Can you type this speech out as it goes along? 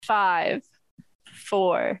5,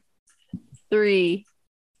 4, 3.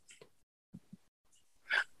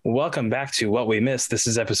 Welcome back to What We Missed. This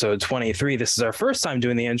is episode 23. This is our first time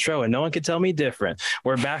doing the intro, and no one can tell me different.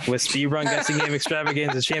 We're back with Speedrun Guessing Game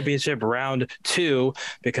Extravaganza Championship Round 2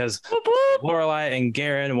 because Lorelai and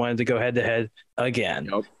Garen wanted to go head-to-head again.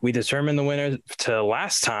 Nope. We determined the winner to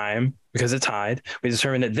last time because it tied. We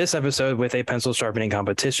determined it this episode with a pencil sharpening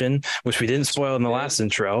competition, which we didn't spoil in the last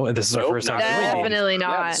intro. And this is our first time. Definitely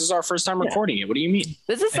not. Yeah, this is our first time recording it. What do you mean?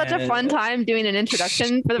 This is such a fun time doing an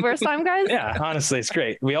introduction for the first time, guys. Yeah, honestly, it's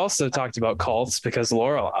great. We also talked about cults because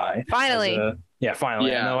Lorelai. Finally.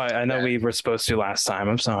 Finally. Yeah. I know we were supposed to last time.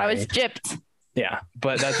 I'm sorry. I was gypped. Yeah,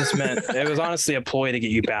 but that just meant it was honestly a ploy to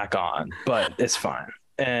get you back on, but it's fine.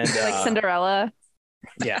 And like Cinderella.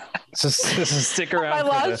 Yeah, so stick around. My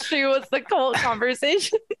last shoe was the cult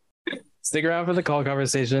conversation. Stick around for the call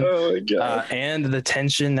conversation. Oh my God. And the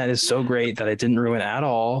tension that is so great that it didn't ruin at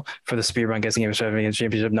all for the Speedrun Guessing Game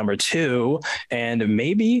Championship number 2. And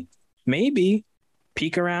maybe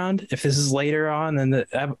peek around if this is later on in the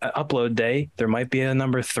upload day, there might be a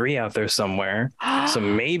number 3 out there somewhere. So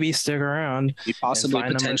maybe stick around. Possibly,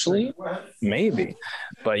 potentially. Maybe,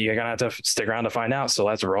 but you're gonna have to stick around to find out. So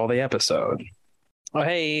let's roll the episode. Oh,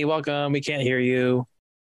 hey, welcome. We can't hear you.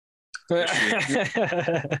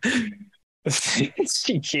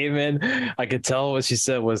 She came in. I could tell what she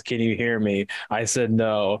said was, "Can you hear me?" I said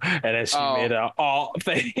no, and then she made a all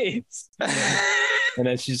face, and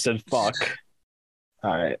then she said, "Fuck."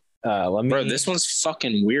 All right, let me. Bro, this one's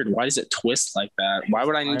fucking weird. Why does it twist like that? Why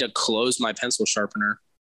would I need to close my pencil sharpener?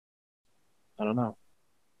 I don't know.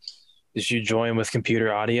 Did you join with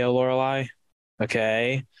computer audio, Lorelai?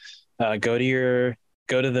 Okay. Go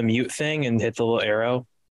to the mute thing and hit the little arrow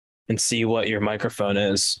and see what your microphone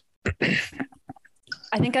is.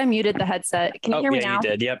 I think I muted the headset. Can you hear me now? You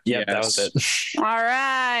did. Yep, yes. That was it. All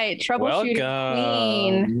right.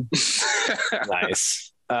 Troubleshooting queen.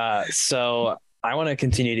 Nice. So I want to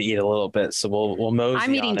continue to eat a little bit, so we'll mosey.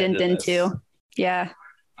 I'm eating din din too. Yeah.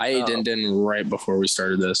 I ate din din right before we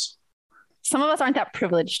started this. Some of us aren't that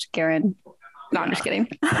privileged, Garen. No, I'm just kidding.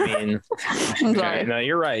 I mean, I'm sorry. No,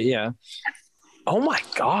 you're right. Yeah. Oh my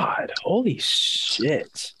God. Holy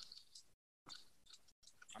shit.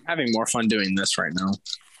 I'm having more fun doing this right now.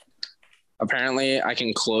 Apparently, I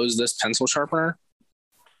can close this pencil sharpener.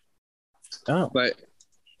 Oh. But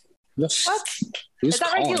what? Is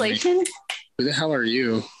that regulation? Me? Who the hell are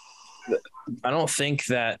you? I don't think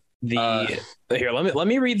that here, let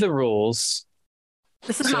me read the rules.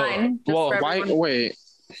 This is mine. Well, wait.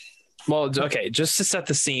 Well, okay, just to set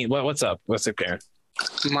the scene. What's up? What's up, Karen?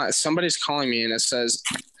 Somebody's calling me and it says,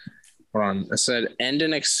 hold on. It said end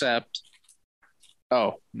and accept.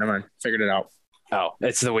 Oh, never mind. Figured it out. Oh,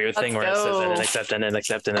 it's the weird thing where it says end and accept, end and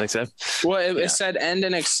accept, and accept. Well, it said end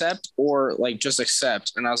and accept or like just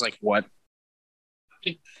accept. And I was like, what?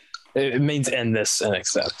 It means end this and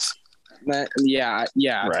accept. Yeah.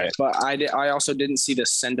 Right. But I also didn't see the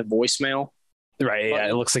send a voicemail. Right. Yeah.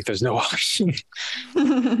 It looks like there's no option.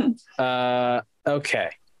 Okay.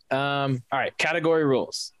 All right. Category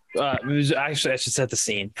rules. Actually, I should set the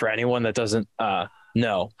scene for anyone that doesn't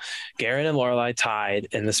know. Garen and Lorelai tied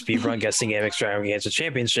in the Speedrun Guessing Game Extravaganza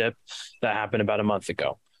Championship that happened about a month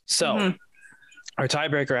ago. So our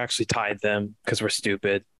tiebreaker actually tied them because we're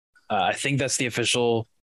stupid. I think that's the official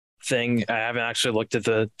thing. I haven't actually looked at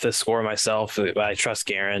the score myself, but I trust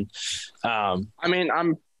Garen. I mean,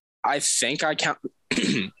 I think I count.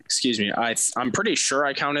 Excuse me. I'm pretty sure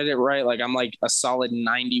I counted it right. Like I'm like a solid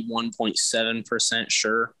 91.7%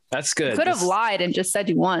 sure. That's good. You could have lied and just said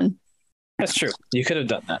you won. That's true. You could have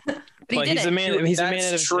done that. But he's a man. He's a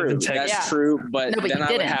man of true. integrity. That's true. But no, then I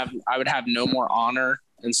would have no more honor,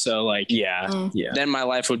 and so like then my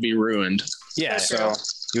life would be ruined. Yeah. So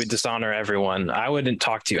you would dishonor everyone. I wouldn't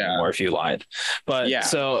talk to you anymore if you lied. But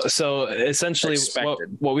so essentially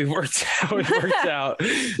what we've worked out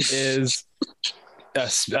is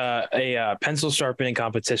a pencil sharpening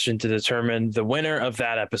competition to determine the winner of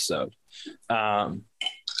that episode.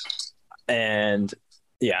 And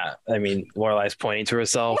yeah, I mean, Lorelai's pointing to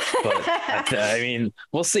herself, but I mean,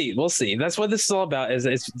 we'll see. That's what this is all about, is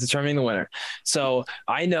it's determining the winner. So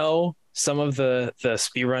I know some of the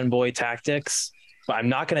speedrun boy tactics, but I'm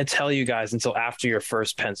not going to tell you guys until after your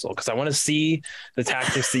first pencil, because I want to see the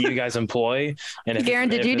tactics that you guys employ. And Garen,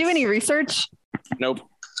 did you do any research? Nope.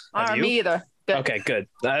 Me either. Good. Okay, good.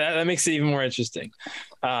 That makes it even more interesting.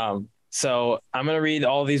 So I'm going to read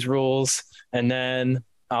all these rules, and then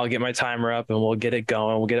I'll get my timer up, and we'll get it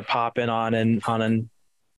going. We'll get it popping on and going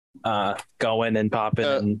and popping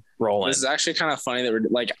and rolling. This is actually kind of funny that we're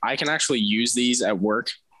like, I can actually use these at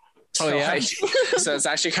work So, so it's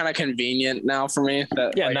actually kind of convenient now for me.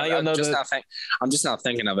 That, Yeah, now you'll know I'm just not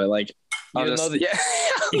thinking of it. Like, you'll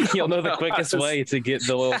know the quickest way to get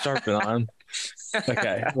the little sharpen on.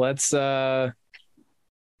 Okay, let's. Well,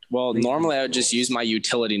 normally I would just use my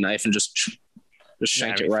utility knife and just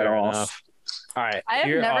shank it right off. Enough. All right. I have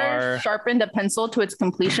never sharpened a pencil to its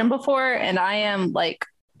completion before, and I am like,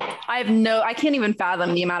 I can't even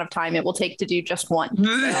fathom the amount of time it will take to do just one.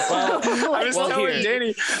 I was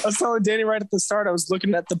telling Danny right at the start, I was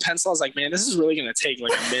looking at the pencil. I was like, man, this is really going to take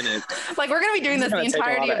like a minute. Like, we're going to be doing this the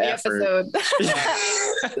entirety of the episode.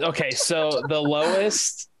 Okay. So the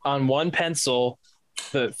lowest on one pencil,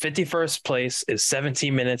 the 51st place is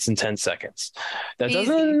 17 minutes and 10 seconds. That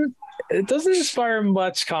doesn't inspire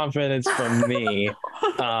much confidence from me.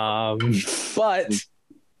 But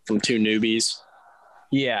from two newbies.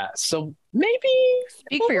 Yeah, so maybe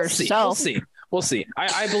speak for yourself. We'll see.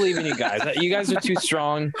 I believe in you guys. You guys are two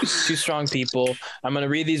strong people. I'm going to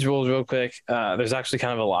read these rules real quick. There's actually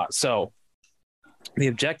kind of a lot. So the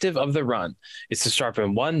objective of the run is to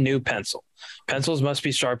sharpen one new pencil. Pencils must be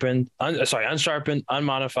unsharpened,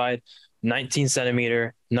 unmodified, 19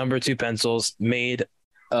 centimeter, number 2 pencils made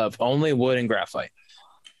of only wood and graphite.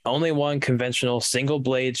 Only one conventional single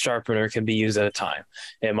blade sharpener can be used at a time.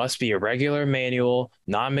 It must be a regular manual,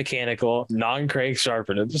 non-mechanical, non-crank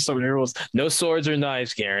sharpener. There's so many rules. No swords or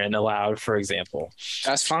knives, Garen, allowed, for example.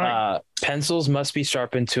 That's fine. Pencils must be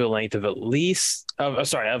sharpened to a length of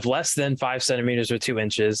of less than 5 centimeters or 2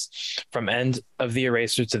 inches from end of the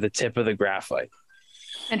eraser to the tip of the graphite.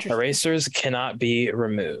 Erasers cannot be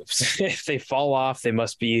removed. If they fall off, they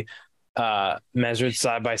must be measured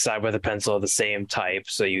side by side with a pencil of the same type,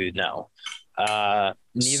 so you know.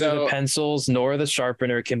 Neither the pencils nor the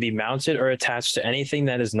sharpener can be mounted or attached to anything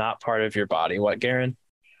that is not part of your body. What, Garen?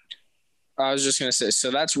 I was just gonna say,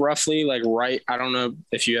 so that's roughly like right. I don't know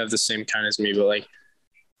if you have the same kind as me, but like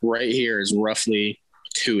right here is roughly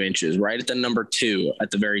 2 inches, right at the number 2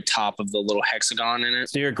 at the very top of the little hexagon in it.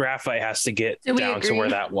 So your graphite has to get down to where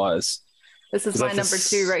that was. This is my number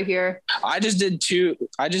 2 right here. I just did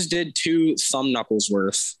two thumb knuckles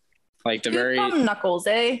worth. Like the very thumb knuckles,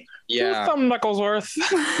 eh? Yeah. 2 thumb knuckles worth.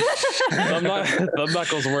 Thumb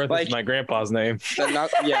knuckles worth like, is my grandpa's name.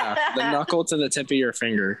 The knuckle to the tip of your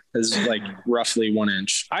finger is like roughly 1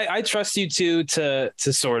 inch. I trust you two to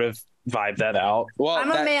sort of vibe that out. Well,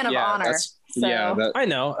 I'm a man of honor. So. I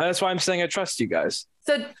know. That's why I'm saying I trust you guys.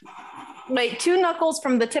 So wait, 2 knuckles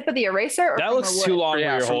from the tip of the eraser? Or that looks too long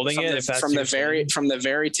where you're holding it. From the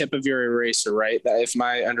very tip of your eraser, right? If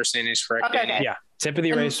my understanding is correct. Okay. Yeah, tip of the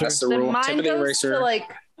eraser. That's the rule. Mine tip of the eraser. To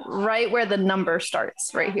like right where the number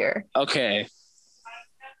starts, right here. Okay.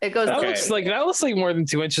 It goes. That looks like more than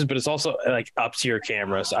 2 inches, but it's also like up to your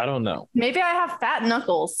camera. So I don't know. Maybe I have fat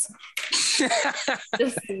knuckles.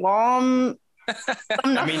 Just long.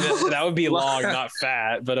 I mean, that would be long, not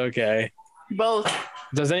fat, but okay. Both.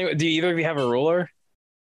 Do either of you have a ruler?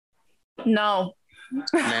 No.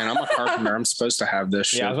 Man, I'm a carpenter. I'm supposed to have this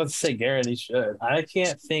shit. Yeah, I was about to say, Garen, you should. I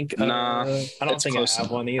can't think. Nah, I don't think I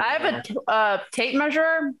have one either. I have a tape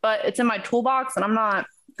measure, but it's in my toolbox, and I'm not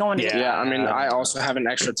going to. Yeah, I mean, I also have an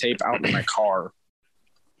extra tape out in my car.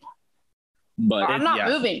 But I'm not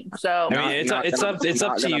moving, so I mean, it's up to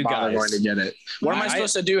you guys. Going to get it. What am I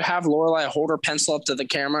supposed to do? Have Lorelai hold her pencil up to the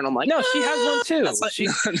camera, and I'm like, no, she has one too.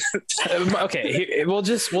 Okay, we'll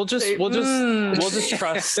just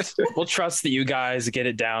trust that you guys get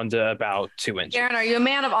it down to about 2 inches. Aaron, are you a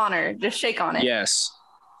man of honor? Just shake on it. Yes.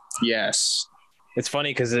 It's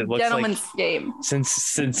funny because it looks gentleman's game.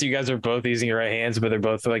 Since you guys are both using your right hands, but they're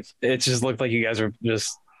both like, it just looked like you guys were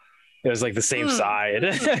just. It was like the same side.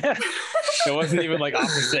 It wasn't even like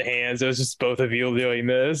opposite hands. It was just both of you doing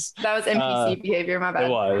this. That was NPC behavior. My bad. It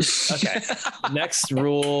was. Okay. Next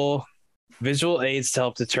rule: visual aids to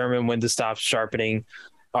help determine when to stop sharpening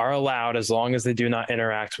are allowed as long as they do not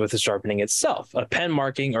interact with the sharpening itself. A pen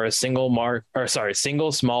marking or a single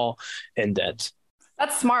small indent.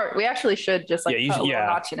 That's smart. We actually should just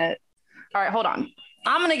watching it. All right, hold on.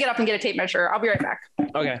 I'm gonna get up and get a tape measure. I'll be right back.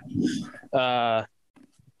 Okay.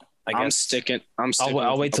 I'm sticking.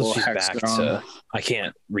 I'll wait till she's back. I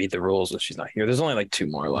can't read the rules if she's not here. There's only like 2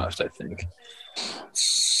 more left, I think.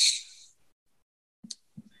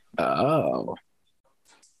 Oh.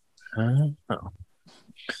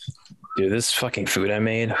 Dude, this fucking food I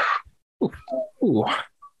made. Ooh.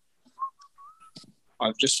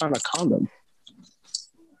 I've just found a condom.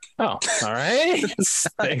 Oh, all right.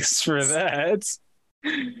 Thanks for that.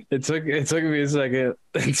 It took me a second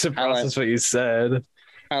to process what you said.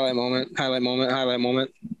 Highlight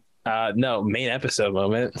moment. No, main episode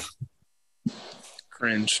moment.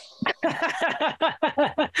 Cringe.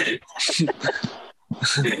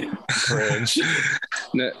 Cringe.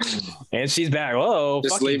 No, And she's back. Whoa,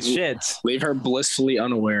 Just fucking shit. leave her blissfully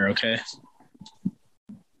unaware, okay?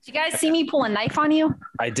 Did you guys see me pull a knife on you?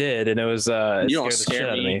 I did, and it was it You don't scared the shit scare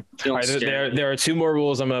out of me. me. You All don't right, scare me. there are two more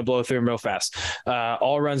rules I'm going to blow through them real fast.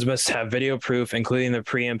 All runs must have video proof, including the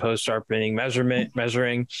pre and post sharpening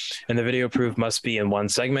measuring, and the video proof must be in one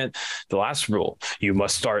segment. The last rule: you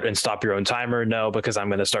must start and stop your own timer. No, because I'm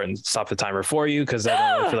going to start and stop the timer for you because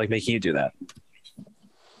I don't feel like making you do that.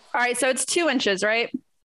 All right, so it's 2 inches, right?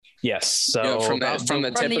 Yes. So Yeah, from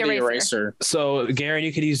the tip of the eraser. So Garen,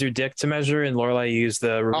 you could use your dick to measure, and Lorelai use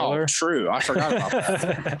the ruler. Oh, true. I forgot about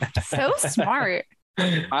that. So smart.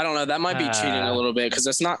 I don't know. That might be cheating a little bit because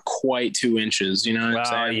it's not quite 2 inches. You know what I'm Well,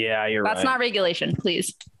 saying? yeah, you're That's right. not regulation,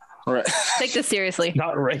 please. Right. Take this seriously.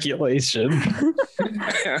 Not regulation.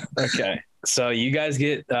 Okay. So you guys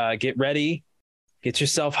get ready. Get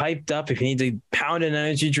yourself hyped up. If you need to pound an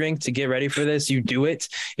energy drink to get ready for this, you do it.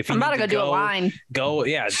 If you I'm about need to go do a line. Go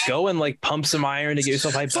and like pump some iron to get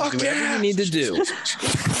yourself hyped up. Do whatever you need to do.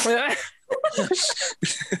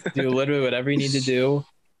 Do literally whatever you need to do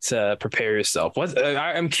to prepare yourself.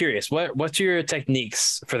 I'm curious. What's your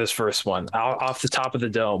techniques for this first one? Off the top of the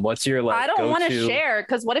dome, what's your I don't want to go-to? share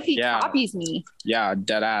because what if he Yeah. copies me? Yeah,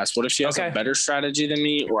 dead ass. What if she has Okay. a better strategy than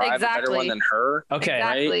me or I have a better Exactly. one than her? Okay.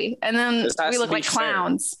 Exactly. And then This has we to look be like fair.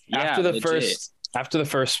 clowns. After the legit.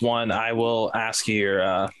 first one, I will ask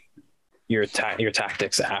you your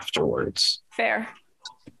tactics afterwards. Fair.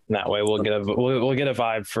 And that way we'll get a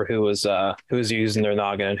vibe for who was using their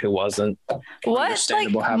noggin and who wasn't. What like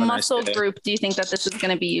Understandable. Have a nice muscle day. group do you think that this is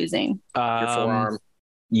going to be using? Your forearm.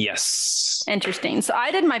 Yes. Interesting. So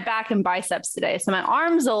I did my back and biceps today. So my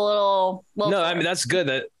arm's a little No, sore. I mean that's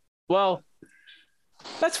good.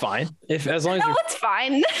 That's fine. As long as No, it's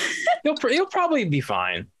fine. you'll probably be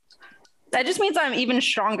fine. That just means I'm even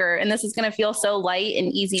stronger, and this is going to feel so light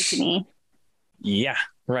and easy to me. Yeah.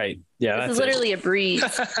 Right. Yeah. This That's is literally a breeze.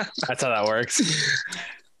 That's how that works.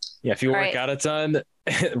 Yeah. If you All work right. out a ton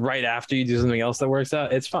right after you do something else that works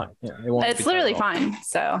out, it's fine. Yeah. It won't It's be literally terrible. fine.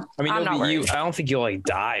 So I mean, I'm not worried. I don't think you'll like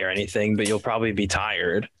die or anything, but you'll probably be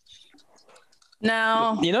tired.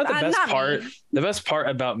 No. You know the best not me. part? The best part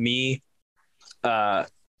about me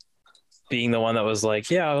being the one that was like,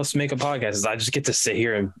 yeah, let's make a podcast is I just get to sit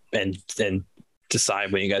here and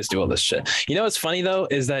decide when you guys do all this shit. You know what's funny though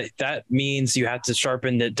is that means you have to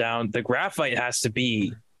sharpen it down. The graphite has to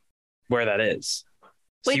be where that is.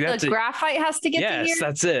 So Wait, you have the to, graphite has to get to yes, here?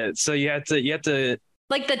 that's it. So you have to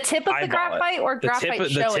Like the tip of the eyeball it. graphite or the graphite tip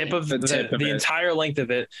showing? of The tip of the it. entire length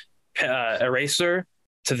of it, eraser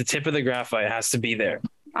to the tip of the graphite has to be there.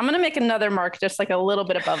 I'm going to make another mark just like a little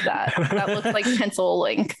bit above that. That looks like pencil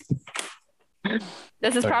length.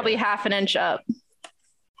 This is probably half an inch up.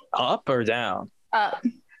 Up or down? Up.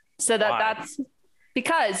 So Why? that's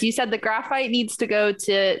because you said the graphite needs to go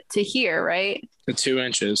to here, right? The 2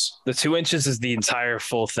 inches. The 2 inches is the entire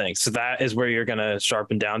full thing. So that is where you're going to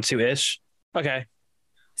sharpen down to ish. Okay.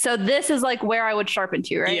 So this is like where I would sharpen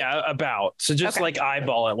to, right? Yeah, about. So just Okay. like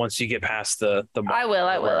eyeball it once you get past the mark. I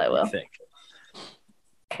will. Think.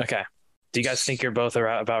 Okay. Do you guys think you're both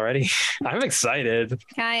about ready? I'm excited.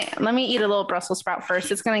 Let me eat a little Brussels sprout first.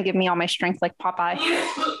 It's going to give me all my strength like Popeye.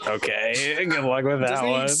 Okay. Good luck with that Doesn't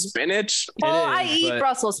he one. eat spinach? Well, is, I eat but-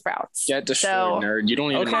 Brussels sprouts. Get destroyed, So- nerd. You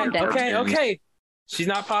don't even Okay. know Calm down. Okay. She's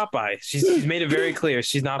not Popeye. She's made it very clear.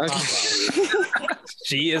 She's not Popeye.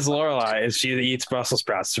 She is Lorelai, and she eats Brussels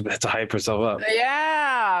sprouts to hype herself up.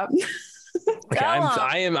 Yeah. Okay, Tell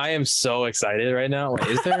 'em. I am so excited right now. Wait,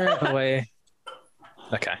 is there a way?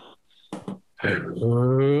 Okay.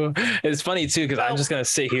 It's funny too because I'm just gonna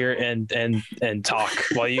sit here and talk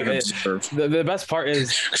while you. The best part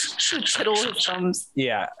is, Twiddle his thumbs.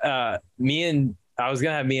 yeah. I was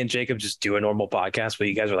gonna have me and Jacob just do a normal podcast where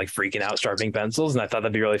you guys are like freaking out sharpening pencils, and I thought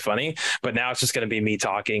that'd be really funny. But now it's just gonna be me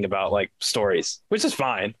talking about like stories, which is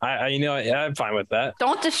fine. I'm fine with that.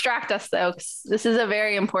 Don't distract us though, 'cause this is a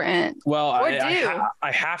very important. Well, Or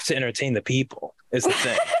I have to entertain the people. Is the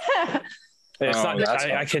thing. It's Oh, not. that's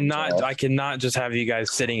I cannot just have you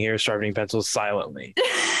guys sitting here sharpening pencils silently.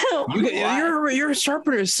 Your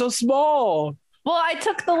sharpener is so small. Well, I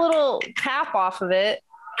took the little cap off of it,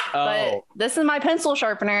 but Oh, this is my pencil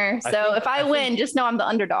sharpener. So if I win, just know I'm the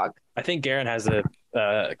underdog. I think Garen has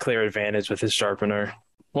a clear advantage with his sharpener.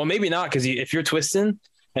 Well, maybe not because if you're twisting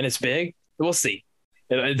and it's big, we'll see.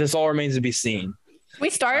 This all remains to be seen. Can we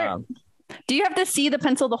start? Do you have to see the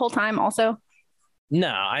pencil the whole time also? No,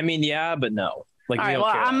 I mean, yeah, but no. Like, All we right, don't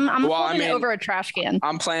well, care. I'm Well, I holding it mean- over a trash can.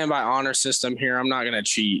 I'm playing by honor system here. I'm not gonna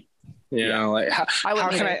cheat. You know, like how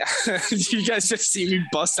can I? You guys just see me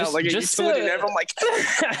bust out like a utility knife? I'm like,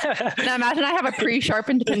 now imagine I have a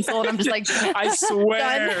pre-sharpened pencil and I'm just like, I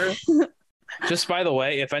swear. Just by the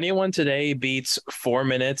way, if anyone today beats 4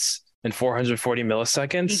 minutes and 440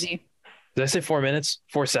 milliseconds, easy. Did I say 4 minutes?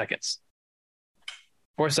 4 seconds.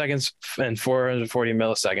 4 seconds and 440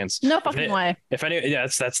 milliseconds. No fucking way.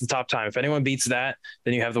 That's the top time. If anyone beats that,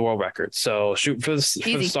 then you have the world record. So shoot for the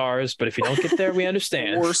stars. But if you don't get there, we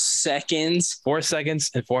understand. 4 seconds. 4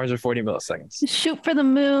 seconds and 440 milliseconds. Shoot for the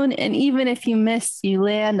moon, and even if you miss, you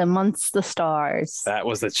land amongst the stars. That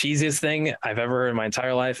was the cheesiest thing I've ever heard in my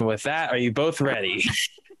entire life. And with that, are you both ready?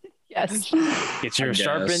 Yes. Get your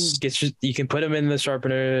sharpened. You can put them in the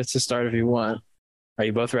sharpener to start if you want. Are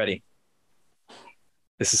you both ready?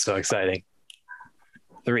 This is so exciting.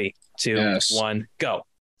 3, 2, 1, go.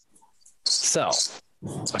 So,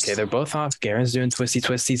 okay, they're both off. Garen's doing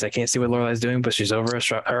twisties. I can't see what Lorelai's doing, but she's over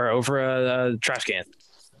a trash can.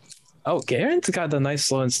 Oh, Garen's got the nice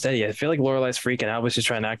slow and steady. I feel like Lorelai's freaking out, but she's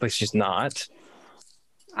trying to act like she's not.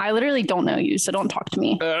 I literally don't know you, so don't talk to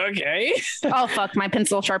me. Okay. Oh, fuck. My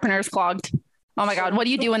pencil sharpener is clogged. Oh my God. What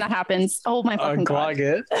do you do when that happes? Oh my fucking God. Unclog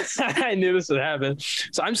it. I knew this would happen.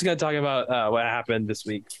 So I'm just going to talk about what happened this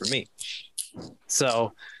week for me.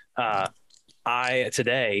 So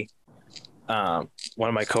today, one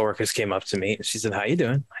of my coworkers came up to me and she said, "How you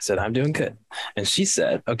doing?" I said, "I'm doing good." And she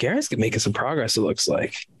said, "Oh, Garen's making some progress, it looks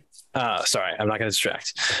like." Sorry, I'm not going to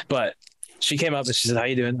distract. But she came up and she said, "How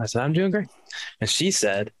you doing?" I said, "I'm doing great." And she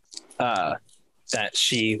said that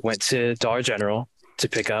she went to Dollar General to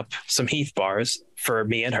pick up some Heath bars for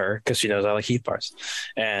me and her because she knows I like Heath bars,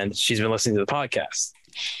 and she's been listening to the podcast.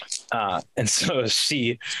 And so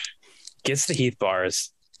she gets the Heath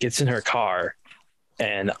bars, gets in her car,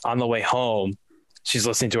 and on the way home, she's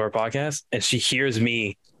listening to our podcast, and she hears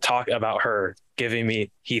me talk about her giving me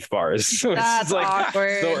Heath bars. So that's like,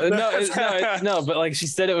 awkward. No, but like she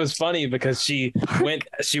said, it was funny because she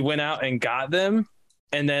went out and got them.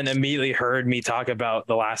 And then immediately heard me talk about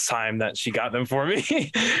the last time that she got them for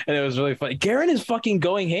me. And it was really funny. Garen is fucking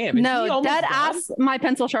going ham. No, dead ass, my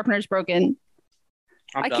pencil sharpener is broken.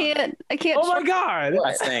 I can't. Oh my God.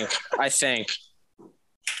 I think.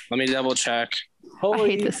 Let me double check. I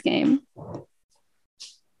hate this game.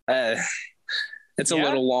 It's a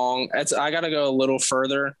little long. I got to go a little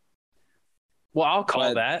further. Well, I'll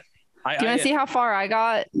call that. Do you want to see how far I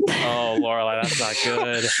got? Oh, Lorelai, that's not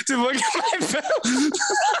good. Dude, look at my phone.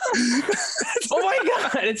 Oh my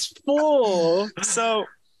God, it's full. So.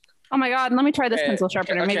 Oh my God, let me try this pencil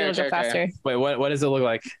sharpener. Maybe it'll go faster. Wait, what does it look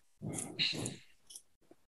like?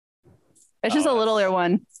 It's just a littler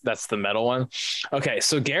one. That's the metal one. Okay,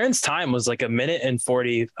 so Garen's time was like 1 minute and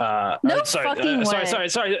 40. Sorry,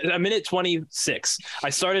 1 minute 26. I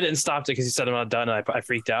started it and stopped it because he said I'm not done, and I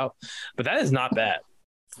freaked out. But that is not bad.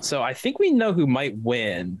 So I think we know who might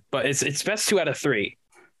win, but it's best 2 out of 3.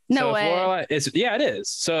 No way. Lorelai, it is.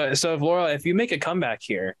 So if Lorelai, if you make a comeback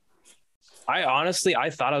here, I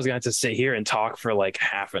thought I was going to have to sit here and talk for like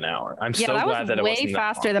half an hour. I'm so glad that it was way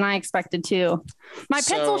faster than I expected too. My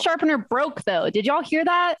pencil sharpener broke though. Did y'all hear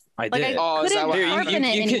that? I did. I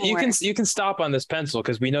couldn't you can stop on this pencil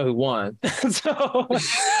because we know who won. So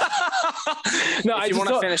no, if you want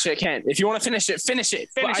to finish it, Kent. If you want to finish it, finish it.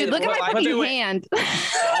 Dude, look at my fucking hand.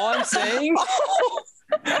 All I'm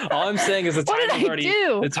saying is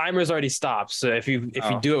the timer's already stopped. So if you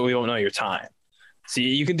do it, we won't know your time. So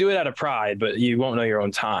you can do it out of pride, but you won't know your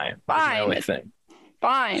own time. Fine.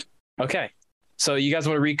 Okay. So you guys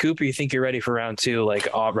want to recoup, or you think you're ready for round 2, like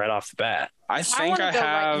right off the bat? I think I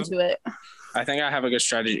have a good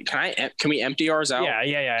strategy. Can we empty ours out?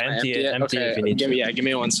 Yeah. Empty it if you need to. Give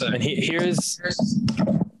me 1 second. And here's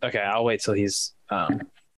okay. I'll wait till he's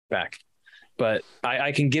back. But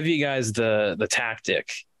I can give you guys the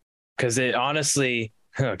tactic, because it honestly.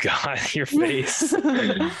 Oh God, your face.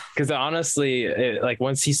 Because honestly, like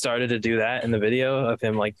once he started to do that in the video of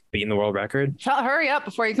him like beating the world record. Hurry up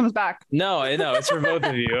before he comes back. No, it's for both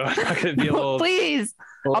of you. I'm not gonna be a little. Please,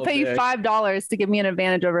 I'll pay you $5 to give me an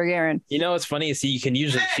advantage over Garen. You know what's funny is you can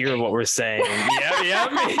usually hear what we're saying.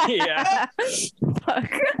 Yeah.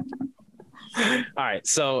 Fuck. All right,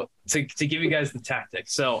 so to give you guys the tactic,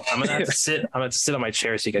 so I'm gonna have to sit. I'm gonna sit on my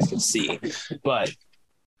chair so you guys can see, but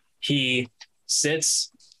he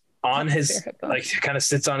sits on his kind of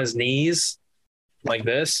sits on his knees like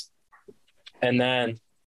this, and then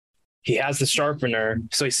he has the sharpener,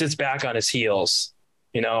 so he sits back on his heels,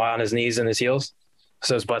 on his knees and his heels,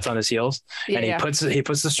 So his butt's on his heels, and he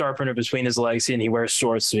puts the sharpener between his legs, and he wears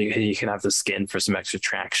shorts so he can have the skin for some extra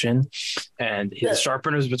traction. And the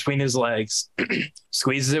sharpener's between his legs,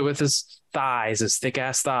 squeezes it with his thighs, his thick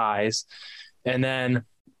ass thighs, and then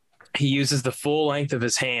he uses the full length of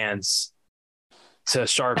his hands to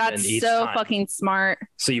sharpen each time. That's so fucking smart.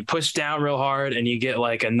 So you push down real hard, and you get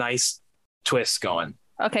like a nice twist going.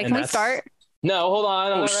 Okay, can we start? No, hold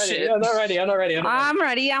on. I'm not ready. I'm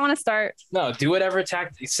ready. I want to start. No, do whatever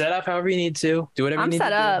tactic. Set up however you need to. Do whatever you need to do.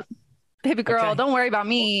 I'm set up. Baby girl, okay. Don't worry about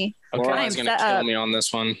me. Okay. Laura's going to kill me on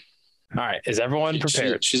this one. All right. Is everyone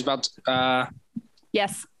prepared? She's about to...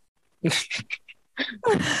 Yes.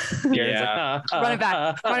 Yeah. Run it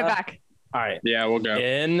back. Run it back. All right. Yeah, we'll go.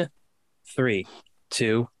 In 3,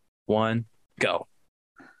 2, 1, go.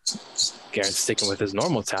 Garen's sticking with his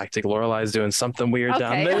normal tactic. Lorelai's doing something weird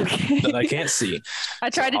down there that I can't see. I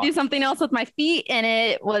tried to do something else with my feet, and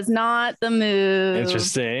it was not the move.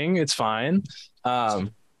 Interesting. It's fine.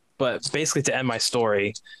 But basically, to end my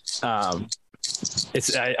story, it's going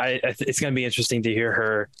to be interesting to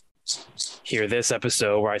hear this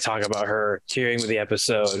episode where I talk about her hearing the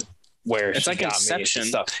episode where it's she like got Inception. Me and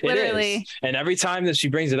stuff. Literally. It is. And every time that she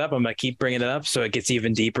brings it up, I'm gonna keep bringing it up so it gets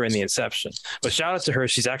even deeper in the Inception. But shout out to her.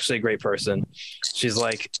 She's actually a great person. She's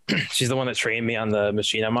like, she's the one that trained me on the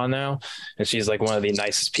machine I'm on now. And she's like one of the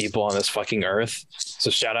nicest people on this fucking earth. So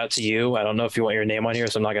shout out to you. I don't know if you want your name on here,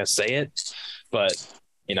 so I'm not gonna say it, but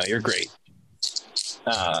you know, you're great.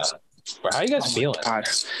 How are you guys feeling? God.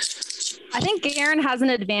 I think Garen has an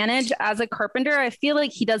advantage as a carpenter. I feel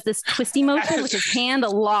like he does this twisty motion with his hand a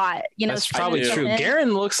lot. You know, that's probably true.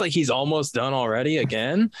 Garen looks like he's almost done already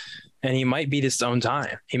again, and he might beat his own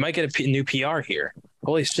time. He might get a new PR here.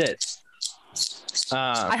 Holy shit.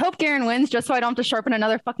 I hope Garen wins just so I don't have to sharpen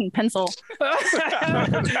another fucking pencil. Bro,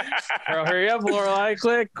 hurry up, Lorelai.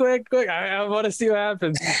 Quick. I want to see what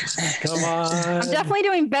happens. Come on. I'm definitely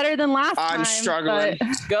doing better than last time. I'm struggling.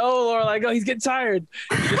 Go, Lorelai. Go. He's getting tired.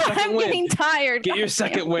 I'm getting tired. Get your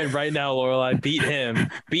second win right now, Lorelai. Beat him.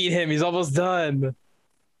 He's almost done.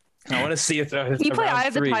 I want to see if can you play Eye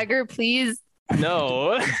of the Tiger, please?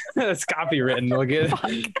 No. That's copywritten. We'll get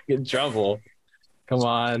in trouble. Come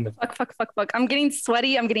on. Fuck. I'm getting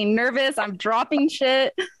sweaty. I'm getting nervous. I'm dropping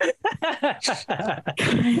shit.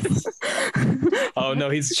 Oh, no.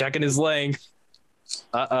 He's checking his length.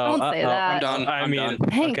 Uh-oh. Don't say that. I'm done. I'm done.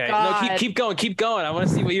 Thank God. No, keep going. I want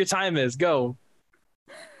to see what your time is. Go.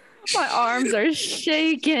 My arms are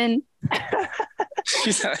shaking. I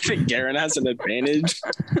think Garen has an advantage.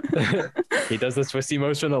 He does the twisty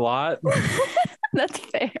motion a lot. That's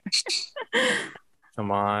fair. Come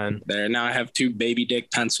on. There, now I have 2 baby dick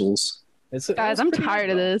pencils. Guys, I'm tired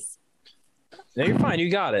of this. No, you're fine. You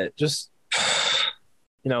got it. Just,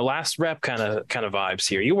 last rep kind of vibes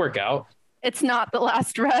here. You work out. It's not the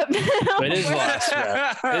last rep. It is the last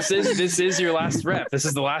rep. This is your last rep. This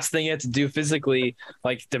is the last thing you have to do physically,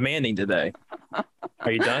 like demanding today.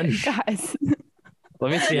 Are you done? Guys.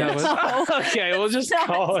 Let me see how it's. Okay, we'll just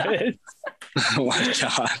call it. Oh my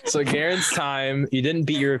God. So Garen's time, you didn't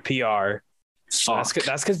beat your PR. That's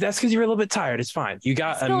because you're a little bit tired. It's fine. You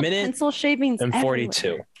got a minute pencil shavings and 42.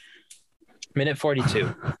 Everywhere. Minute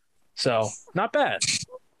 42. So not bad.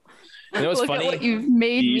 You know what's funny? At what you've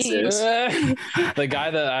made Jesus. me. The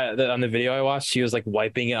guy that on the video I watched, he was like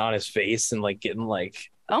wiping it on his face and like getting like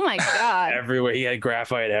oh my God everywhere. He had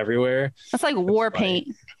graphite everywhere. That's like war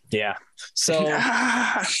paint. Yeah. So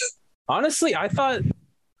honestly,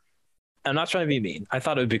 I'm not trying to be mean. I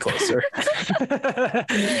thought it would be closer. You know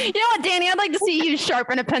what, Danny? I'd like to see you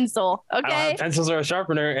sharpen a pencil. Okay. Pencils are a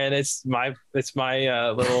sharpener, and it's my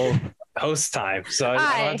little host time, so I don't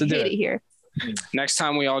have to do it here. Next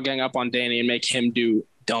time we all gang up on Danny and make him do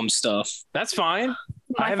dumb stuff. That's fine.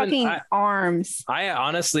 My fucking arms. I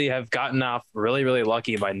honestly have gotten off really, really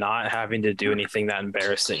lucky by not having to do anything that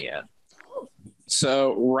embarrassing yet.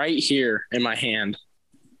 So right here in my hand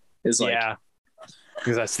is like. Yeah.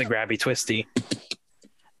 Because that's the grabby twisty.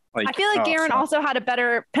 Like, I feel like Garen also had a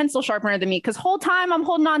better pencil sharpener than me because whole time I'm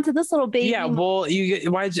holding on to this little baby. Yeah, well,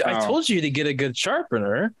 I told you to get a good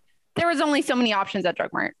sharpener. There was only so many options at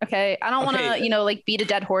Drug Mart. Okay, I don't want to, beat a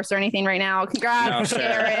dead horse or anything right now. Congrats,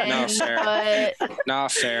 Garen. Not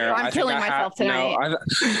fair. I'm killing myself tonight.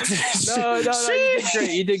 No,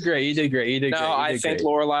 you did great. I think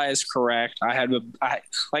Lorelai is correct.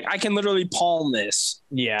 I can literally palm this.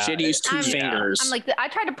 Yeah, she had to use 2 fingers. I'm like, I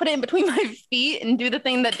tried to put it in between my feet and do the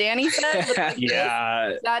thing that Danny said.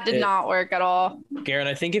 But that did not work at all. Garen,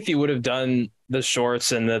 I think if you would have done the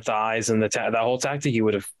shorts and the thighs and that whole tactic, you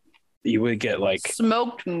would get like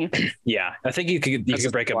smoked me. Yeah, I think you could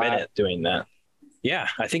break a minute doing that. Yeah,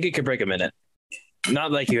 I think you could break a minute.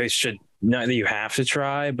 not like you should, not that you have to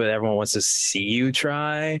try, but everyone wants to see you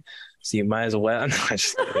try. So you might as well. No, I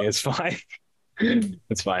just kidding. It's fine.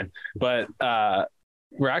 It's fine. But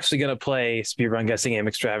we're actually going to play Speedrun Guessing Game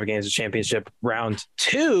Extravaganza Championship round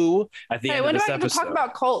 2 at the end of this episode. When do I get to talk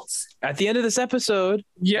about cults? At the end of this episode,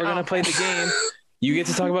 we're going to play the game. You get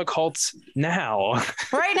to talk about cults now.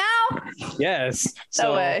 Right now? Yes. So,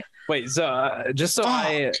 no way. Wait, so just so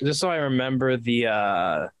I remember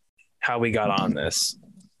the how we got on this.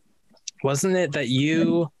 Wasn't it that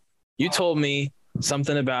you told me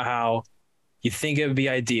something about how you think it would be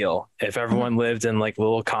ideal if everyone lived in like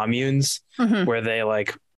little communes where they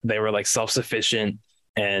were like self-sufficient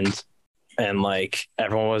and like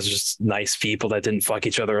everyone was just nice people that didn't fuck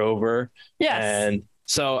each other over. Yes. And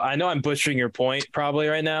so I know I'm butchering your point probably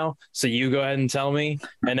right now. So you go ahead and tell me,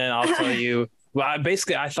 and then I'll tell you. Well,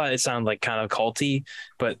 I thought it sounded like kind of culty,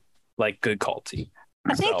 but like good culty.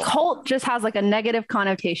 I think cult just has like a negative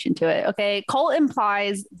connotation to it. Okay. Cult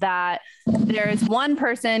implies that there's one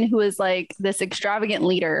person who is like this extravagant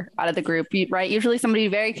leader out of the group, right? Usually somebody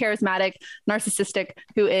very charismatic, narcissistic,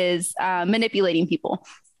 who is manipulating people.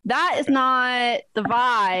 That is not the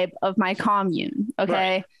vibe of my commune.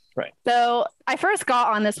 Okay. Right. So I first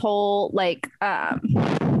got on this whole like, I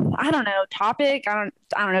don't know, topic. I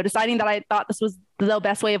don't know, deciding that I thought this was the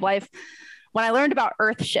best way of life when I learned about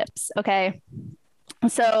earth ships. Okay.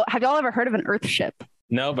 So have y'all ever heard of an earth ship?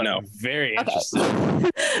 No, but I'm very interested.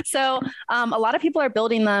 So a lot of people are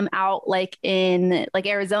building them out like in like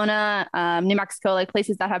Arizona, New Mexico, like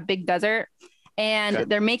places that have big desert. And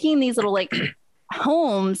they're making these little like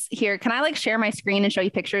homes here. Can I like share my screen and show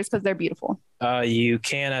you pictures? Because they're beautiful. You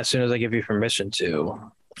can as soon as I give you permission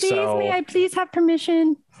to. Please, may I please have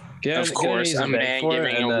permission? Of course, a man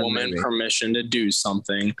giving a woman permission to do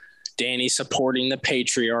something. Danny supporting the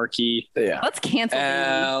patriarchy. Yeah. Let's cancel.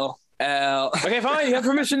 Okay, fine. You have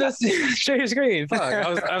permission to share your screen. Fuck.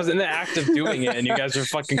 I was in the act of doing it, and you guys are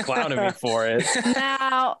fucking clowning me for it.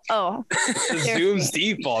 Now, it's Zoom's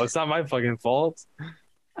default. It's not my fucking fault.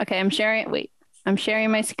 Okay, I'm sharing. Wait, I'm sharing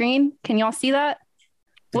my screen. Can y'all see that?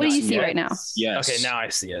 What do you see right now? Yes. Okay, now I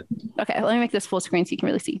see it. Okay, let me make this full screen so you can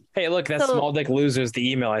really see. Hey, look, that's Small Dick Losers, the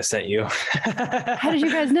email I sent you. How did you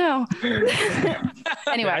guys know?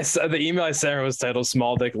 Anyway. The email I sent her was titled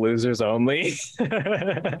Small Dick Losers Only.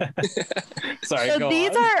 Sorry, so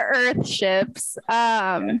these are earth ships.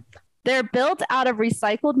 They're built out of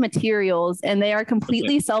recycled materials and they are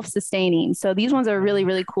completely self-sustaining. So these ones are really,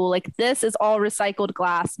 really cool. Like this is all recycled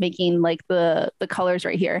glass making like the colors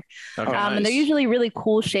right here. Okay, nice. And they're usually really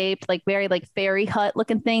cool shaped, like very like fairy hut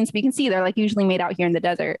looking things. But you can see they're like usually made out here in the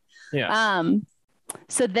desert. Yeah.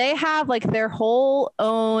 So they have like their whole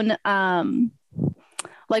own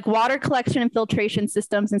like water collection and filtration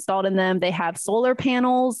systems installed in them. They have solar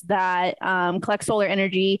panels that collect solar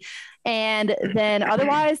energy. And then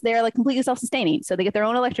otherwise they're like completely self-sustaining. So they get their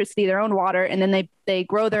own electricity, their own water, and then they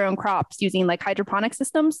grow their own crops using like hydroponic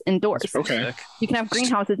systems indoors. Okay. You can have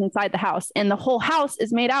greenhouses inside the house and the whole house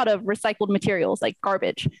is made out of recycled materials like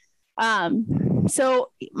garbage. So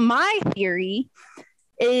my theory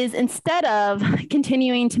is instead of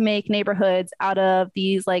continuing to make neighborhoods out of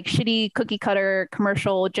these like shitty cookie cutter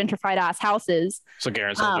commercial gentrified ass houses. So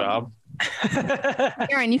Garen's whole job.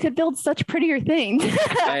 Garen, you could build such prettier things.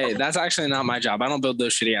 Hey, that's actually not my job. I don't build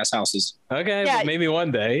those shitty ass houses. Okay, yeah. But maybe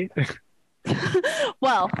one day.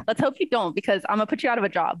 Well, let's hope you don't, because I'm gonna put you out of a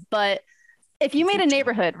job. But if you made a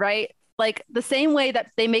neighborhood, right? Like the same way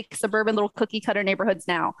that they make suburban little cookie cutter neighborhoods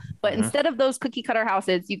now. But instead of those cookie cutter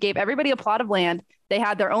houses, you gave everybody a plot of land. They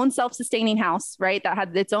had their own self-sustaining house, right? That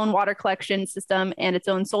had its own water collection system and its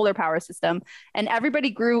own solar power system. And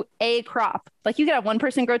everybody grew a crop. Like you could have one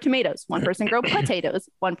person grow tomatoes, one person grow potatoes,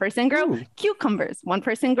 one person grow cucumbers, one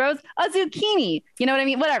person grows a zucchini. You know what I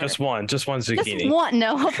mean? Whatever. Just one zucchini. Just one.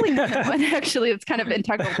 No, hopefully more than one. Actually, it's kind of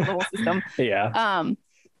integral to the whole system. Yeah.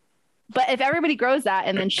 But if everybody grows that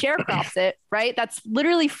and then sharecrops it, right? That's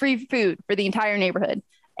literally free food for the entire neighborhood.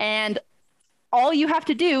 And all you have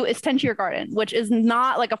to do is tend to your garden, which is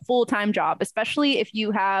not like a full-time job, especially if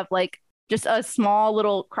you have like just a small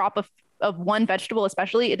little crop of one vegetable,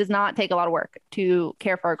 especially. It does not take a lot of work to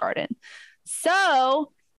care for a garden.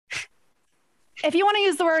 So if you want to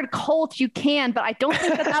use the word cult, you can, but I don't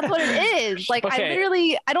think that that's what it is. Like,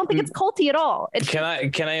 okay. I don't think it's culty at all. Can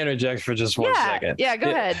I interject for just 1 second? Yeah, go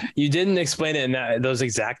ahead. You didn't explain it in those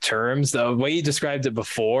exact terms. The way you described it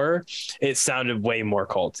before, it sounded way more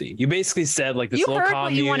culty. You basically said like this little commune. You heard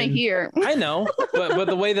what you want to hear. I know, but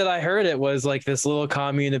the way that I heard it was like this little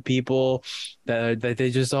commune of people that they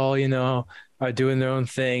just all, are doing their own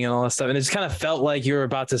thing and all that stuff. And it just kind of felt like you were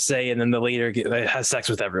about to say, and then the leader has sex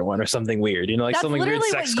with everyone or something weird, like That's something weird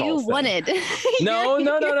sex cult. That's literally what you wanted.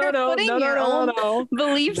 No. Putting your own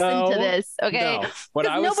beliefs into this. Okay. No.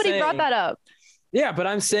 Because nobody brought that up. Yeah, but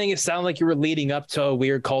I'm saying it sounded like you were leading up to a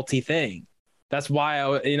weird culty thing. That's why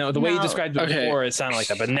the way you described it before, it sounded like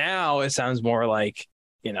that. But now it sounds more like,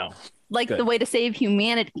 like good. The way to save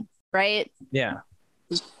humanity, right? Yeah.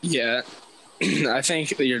 Yeah. I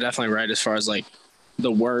think you're definitely right as far as like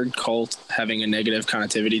the word cult having a negative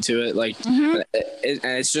connotativity to it. Like, and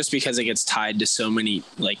it's just because it gets tied to so many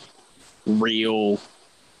like real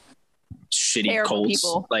shitty terrible cults.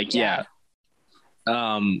 People. Like, yeah.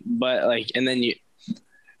 But like, and then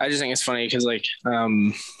I just think it's funny because like,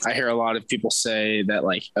 I hear a lot of people say that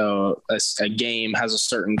like, a game has a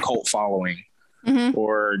certain cult following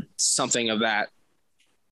or something of that.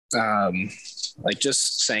 Like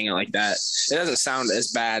just saying it like that, it doesn't sound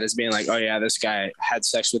as bad as being like, oh yeah, this guy had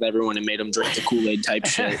sex with everyone and made them drink the Kool-Aid type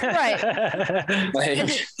shit. Right. Like,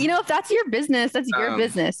 if that's your business, that's your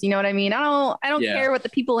business. You know what I mean? I don't care what the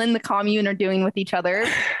people in the commune are doing with each other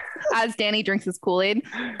as Danny drinks his Kool-Aid.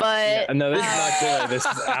 But no, this is not good. This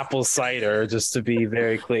is apple cider, just to be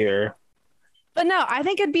very clear. But no, I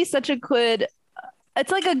think it'd be such a good. It's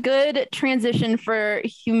like a good transition for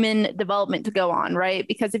human development to go on, right?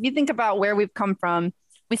 Because if you think about where we've come from,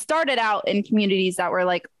 we started out in communities that were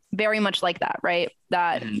like very much like that, right?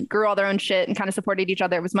 That grew all their own shit and kind of supported each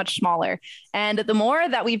other. It was much smaller. And the more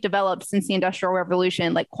that we've developed since the Industrial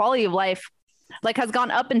Revolution, like quality of life, like has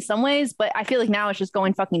gone up in some ways, but I feel like now it's just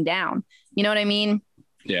going fucking down. You know what I mean?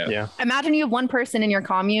 Yeah. Imagine you have one person in your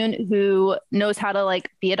commune who knows how to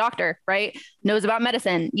like be a doctor, right? Knows about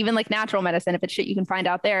medicine, even like natural medicine, if it's shit you can find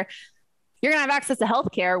out there. You're going to have access to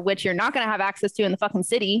healthcare, which you're not going to have access to in the fucking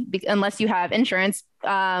city unless you have insurance.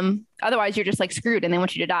 Otherwise you're just like screwed and they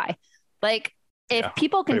want you to die. Like if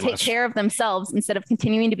people can take care of themselves instead of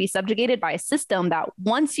continuing to be subjugated by a system that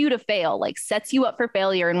wants you to fail, like sets you up for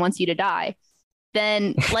failure and wants you to die,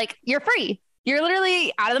 then like you're free. You're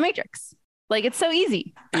literally out of the matrix. Like it's so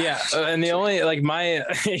easy. Yeah, and the only like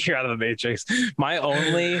you're out of the matrix. My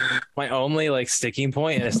only like sticking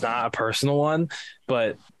point, and it's not a personal one,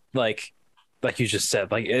 but like you just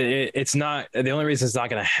said, like it's not the only reason it's not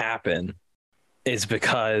going to happen is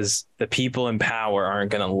because the people in power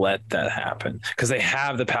aren't going to let that happen because they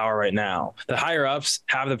have the power right now. The higher ups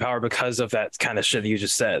have the power because of that kind of shit that you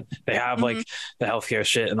just said. They have like the healthcare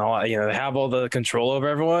shit and all, they have all the control over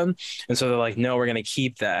everyone, and so they're like, no, we're going to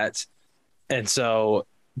keep that. And so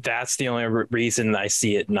that's the only reason I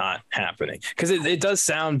see it not happening, because it does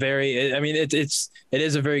sound very. I mean, it is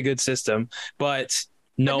a very good system, but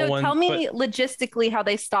tell me logistically how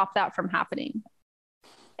they stop that from happening.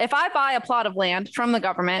 If I buy a plot of land from the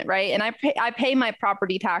government, right, and I pay my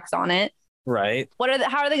property tax on it, right?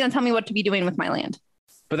 How are they going to tell me what to be doing with my land?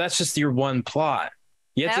 But that's just your one plot.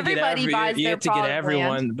 You have to get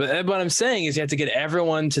everyone. But what I'm saying is you have to get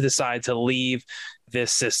everyone to decide to leave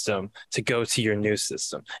this system to go to your new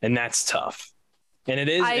system, and that's tough. And it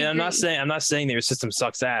is. And I'm not saying that your system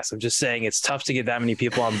sucks ass. I'm just saying it's tough to get that many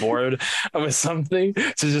people on board with something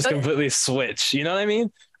to just completely switch. You know what I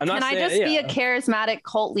mean? Can I just be a charismatic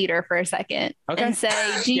cult leader for a second and say,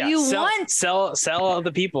 do you want sell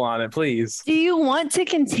the people on it, please? Do you want to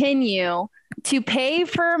continue to pay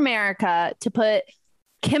for America to put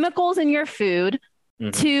chemicals in your food,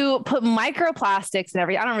 to put microplastics and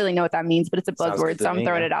everything? I don't really know what that means, but it's a buzzword, so I'm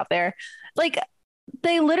throwing it out there. Like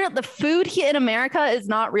the food here in America is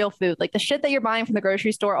not real food. Like the shit that you're buying from the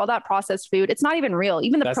grocery store, all that processed food, it's not even real.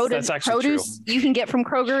 Even the produce you can get from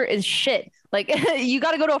Kroger is shit. Like you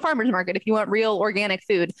got to go to a farmer's market if you want real organic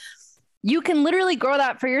food. You can literally grow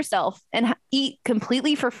that for yourself and eat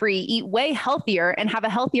completely for free, eat way healthier and have a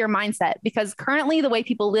healthier mindset, because currently the way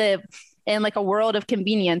people live in like a world of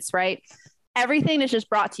convenience, right? Everything is just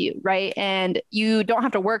brought to you, right? And you don't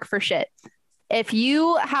have to work for shit. If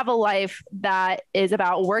you have a life that is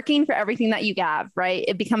about working for everything that you have, right,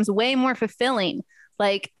 it becomes way more fulfilling.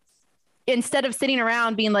 Like instead of sitting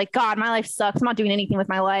around being like, God, my life sucks, I'm not doing anything with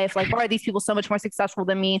my life. Like, why are these people so much more successful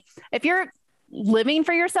than me? If you're living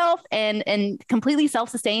for yourself and completely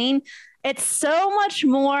self-sustaining, it's so much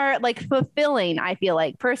more like fulfilling, I feel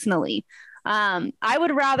like, personally. I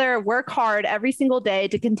would rather work hard every single day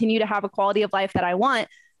to continue to have a quality of life that I want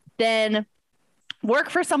than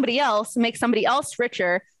work for somebody else, make somebody else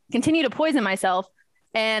richer, continue to poison myself,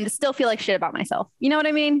 and still feel like shit about myself. You know what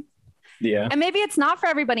I mean? Yeah. And maybe it's not for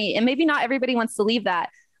everybody, and maybe not everybody wants to leave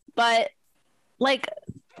that. But like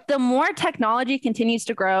the more technology continues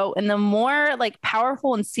to grow and the more like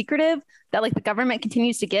powerful and secretive that like the government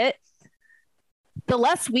continues to get, the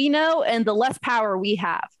less we know and the less power we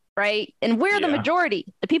have, right? And we're the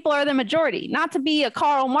majority. The people are the majority. Not to be a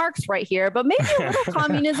Karl Marx right here, but maybe a little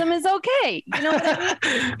communism is okay. You know what I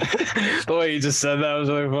mean? The way you just said that was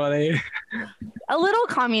really funny. A little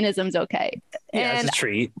communism's okay. Yeah, it's a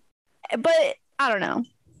treat. But I don't know.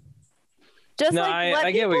 Just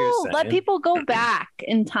let people go back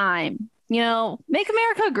in time. You know, make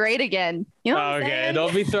America great again. You know what I'm saying?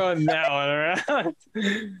 Don't be throwing that one around.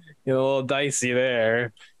 You're a little dicey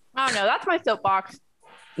there. I don't know. That's my soapbox.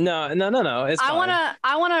 No. It's fine.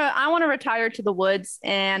 I wanna retire to the woods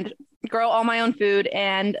and grow all my own food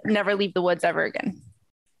and never leave the woods ever again.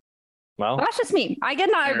 Well, but that's just me. I get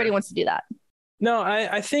not everybody wants to do that. No,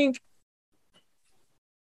 I think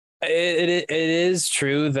it is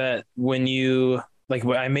true that when you like,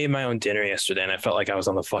 I made my own dinner yesterday and I felt like I was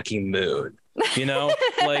on the fucking moon. You know,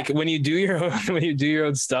 like when you do your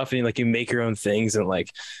own stuff and you make your own things and like,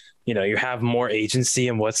 you know, you have more agency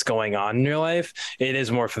in what's going on in your life, it is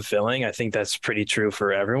more fulfilling. I think that's pretty true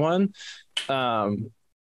for everyone. Now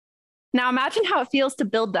imagine how it feels to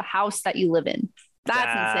build the house that you live in.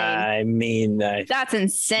 That's insane. I mean, that's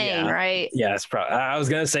insane, right? Yeah, it's probably. I was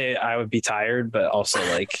gonna say I would be tired, but also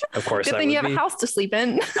like, of course, good thing you have a house to sleep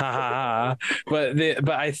in. But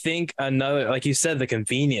I think another, like you said, the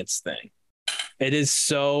convenience thing. It is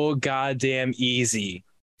so goddamn easy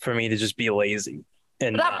for me to just be lazy,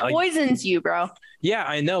 and that poisons you, bro. Yeah,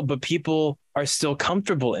 I know, but people are still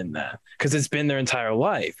comfortable in that because it's been their entire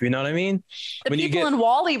life. You know what I mean? The people in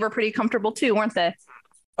Wall-E were pretty comfortable too, weren't they?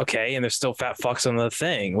 Okay, and there's still fat fucks on the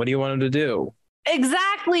thing. What do you want them to do?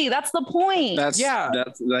 Exactly. That's the point. That's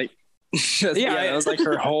like that was like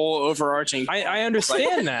her whole overarching. I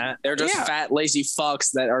understand that. They're just fat, lazy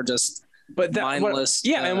fucks that are just mindless.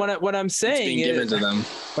 And what I'm saying is given to them.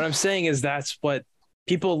 What I'm saying is that's what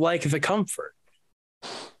people like, the comfort.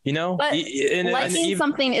 You know, but liking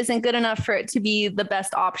something isn't good enough for it to be the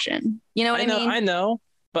best option. You know what I mean? I know,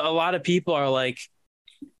 but a lot of people are like,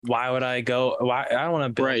 why would I go? Why I don't want to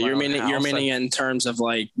build. Right, you're meaning in terms of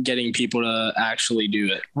like getting people to actually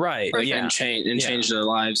do it, right? And change their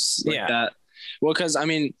lives like that. Well, because I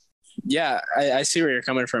mean, I see where you're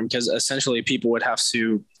coming from. Because essentially, people would have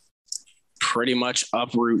to pretty much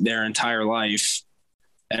uproot their entire life,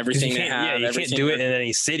 everything they have. You can't do it in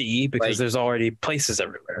any city because there's already places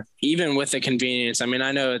everywhere. Even with the convenience, I mean,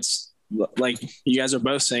 I know it's like you guys are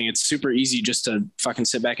both saying it's super easy just to fucking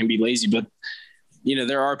sit back and be lazy, but you know,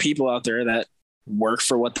 there are people out there that work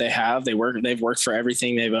for what they have. They've worked for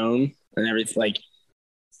everything they've owned and everything. Like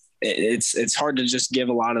it's hard to just give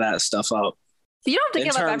a lot of that stuff up. You don't have to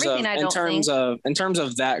give up everything. In terms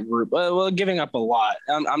of that group, well, giving up a lot.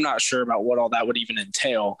 I'm not sure about what all that would even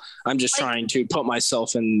entail. I'm just trying to put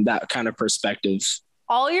myself in that kind of perspective.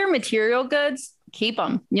 All your material goods, keep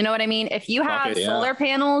them. You know what I mean? If you have solar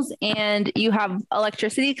panels and you have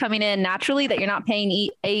electricity coming in naturally that you're not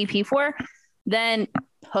paying AEP for, then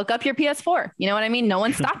hook up your PS4. You know what I mean? No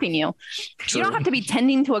one's stopping you. True. You don't have to be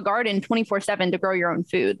tending to a garden 24/7 to grow your own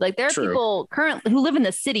food. Like there are people currently who live in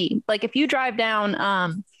the city. Like if you drive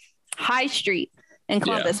down High Street in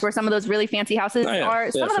Columbus, where some of those really fancy houses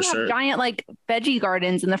are, some of them have giant like veggie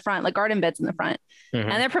gardens in the front, like garden beds in the front,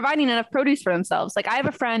 and they're providing enough produce for themselves. Like I have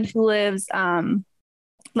a friend who lives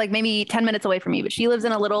like maybe 10 minutes away from me, but she lives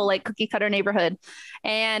in a little like cookie cutter neighborhood,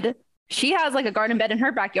 and she has like a garden bed in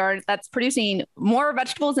her backyard that's producing more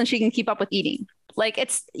vegetables than she can keep up with eating. Like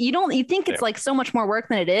you think it's like so much more work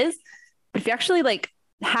than it is, but if you actually like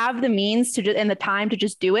have the means to and the time to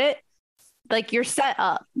just do it, like you're set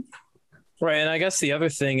up. Right. And I guess the other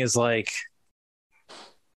thing is like,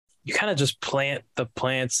 you kind of just plant the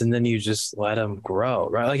plants and then you just let them grow.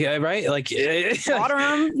 Right. Like, water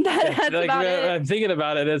them. That's about it. I'm thinking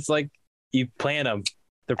about it. It's like you plant them.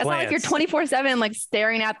 It's not like you're 24/7 like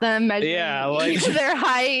staring at them, measuring their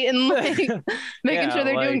height and like making sure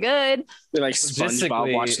they're doing good. They're like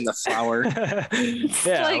SpongeBob watching the flower.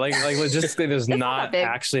 like logistically, there's not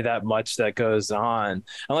actually that much that goes on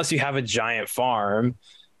unless you have a giant farm.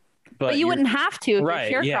 But you wouldn't have to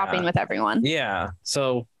if you're sharecropping with everyone. Yeah.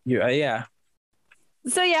 So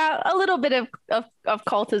So a little bit of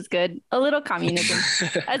cult is good. A little communism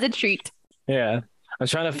as a treat. Yeah. I'm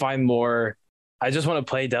trying to find more. I just want to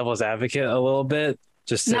play devil's advocate a little bit.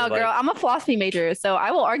 No, girl, I'm a philosophy major, so I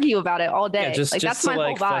will argue about it all day. Yeah, just that's to my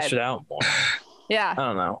whole vibe. Flesh it out more. Yeah. I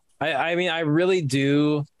don't know. I mean, I really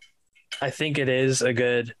do. I think it is a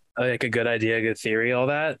good idea, a good theory, all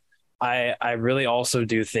that. I really also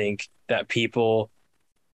do think that people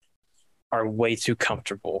are way too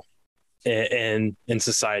comfortable in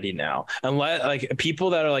society now. Unless like people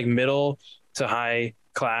that are like middle to high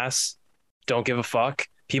class don't give a fuck.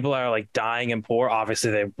 people are like dying and poor,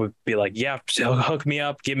 obviously they would be like, yeah, hook me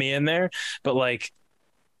up, get me in there. But like,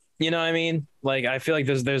 you know what I mean? Like, I feel like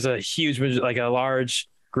there's a huge, like a large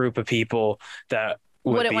group of people that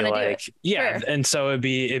would be like, yeah. Sure. And so it'd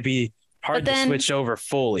be hard to switch over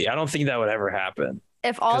fully. I don't think that would ever happen.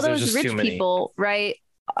 If all those rich people, right,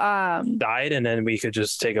 died, and then we could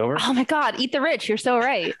just take over. Oh my God, eat the rich. You're so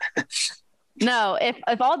right. No,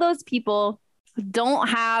 if all those people don't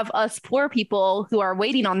have us poor people who are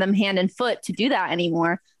waiting on them hand and foot to do that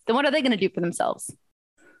anymore, then what are they going to do for themselves?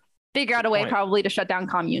 Figure out a way probably to shut down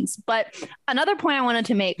communes. But another point I wanted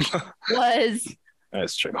to make was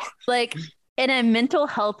that's true. Like, in a mental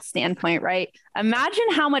health standpoint, right?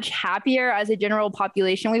 Imagine how much happier as a general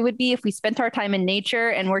population we would be if we spent our time in nature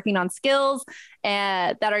and working on skills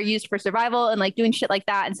and that are used for survival and like doing shit like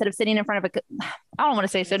that instead of sitting in front of I don't want to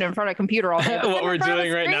say sitting in front of a computer all day. What we're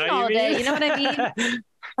doing right now, all day, you know what I mean?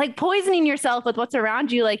 Like poisoning yourself with what's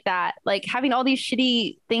around you like that, like having all these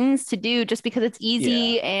shitty things to do just because it's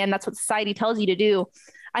easy and that's what society tells you to do.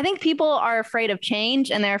 I think people are afraid of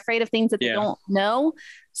change and they're afraid of things that they don't know.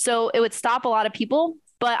 So it would stop a lot of people.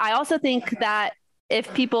 But I also think that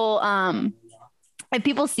if people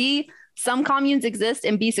see some communes exist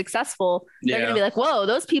and be successful, they're going to be like, whoa,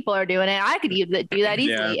 those people are doing it. I could do that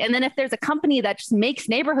easily. And then if there's a company that just makes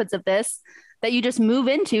neighborhoods of this that you just move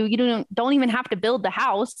into, you don't even have to build the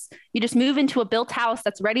house. You just move into a built house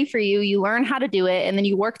that's ready for you. You learn how to do it. And then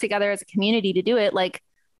you work together as a community to do it. Like,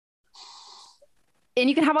 and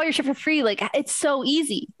you can have all your shit for free. Like, it's so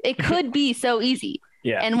easy. It could be so easy.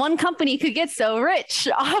 Yeah. And one company could get so rich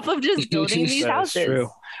off of just building these houses. True.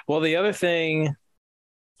 Well, the other thing,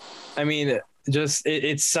 I mean, just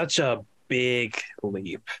it's such a big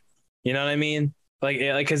leap. You know what I mean? Like,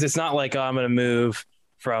 because it's not like, oh, I'm going to move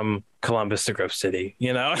from Columbus to Grove City.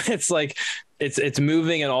 You know, it's like it's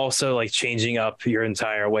moving and also like changing up your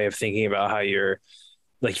entire way of thinking about how your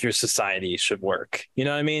society should work. You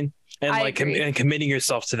know what I mean? And and committing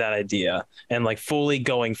yourself to that idea and like fully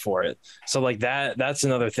going for it. So like that's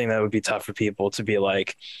another thing that would be tough for people to be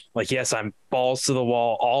like, yes, I'm balls to the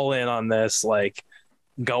wall, all in on this, like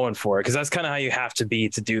going for it. Cause that's kind of how you have to be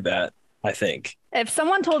to do that, I think. If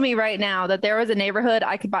someone told me right now that there was a neighborhood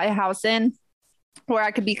I could buy a house in where I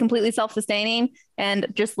could be completely self-sustaining and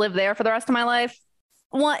just live there for the rest of my life,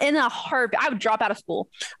 in a heartbeat, I would drop out of school.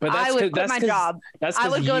 But I would quit my job. I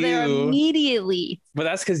would go there immediately. But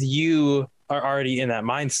that's because you are already in that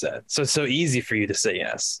mindset. So it's so easy for you to say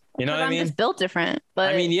yes. You know what I mean? I'm just built different.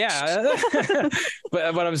 But I mean, yeah.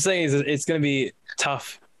 But what I'm saying is it's going to be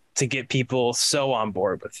tough to get people so on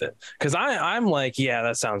board with it. Because I'm like, yeah,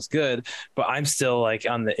 that sounds good. But I'm still like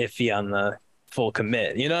on the iffy on the full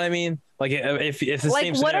commit. You know what I mean? Like if the like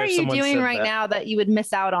same what are you doing right now that you would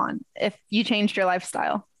miss out on if you changed your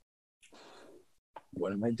lifestyle?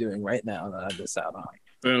 What am I doing right now that I miss out on?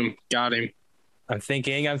 Boom, got him. I'm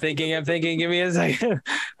thinking. Give me a second.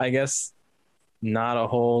 I guess not a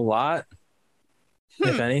whole lot,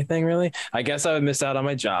 if anything, really. I guess I would miss out on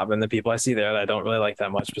my job and the people I see there that I don't really like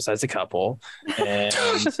that much, besides a couple. And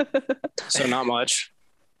so not much.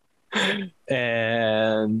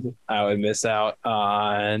 And I would miss out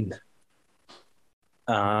on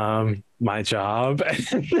my job.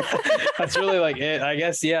 That's really like it, I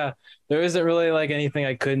guess. Yeah, there isn't really like anything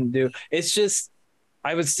I couldn't do. It's just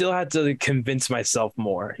I would still have to convince myself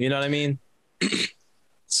more, you know what I mean?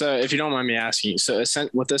 So if you don't mind me asking, so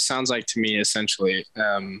what this sounds like to me essentially,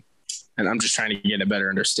 and I'm just trying to get a better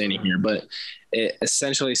understanding here, but it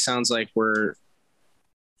essentially sounds like we're,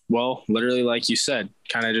 well, literally like you said,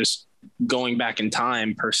 kind of just going back in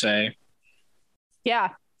time per se. Yeah.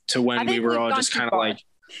 To when we were all just kind of like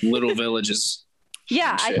little villages.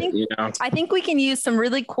 Yeah, shit, I think we can use some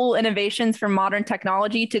really cool innovations from modern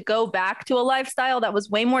technology to go back to a lifestyle that was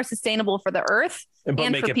way more sustainable for the earth.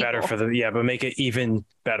 But make it better for but make it even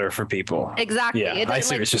better for people. Exactly. Yeah, I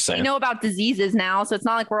see what you're saying. We know about diseases now, so it's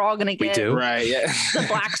not like we're all going to get right, yeah. the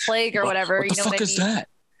Black Plague or whatever. What the fuck is that?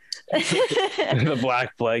 The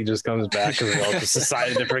Black Plague just comes back because we all just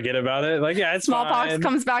decided to forget about it. Like, yeah, it's smallpox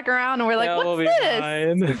comes back around and we're like, what's we'll be this?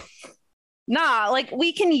 Fine. Nah, like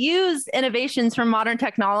we can use innovations from modern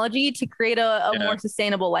technology to create a more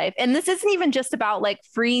sustainable life. And this isn't even just about like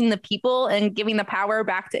freeing the people and giving the power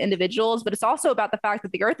back to individuals, but it's also about the fact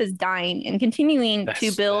that the earth is dying and continuing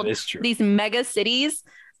to build these mega cities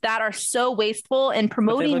that are so wasteful and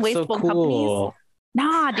promoting wasteful companies.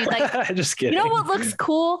 Nah, dude, like just kidding. You know what looks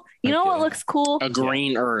cool? What looks cool? A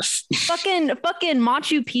green earth. fucking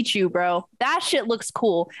Machu Picchu, bro. That shit looks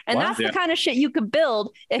cool. And that's the kind of shit you could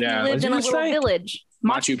build if you lived in a little village.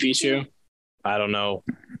 Machu Picchu? I don't know.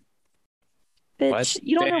 Bitch, What?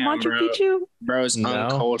 you don't know Damn, Machu bro. Picchu? Bro's No.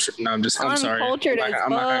 uncultured. No, I'm sorry. Uncultured as I'm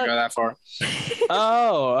not gonna go that far.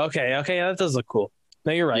 Oh, okay. That does look cool.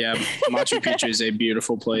 No, you're right. Yeah, Machu Picchu is a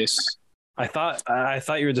beautiful place. I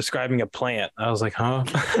thought you were describing a plant. I was like, huh?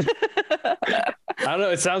 I don't know.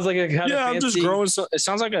 It sounds like a kind of fancy. I'm just growing. It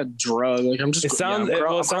sounds like a drug. Like I'm just. It sounds. I'm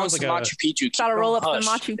it sounds some like Machu Picchu. Gotta roll up Hush.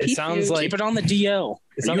 some Machu Picchu. It sounds like Keep it on the DL.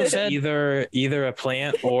 it sounds like either a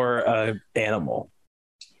plant or a animal.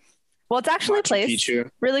 Well, it's actually a Machu place. Picchu.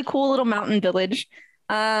 Really cool little mountain village.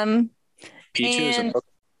 Picchu is and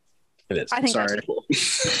It is. I think Sorry. that's cool.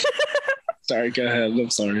 Sorry, go ahead. I'm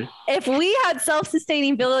sorry. If we had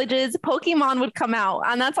self-sustaining villages, Pokemon would come out,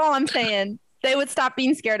 and that's all I'm saying. They would stop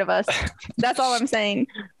being scared of us. That's all I'm saying.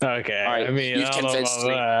 Okay. All right, I mean, you've I don't know convinced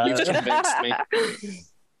me. about You've that. convinced me.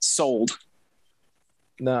 Sold.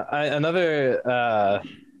 No, another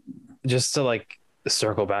just to like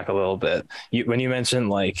circle back a little bit. When you mentioned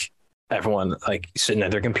like everyone like sitting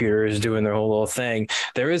at their computers doing their whole little thing,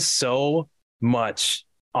 there is so much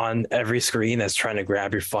on every screen that's trying to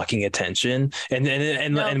grab your fucking attention and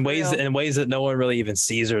No, in for real. ways that no one really even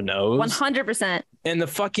sees or knows. 100%. And the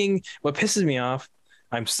fucking what pisses me off,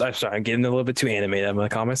 I'm sorry, I'm getting a little bit too animated. I'm gonna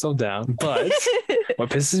calm myself down. But what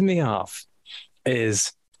pisses me off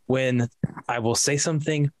is when I will say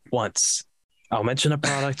something once. I'll mention a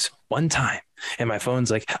product one time, and my phone's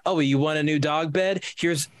like, "Oh, you want a new dog bed?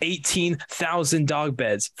 Here's 18,000 dog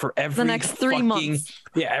beds for every The next 3 months.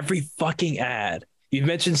 Yeah, every fucking ad. You've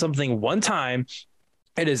mentioned something one time.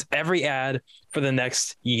 It is every ad for the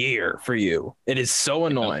next year for you. It is so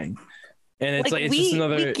annoying. And it's like it's just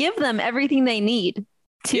another. We give them everything they need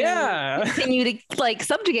to continue to like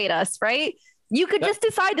subjugate us, right? You could just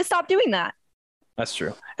decide to stop doing that. That's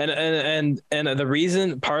true. And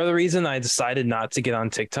part of the reason I decided not to get on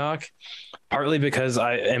TikTok, partly because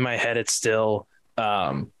in my head it's still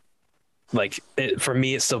for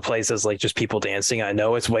me it still plays as like just people dancing. I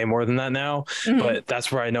know it's way more than that now, but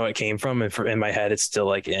that's where I know it came from. And in my head it's still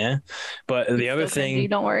like But the other thing,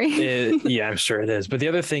 don't worry. Yeah, I'm sure it is. But the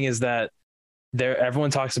other thing is that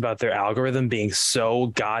everyone talks about their algorithm being so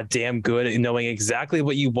goddamn good at knowing exactly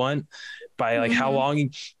what you want by like how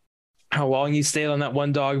long you stayed on that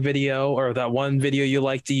one dog video or that one video you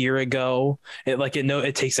liked a year ago.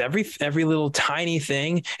 It takes every little tiny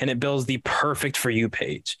thing and it builds the perfect For You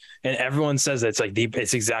page. And everyone says it's like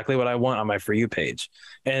it's exactly what I want on my For You page.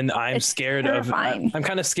 And I'm scared terrifying. I'm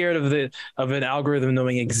kind of scared of an algorithm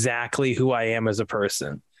knowing exactly who I am as a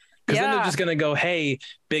person. Because then they're just going to go, hey,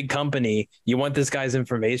 big company, you want this guy's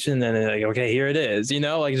information? And they're like, okay, here it is.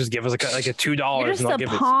 Like just give us like a $2. You're just and I'll a give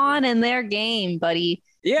pawn in their game, buddy.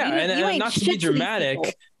 Yeah, You and ain't not to shit be to these dramatic,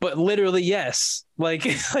 people. but literally, yes. Like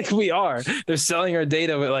we are. They're selling our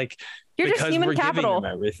data, but You're just because human we're capital. giving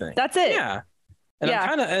them everything. That's it. Yeah. And I'm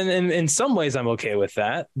kind of, and in some ways, I'm okay with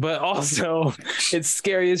that, but also it's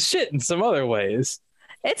scary as shit in some other ways.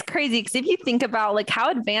 It's crazy because if you think about like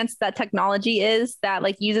how advanced that technology is that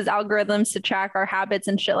like uses algorithms to track our habits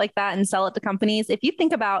and shit like that and sell it to companies. If you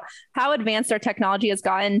think about how advanced our technology has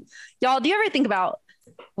gotten, y'all, do you ever think about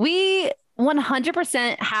we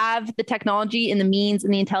 100% have the technology and the means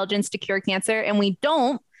and the intelligence to cure cancer, and we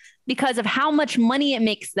don't because of how much money it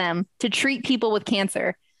makes them to treat people with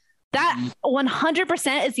cancer. That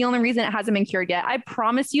 100% is the only reason it hasn't been cured yet. I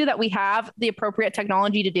promise you that we have the appropriate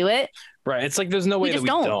technology to do it. Right. It's like there's no way that we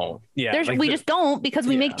don't. Yeah. We just don't because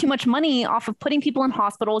we make too much money off of putting people in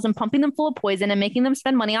hospitals and pumping them full of poison and making them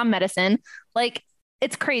spend money on medicine. Like,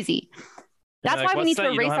 it's crazy. That's why we need to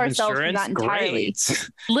erase ourselves from that entirely.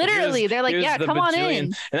 Literally, they're like, yeah, come on in.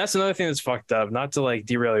 And that's another thing that's fucked up. Not to like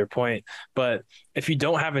derail your point, but if you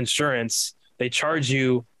don't have insurance, they charge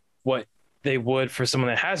you what they would for someone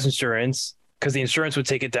that has insurance, because the insurance would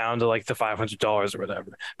take it down to like the $500 or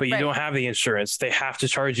whatever. But you don't have the insurance. They have to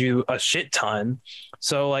charge you a shit ton.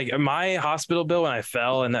 So like my hospital bill when I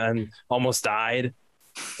fell and almost died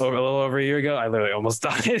a little over a year ago, I literally almost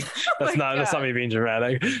died. That's not me being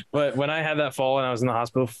dramatic. But when I had that fall and I was in the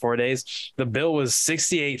hospital for 4 days, the bill was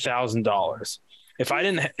 $68,000. If I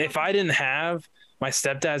didn't have my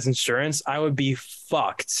stepdad's insurance, I would be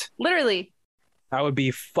fucked. Literally. I would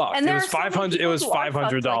be fucked. And it was $500. It was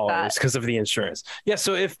 $500 because of the insurance. Yeah.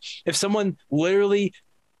 So if someone literally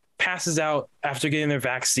passes out after getting their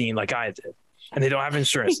vaccine, like I did, and they don't have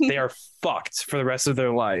insurance, they are fucked for the rest of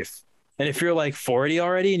their life. And if you're like 40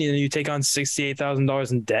 already and you take on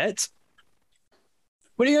 $68,000 in debt,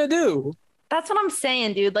 what are you gonna do? That's what I'm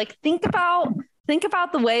saying, dude. Like, think about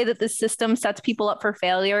the way that the system sets people up for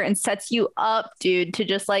failure and sets you up, dude, to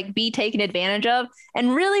just like be taken advantage of,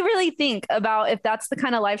 and really, really think about if that's the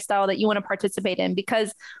kind of lifestyle that you want to participate in.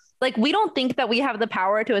 Because Like, we don't think that we have the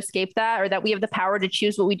power to escape that or that we have the power to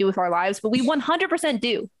choose what we do with our lives, but we 100%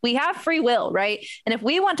 do. We have free will, right? And if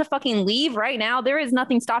we want to fucking leave right now, there is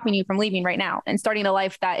nothing stopping you from leaving right now and starting a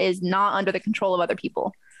life that is not under the control of other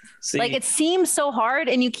people. See, like, it seems so hard,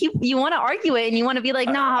 and you want to argue it, and you want to be like,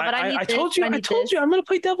 nah, but I need this. I told you, I'm going to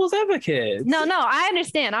play devil's advocate. No, I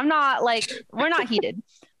understand. I'm not like, we're not heated.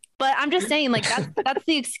 But I'm just saying, like, that's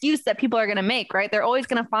the excuse that people are going to make, right? They're always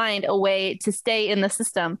going to find a way to stay in the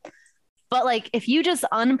system. But like, if you just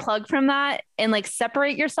unplug from that and like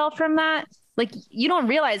separate yourself from that, like, you don't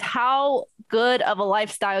realize how good of a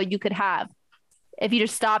lifestyle you could have if you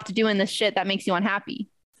just stopped doing this shit that makes you unhappy.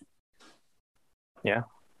 Yeah.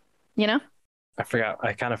 You know?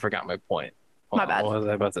 I kind of forgot my point. My bad. What was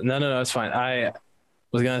I about to? No, it's fine. I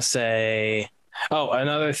was going to say,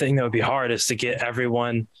 another thing that would be hard is to get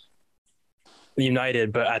everyone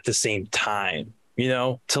united, but at the same time, you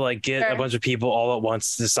know, to like get a bunch of people all at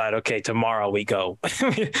once to decide, okay, tomorrow we go.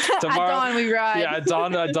 Tomorrow at dawn we ride. Yeah, at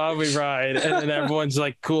dawn we ride. And then everyone's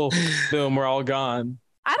like, cool, boom, we're all gone.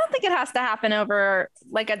 I don't think it has to happen over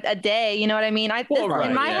like a day. You know what I mean?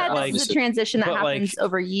 In my head, like, this is a transition that happens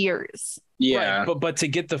over years. Yeah. Right. But to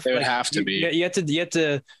get the, it would have to be. You have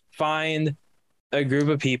to find a group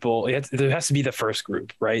of people. There has to be the first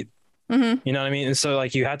group, right? Mm-hmm. You know what I mean? And so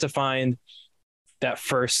like, you have to find that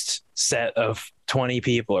first set of 20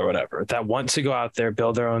 people or whatever that want to go out there,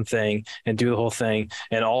 build their own thing and do the whole thing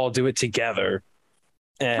and all do it together.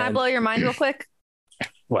 And can I blow your mind real quick?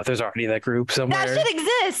 What? There's already that group somewhere. That shit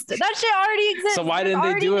exists. That shit already exists. So why didn't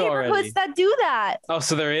they do it already? Neighborhoods that do that. Oh,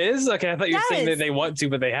 so there is? Okay, I thought you were saying that they want to,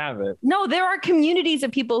 but they haven't. No, there are communities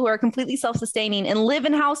of people who are completely self-sustaining and live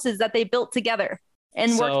in houses that they built together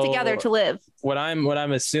and work together to live. What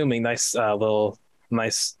I'm assuming, nice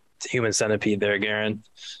human centipede there, Garen.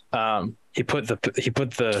 He put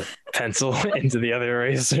the pencil into the other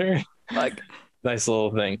eraser. Like, nice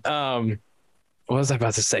little thing. What was I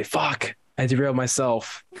about to say? Fuck, I derailed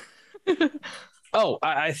myself.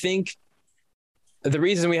 I think the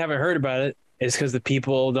reason we haven't heard about it is because the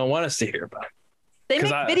people don't want us to hear about it. They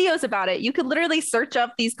make videos about it. You could literally search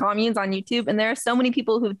up these communes on YouTube, and there are so many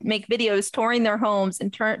people who make videos touring their homes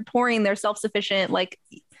and touring their self-sufficient like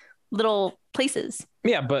little places.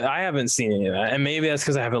 Yeah, but I haven't seen any of that, and maybe that's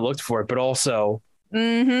because I haven't looked for it. But also,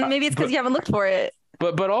 maybe it's because you haven't looked for it.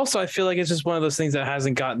 But also, I feel like it's just one of those things that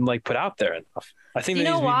hasn't gotten like put out there enough. I think there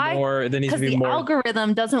needs to be more. There needs to be more. The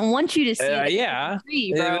algorithm doesn't want you to see it. Yeah,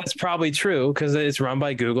 that's probably true because it's run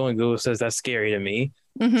by Google, and Google says that's scary to me.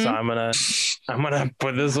 Mm-hmm. So I'm gonna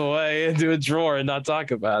put this away into a drawer and not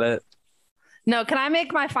talk about it. No, can I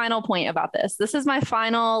make my final point about this? This is my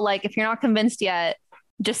final. Like, if you're not convinced yet,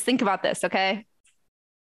 just think about this, okay?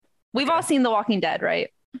 We've all seen The Walking Dead, right?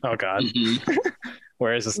 Oh God. Mm-hmm.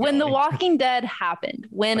 Where is this when going? The Walking Dead happened,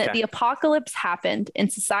 when the apocalypse happened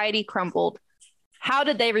and society crumbled, how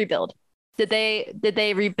did they rebuild? Did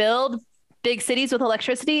they rebuild big cities with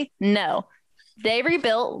electricity? No. They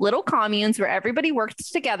rebuilt little communes where everybody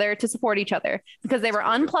worked together to support each other because they were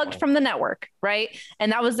unplugged from the network, right?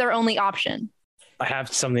 And that was their only option. I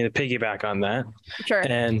have something to piggyback on that. Sure.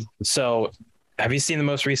 And so, have you seen the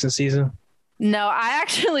most recent season? No, I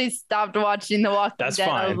actually stopped watching The Walking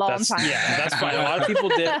Dead a long time. Yeah, that's fine. A lot of people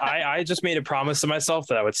did. I just made a promise to myself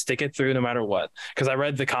that I would stick it through no matter what. Because I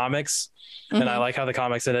read the comics and I like how the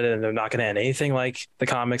comics ended, and they're not going to end anything like the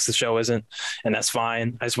comics. The show isn't, and that's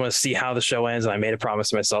fine. I just want to see how the show ends, and I made a promise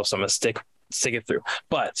to myself, so I'm going to stick it through.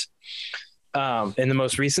 But in the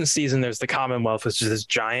most recent season, there's the Commonwealth, which is this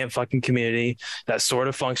giant fucking community that sort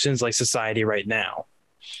of functions like society right now.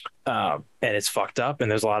 And it's fucked up,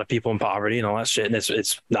 and there's a lot of people in poverty and all that shit, and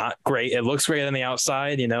it's not great. It looks great on the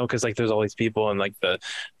outside, you know, because like there's all these people, and like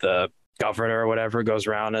the governor or whatever goes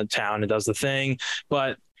around in town and does the thing,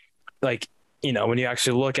 but like, you know, when you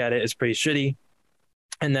actually look at it, it's pretty shitty.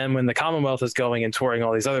 And then when the Commonwealth is going and touring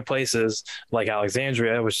all these other places like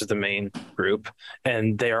Alexandria, which is the main group,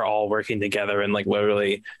 and they are all working together, and like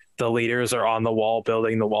literally the leaders are on the wall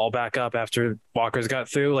building the wall back up after walkers got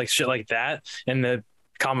through, like shit like that, and the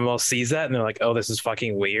Commonwealth sees that and they're like, oh, this is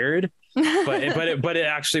fucking weird, but it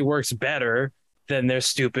actually works better than their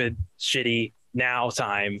stupid shitty now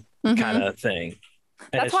time kind of thing.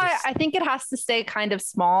 And that's why I think it has to stay kind of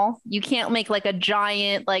small. You can't make like a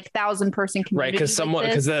giant, like 1,000-person community. Right,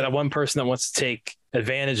 because that one person that wants to take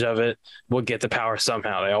advantage of it will get the power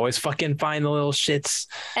somehow. They always fucking find the little shits,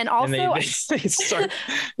 and also they start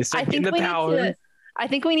getting the power. I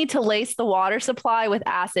think we need to lace the water supply with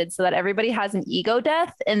acid so that everybody has an ego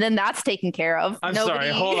death, and then that's taken care of. I'm sorry.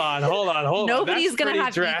 Hold on. Nobody's going to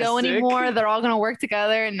have ego anymore. They're all going to work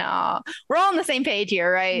together. No, we're all on the same page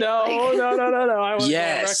here, right? No. I was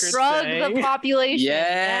yes. Drug the population.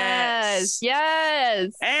 Yes.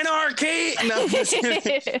 Anarchy. No,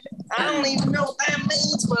 I don't even know what that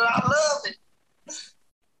means, but I love it.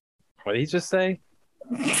 What did he just say?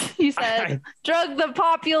 He said, "Drug the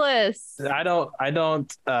populace." I don't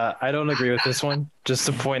agree with this one. Just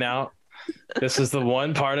to point out, this is the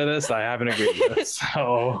one part of this I haven't agreed with.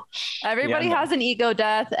 So everybody has an ego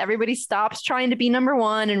death. Everybody stops trying to be number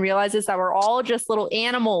one and realizes that we're all just little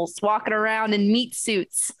animals walking around in meat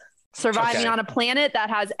suits, surviving on a planet that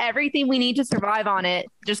has everything we need to survive on it,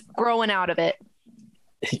 just growing out of it.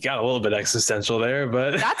 You got a little bit existential there,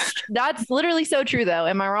 but that's literally so true, though.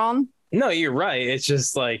 Am I wrong? No, you're right. It's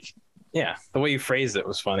just like, yeah, the way you phrased it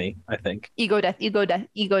was funny, I think. Ego death.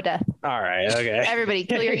 All right. Okay. Everybody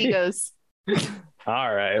kill your egos.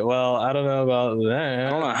 All right. Well, I don't know about that. I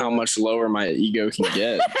don't know how much lower my ego can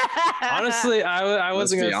get. Honestly, I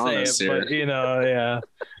wasn't going to say it, but yeah.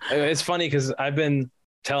 It's funny because I've been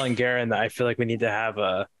telling Garen that I feel like we need to have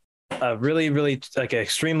a really, really like an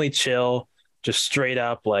extremely chill, just straight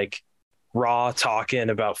up like raw talking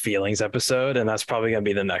about feelings episode, and that's probably gonna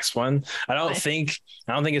be the next one. I don't think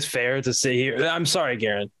it's fair to sit here. I'm sorry,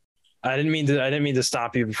 Garen. I didn't mean to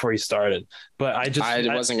stop you before you started, but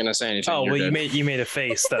I wasn't gonna say anything. Oh, well, you made a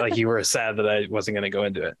face that like you were sad that I wasn't gonna go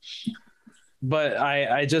into it. But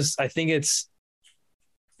I think it's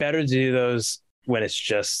better to do those when it's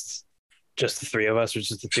just the three of us or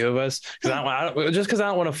just the two of us, because I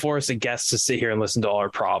don't want to force a guest to sit here and listen to all our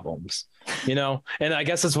problems, and I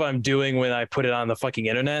guess that's what I'm doing when I put it on the fucking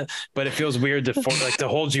internet, but it feels weird to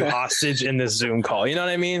hold you hostage in this Zoom call, you know what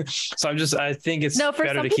I mean? So I think it's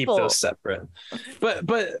better to keep those separate,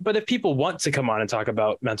 but if people want to come on and talk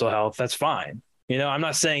about mental health, that's fine. I'm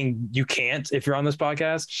not saying you can't if you're on this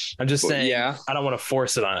podcast. I'm just saying I don't want to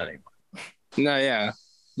force it on anyone. No, yeah,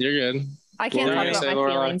 you're good. I can't talk about my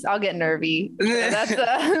feelings. I'll get nervy. That's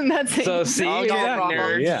so see, I'll get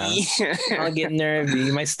nervy. Yeah. I'll get nervy.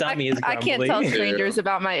 My stomach is grumbly. I can't tell strangers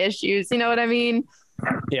about my issues. You know what I mean?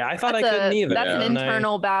 Yeah, I thought I couldn't either. That's an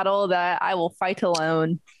internal battle that I will fight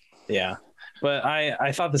alone. Yeah, but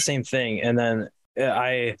I thought the same thing, and then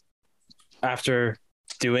after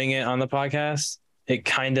doing it on the podcast, it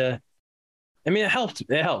helped.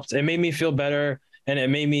 It helped. It made me feel better. And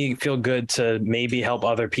it made me feel good to maybe help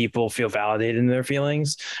other people feel validated in their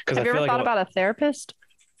feelings. Because have you ever thought about a therapist?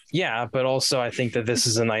 Yeah, but also I think that this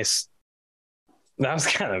is a nice. That was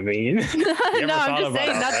kind of mean. No, I'm just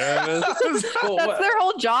saying that's their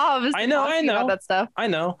whole job. I know about that stuff. I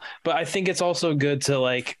know, but I think it's also good to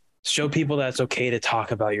like show people that it's okay to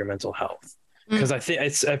talk about your mental health, because I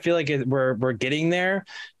feel like we're getting there,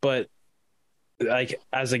 but. Like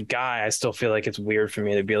as a guy, I still feel like it's weird for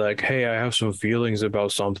me to be like, hey, I have some feelings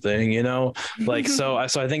about something, like, so I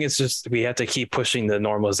think it's just, we have to keep pushing the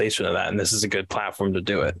normalization of that. And this is a good platform to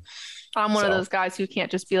do it. I'm one of those guys who can't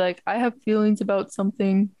just be like, I have feelings about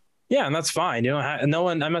something. Yeah. And that's fine. I'm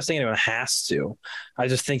not saying anyone has to. I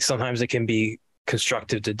just think sometimes it can be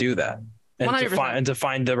constructive to do that. And to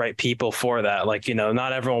find the right people for that. Like,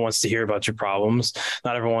 not everyone wants to hear about your problems.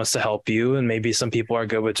 Not everyone wants to help you. And maybe some people are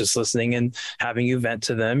good with just listening and having you vent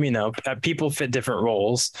to them. People fit different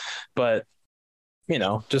roles, but,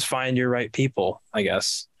 just find your right people, I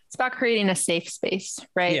guess. It's about creating a safe space,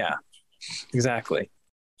 right? Yeah, exactly.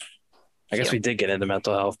 I guess we did get into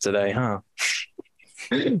mental health today, huh?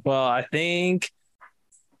 Well, I think,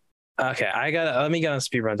 okay, let me get on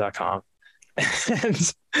speedrun.com.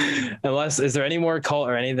 And unless, is there any more cult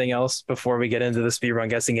or anything else before we get into the speedrun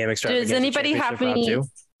guessing game extravaganza? Does anybody have any?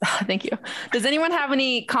 Thank you. Does anyone have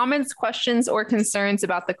any comments, questions, or concerns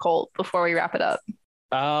about the cult before we wrap it up?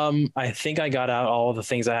 I think I got out all the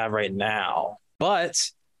things I have right now. But,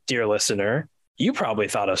 dear listener, you probably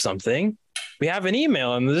thought of something. We have an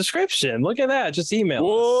email in the description. Look at that. Just email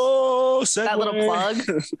us. That little plug.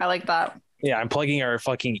 I like that. Yeah, I'm plugging our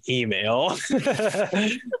fucking email.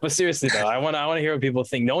 But seriously though, I want to hear what people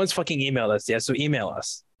think. No one's fucking emailed us yet, so email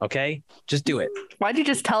us. Okay, just do it. Why'd you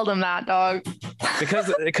just tell them that, dog?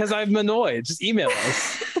 Because I'm annoyed. Just email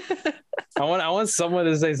us. I want someone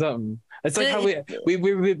to say something. It's like how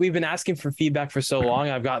we've been asking for feedback for so long.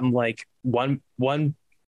 I've gotten like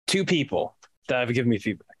two people that have given me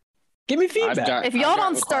feedback. Give me feedback. If y'all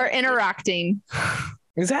don't start interacting.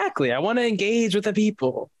 Exactly. I want to engage with the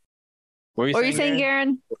people. What were you saying,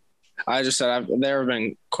 Garen? I just said there have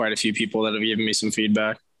been quite a few people that have given me some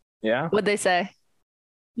feedback. Yeah. What'd they say?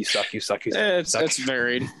 You suck. It's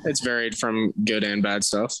varied. It's varied from good and bad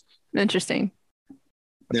stuff. Interesting.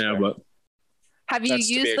 But have you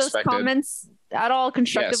used those comments at all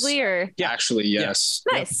constructively? Yes. Or actually, yes.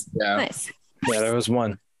 Nice. Yeah. Nice. Yeah, there was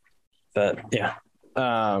one that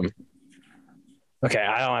okay,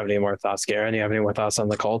 I don't have any more thoughts. Garen, you have any more thoughts on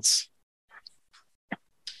the Colts?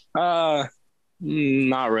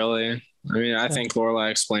 Not really. I mean, I think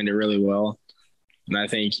Lorelai explained it really well. And I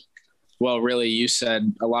think, really, you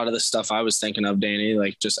said a lot of the stuff I was thinking of, Danny,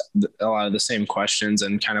 like just a lot of the same questions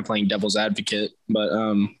and kind of playing devil's advocate. But,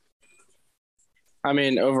 I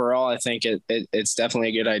mean, overall, I think it's definitely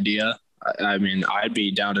a good idea. I mean, I'd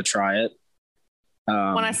be down to try it.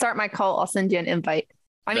 When I start my cult, I'll send you an invite.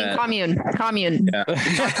 I mean, commune. Yeah.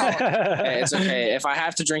 Hey, it's okay. If I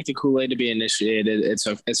have to drink the Kool-Aid to be initiated, it's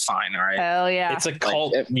fine. All right. Hell yeah. It's a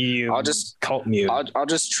cult mute. I'll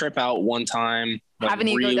just trip out one time. Have an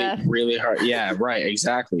ego death. Really hard. Yeah. Right.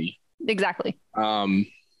 Exactly. Exactly. But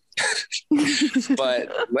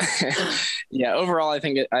yeah, overall, I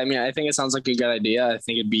think it sounds like a good idea. I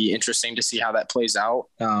think it'd be interesting to see how that plays out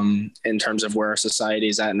in terms of where our society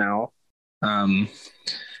is at now.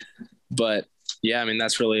 But yeah, I mean,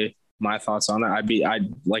 that's really my thoughts on it.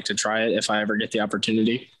 I'd like to try it if I ever get the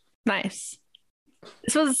opportunity. Nice.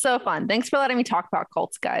 This was so fun. Thanks for letting me talk about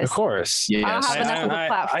cults, guys. Of course. Yes. I don't have enough of a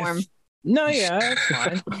platform. No, yeah, that's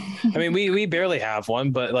fine. I mean, we barely have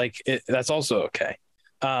one, but like that's also okay.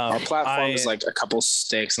 Our platform is like a couple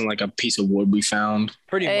sticks and like a piece of wood we found.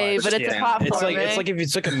 Pretty much. But it's a platform. It's like if you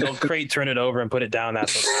took a milk crate, turn it over, and put it down.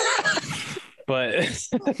 That's okay.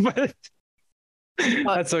 but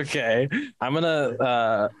that's okay. I'm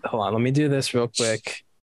gonna hold on. Let me do this real quick.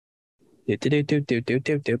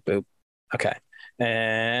 Boop. Okay,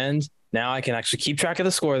 and now I can actually keep track of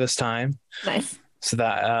the score this time. Nice. So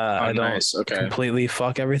that I don't completely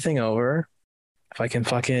fuck everything over. If I can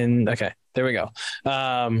okay, there we go.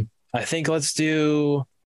 I think let's do.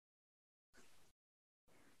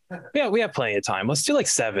 Yeah, we have plenty of time. Let's do like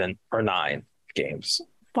 7 or 9 games.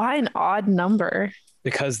 Why an odd number?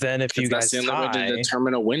 Because then if you guys that's the only way to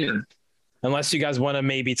determine a winner. Unless you guys want to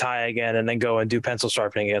maybe tie again and then go and do pencil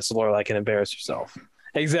sharpening against Lorelai and embarrass yourself.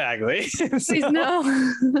 Exactly. Please no.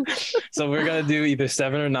 So we're going to do either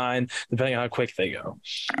 7 or 9, depending on how quick they go.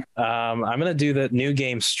 I'm going to do the new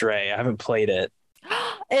game Stray. I haven't played it.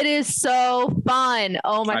 It is so fun.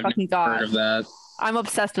 Oh my fucking God. Heard of that. I'm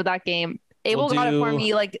obsessed with that game. Abel got it for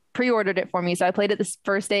me, like pre-ordered it for me. So I played it this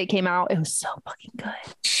first day it came out. It was so fucking good.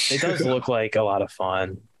 It does look like a lot of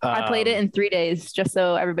fun. I played it in 3 days just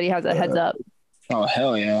so everybody has a heads up. Oh,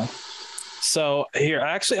 hell yeah. So here,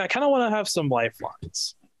 I kind of want to have some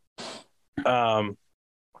lifelines.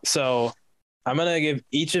 So I'm going to give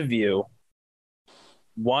each of you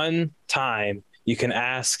one time you can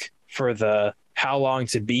ask for the how long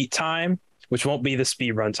to beat time, which won't be the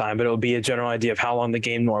speed run time, but it'll be a general idea of how long the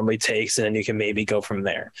game normally takes. And then you can maybe go from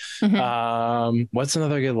there. Mm-hmm. What's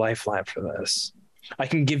another good lifeline for this? I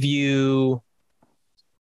can give you.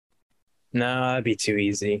 No, that'd be too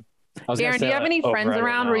easy. Darren, do you have any friends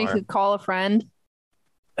around where you could call a friend?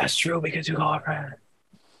 That's true. We could do call a friend.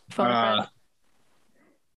 Phone a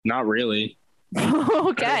not really.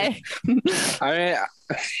 Okay. I mean,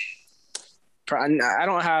 I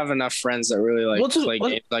don't have enough friends that really play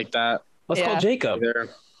games like that. Let's call Jacob.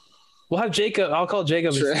 We'll have Jacob. I'll call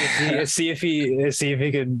Jacob and see if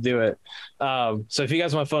he can do it. So if you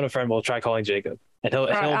guys want to phone a friend, we'll try calling Jacob, and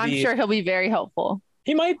I'm sure he'll be very helpful.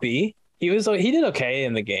 He might be. He did okay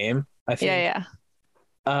in the game, I think. Yeah.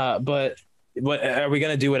 But what are we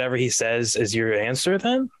gonna do? Whatever he says is your answer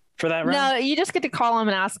then for that round? No, you just get to call him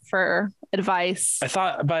and ask for advice.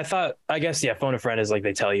 I guess phone a friend is like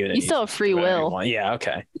they tell you. You still have free will. Yeah.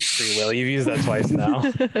 Okay. Free will. You've used that twice now.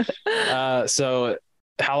 So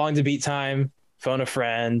how long to beat time? Phone a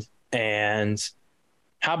friend, and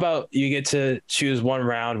how about you get to choose one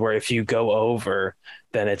round where if you go over,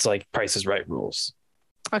 then it's like Price is Right rules.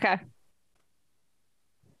 Okay.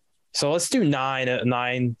 So let's do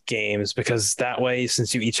 9 games, because that way,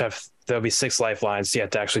 since you each have, there'll be 6 lifelines. So you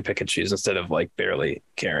have to actually pick and choose instead of like barely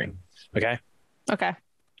caring. Okay.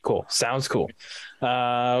 Cool. Sounds cool.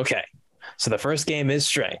 Okay. So the first game is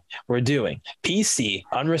Stray. We're doing PC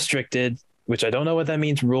unrestricted, which I don't know what that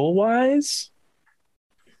means rule wise.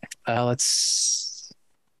 Whatever.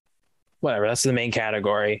 That's the main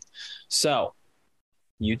category. So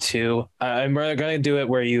you two, and we're going to do it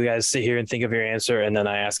where you guys sit here and think of your answer, and then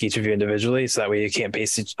I ask each of you individually, so that way you can't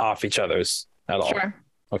paste off each other's at all. Sure.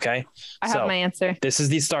 Okay. I have my answer. This is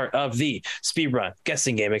the start of the speedrun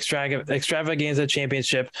guessing game extravaganza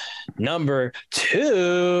championship number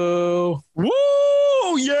 2. Woo!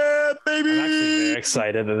 Yeah, baby. I'm actually very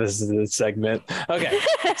excited that this is the segment. Okay,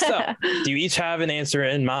 so do you each have an answer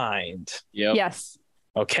in mind? Yep. Yes.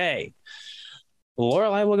 Okay.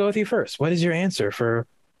 Lorelai, will go with you first. What is your answer for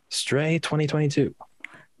Stray 2022?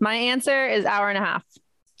 My answer is hour and a half.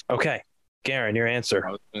 Okay. Garen, your answer.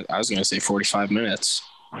 I was going to say 45 minutes.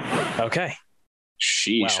 Okay.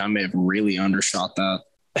 Sheesh, Wow. I may have really undershot that.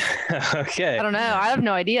 Okay. I don't know. I have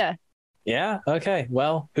no idea. Yeah. Okay.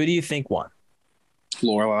 Well, who do you think won?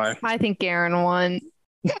 Lorelai. I think Garen won.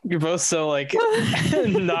 You're both so like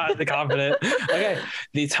not confident. Okay.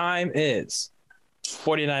 The time is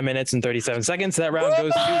 49 minutes and 37 seconds. That round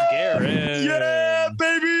goes to Garen. Yeah,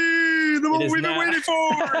 baby. The one we've been waiting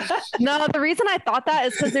for. No, the reason I thought that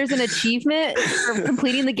is because there's an achievement for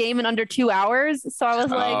completing the game in under 2 hours. So I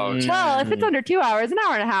was like, well, if it's under 2 hours, an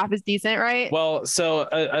hour and a half is decent, right? Well, so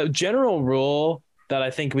a general rule that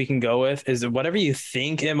I think we can go with is that whatever you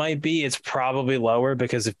think it might be, it's probably lower,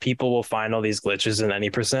 because if people will find all these glitches in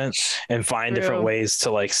any percent and find different ways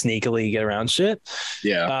to like sneakily get around shit.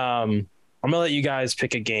 Yeah. I'm gonna let you guys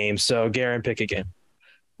pick a game. So Garen, pick a game.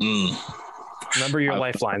 Remember your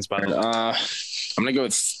lifelines, by the way. I'm gonna go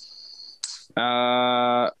with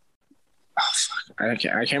I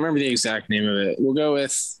can't remember the exact name of it. We'll go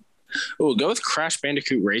with Crash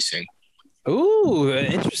Bandicoot Racing. Ooh,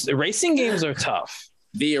 interesting. Racing games are tough.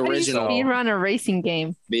 The original. Speed run a racing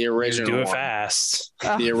game. The original. Do it one. fast.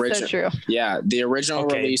 The original. So true. Yeah, the original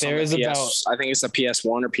release. There is I think it's the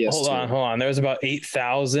PS1 or PS2. Hold on. There's about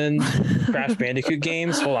 8,000 Crash Bandicoot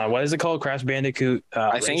games. Hold on. What is it called? Crash Bandicoot.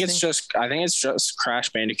 I think it's just Crash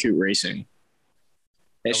Bandicoot Racing.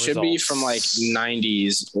 It should be from like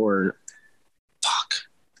 90s or fuck.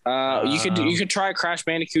 You could try Crash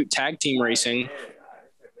Bandicoot Tag Team Racing.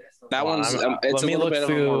 That one's it's a little bit of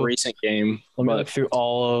a more recent game. Let me look through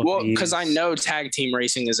all of well, because I know Tag Team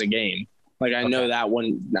Racing is a game. Like I know that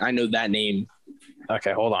one. I know that name.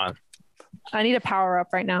 Okay, hold on. I need a power up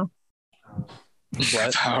right now.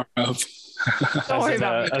 What? Power up. Don't worry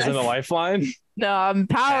about me. As in a lifeline? No, I'm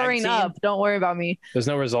powering up. Don't worry about me. There's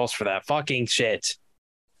no results for that. Fucking shit.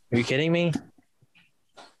 Are you kidding me?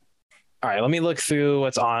 All right, let me look through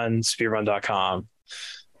what's on speedrun.com.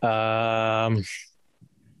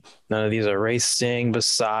 None of these are racing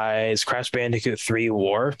besides Crash Bandicoot 3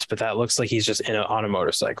 Warped, but that looks like he's just on a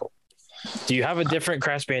motorcycle. Do you have a different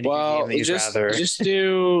Crash Bandicoot game that you'd rather? Just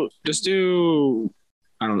do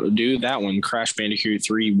I don't know, do that one, Crash Bandicoot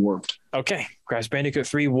 3 Warped. Okay, Crash Bandicoot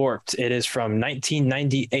 3 Warped. It is from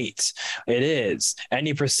 1998. It is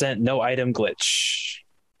any percent no item glitch.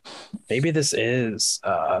 Maybe this is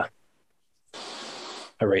a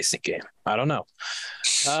racing game. I don't know.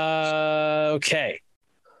 Okay.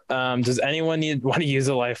 Does anyone want to use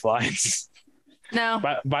the lifelines? No.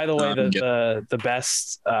 By the way, the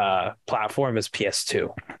best platform is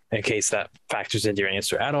PS2, in case that factors into your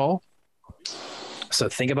answer at all. So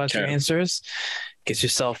think about your answers. Get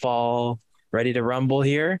yourself all ready to rumble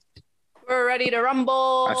here. We're ready to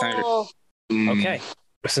rumble. Okay.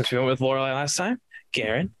 Since we went with Lorelai last time,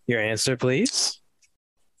 Garen, your answer, please.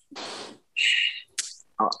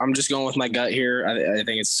 I'm just going with my gut here. I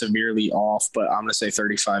think it's severely off, but I'm going to say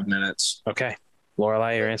 35 minutes. Okay.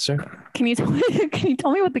 Lorelai, your answer? Can you tell me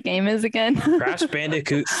what the game is again? Crash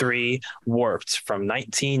Bandicoot 3 Warped from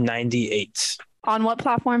 1998. On what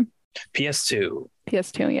platform? PS2.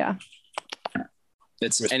 PS2, yeah.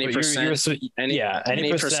 It's any percent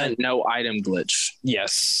no item glitch.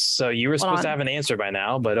 Yes. So you were supposed to have an answer by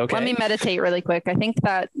now, but okay. Let me meditate really quick. I think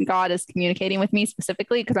that God is communicating with me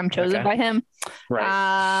specifically because I'm chosen by him.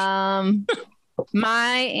 Right.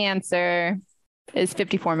 My answer is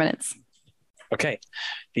 54 minutes. Okay.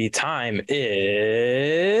 The time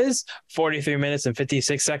is 43 minutes and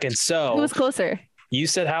 56 seconds. So who was closer? You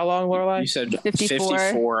said how long, Lorelai? You said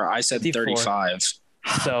 54. I said 35.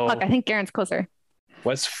 So I think Garen's closer.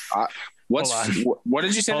 What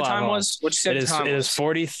did you say the time was? What you said it is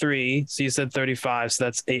 43. So you said 35. So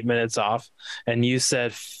that's 8 minutes off. And you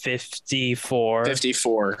said 54.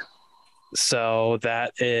 54. So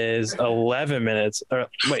that is 11 minutes. Or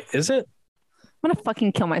wait, is it? I'm gonna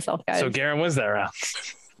fucking kill myself, guys. So Garen wins that round.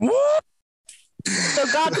 So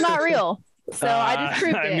God's not real. So I just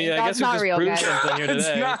proved it. I mean, God's not real, guys. Something here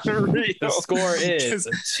today. Not real. The score is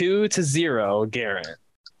 2-0, Garen.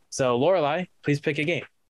 So Lorelai, please pick a game.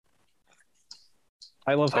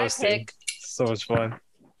 I love hosting. So much fun.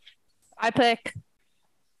 I pick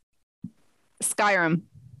Skyrim.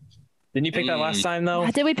 Didn't you pick that last time, though?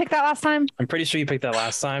 Did we pick that last time? I'm pretty sure you picked that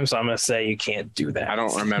last time, so I'm going to say you can't do that. I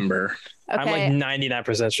don't remember. Okay. I'm like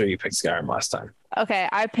 99% sure you picked Skyrim last time. Okay,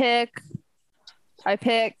 I pick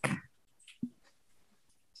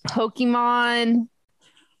Pokemon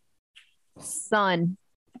Sun.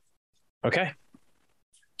 Okay.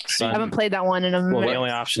 I haven't played that one in a minute. Well, the only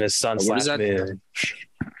option is sun What is slash that? moon.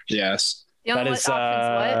 Yes. The That only is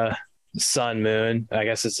option's what? sun moon. I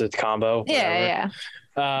guess it's a combo. Yeah.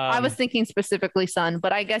 I was thinking specifically sun,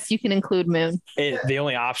 but I guess you can include moon. The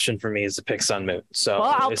only option for me is to pick sun moon. So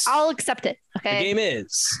well, I'll accept it. Okay. The game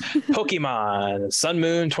is Pokemon Sun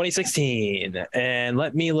Moon 2016, and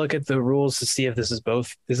let me look at the rules to see if this is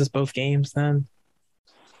both. Is this both games then?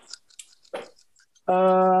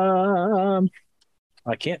 I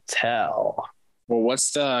can't tell. Well,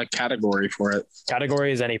 what's the category for it?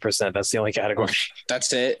 Category is any percent. That's the only category.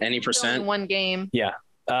 That's it. Any percent. Only one game. Yeah.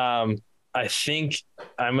 I think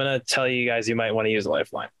I'm gonna tell you guys you might want to use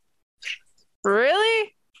Lifeline.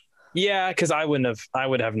 Really? Yeah, because I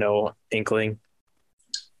would have no inkling.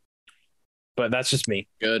 But that's just me.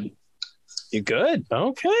 Good. You good?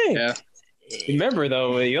 Okay. Yeah. Remember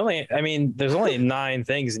though, there's only 9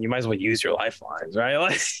 things, and you might as well use your lifelines, right?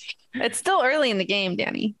 Like, it's still early in the game,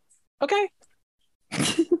 Danny. okay.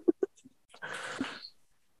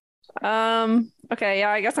 Okay, yeah,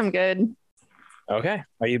 I guess I'm good. Okay.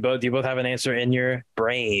 Do you both have an answer in your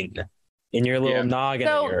brain? In your little noggin?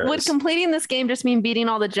 So would completing this game just mean beating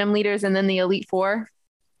all the gym leaders and then the Elite Four?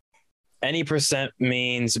 Any percent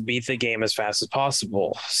means beat the game as fast as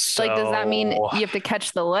possible. So, like, does that mean you have to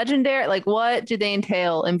catch the legendary? Like, what do they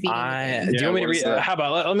entail in beating the game? Do you want me to read? How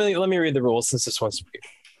about let me read the rules since this one's weird.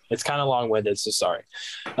 It's kind of long-winded, so sorry.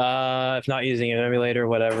 If not using an emulator,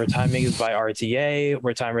 whatever. Timing is by RTA,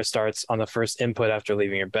 where timer starts on the first input after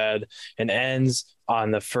leaving your bed and ends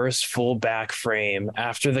on the first full back frame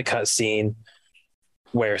after the cutscene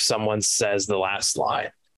where someone says the last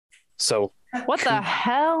line. So what the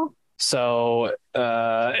hell? So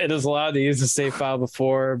it is allowed to use the save file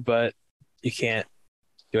before, but you can't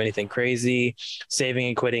do anything crazy. Saving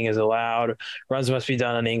and quitting is allowed. Runs must be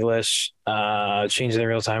done in English. Changing the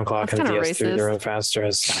real-time clock on the DS3 to run faster.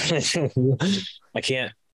 I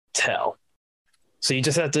can't tell. So you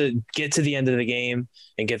just have to get to the end of the game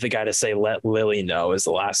and get the guy to say "Let Lily know" is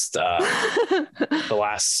the last the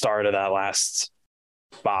last start of that last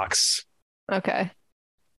box. Okay.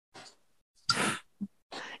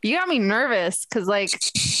 You got me nervous because, like,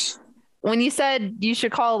 when you said you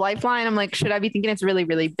should call a Lifeline, I'm like, should I be thinking it's really,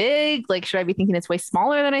 really big? Like, should I be thinking it's way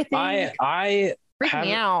smaller than I think? I freak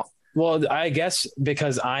me out. Well, I guess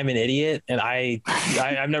because I'm an idiot and I've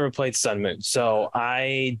never played Sun Moon, so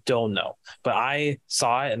I don't know. But I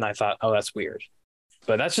saw it and I thought, oh, that's weird.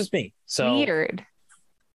 But that's just me. So weird.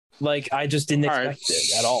 Like, I just didn't expect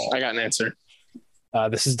it at all. I got an answer.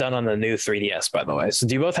 This is done on the new 3DS, by the way. So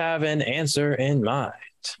do you both have an answer in mind?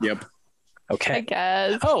 Yep. Okay. I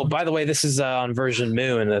guess. Oh, by the way, this is on version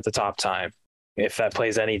Moon at the top time. If that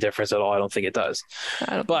plays any difference at all, I don't think it does.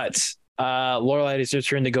 But Lorelai, it's your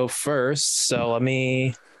turn to go first. So let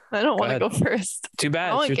me. I don't want to go first. Too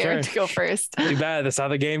bad. I want Garrett to go first. Too bad. That's how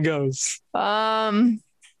the game goes. My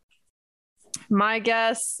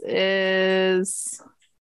guess is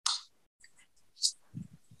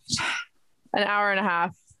an hour and a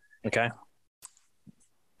half. Okay.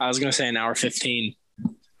 I was gonna say an hour 15.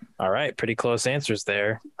 All right, pretty close answers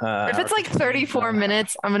there. If it's like 34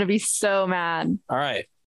 minutes, I'm gonna be so mad. All right.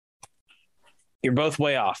 You're both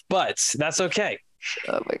way off, but that's okay.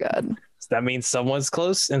 Oh my God. That means someone's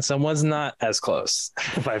close and someone's not as close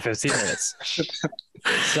by 15 minutes.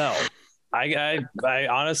 So I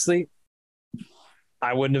honestly,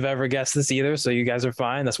 I wouldn't have ever guessed this either. So you guys are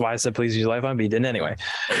fine. That's why I said please use Lifeline, but you didn't anyway.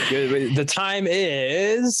 The time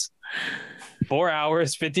is 4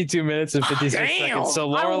 hours, 52 minutes, and 56 seconds. So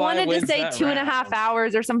Lorelai I wanted to say 2.5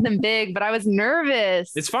 hours or something big, but I was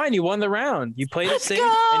nervous. It's fine. You won the round. You played it safe,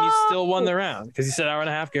 and you still won the round because you said hour and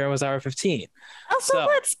a half. Garrett was hour 15. So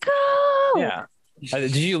let's go. Yeah.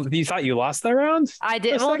 You thought you lost that round? I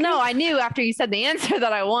did. Well, no, I knew after you said the answer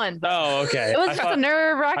that I won. Oh, okay. It was just a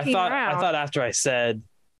nerve-wracking round. I thought after I said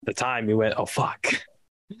the time, you went, oh fuck.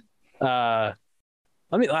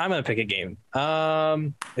 I'm gonna pick a game.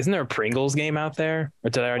 Isn't there a Pringles game out there? Or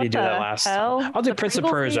did I already do that last time? I'll do Prince of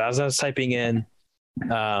Persia. As I was typing in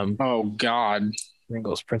oh God.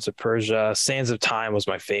 Pringles, Prince of Persia. Sands of Time was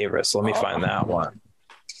my favorite, so let me find that one.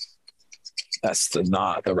 That's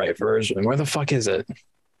not the right version. Where the fuck is it?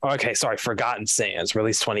 Okay, sorry, Forgotten Sands,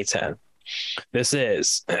 released 2010. This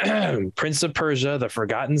is Prince of Persia, The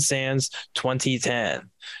Forgotten Sands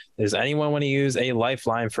 2010. Does anyone want to use a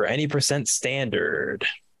Lifeline for any percent standard?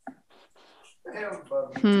 I'm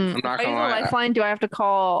not gonna lie. Lifeline, do I have to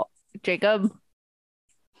call Jacob?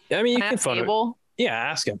 I mean, you can phone him. Yeah,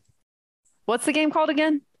 ask him. What's the game called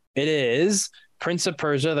again? It is Prince of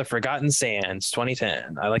Persia, The Forgotten Sands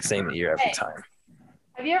 2010. I like saying the year every time.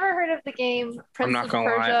 Have you ever heard of the game Prince I'm not of gonna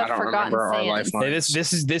lie, Persia: I don't Forgotten remember our Sands? lifeline.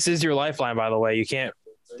 Hey, this is your lifeline, by the way. You can't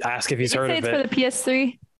ask if he's Did you heard say of it's it. for the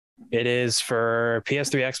PS3? It is for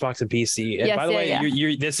PS3, Xbox, and PC. And Yes, by the way, yeah.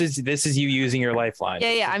 you're this is you using your lifeline.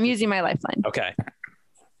 Yeah, I'm using my lifeline. Okay.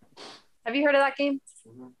 Have you heard of that game?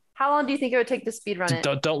 How long do you think it would take to speed run it?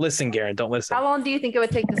 Don't listen, Garen. Don't listen. How long do you think it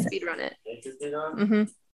would take to speed run it? Mm-hmm.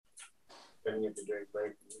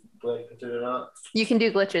 You can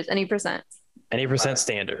do glitches, any percent. Any percent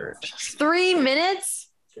standard. 3 minutes?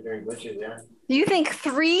 You think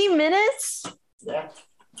 3 minutes? Yeah.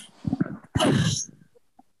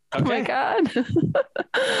 Oh my God.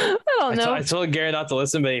 I don't know. I told Garen not to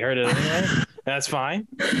listen, but he heard it anyway. That's fine.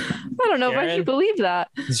 I don't know if I Garen? should believe that.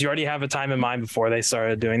 Did you already have a time in mind before they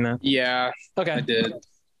started doing that? Yeah, I Okay. did.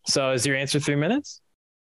 So is your answer 3 minutes?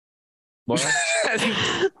 Laura?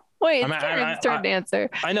 Wait, I'm- it's Karen's turn to answer.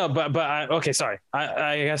 I know, but okay, sorry.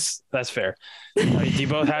 I guess that's fair. Do you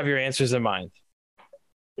both have your answers in mind?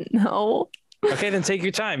 No. Okay, then take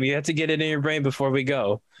your time. You have to get it in your brain before we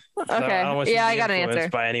go. So Okay. I don't want you to Yeah, be I got an influenced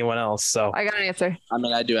answer. by anyone else. So I got an answer. I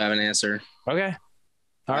mean, I do have an answer. okay.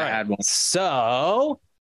 All I right. had one. So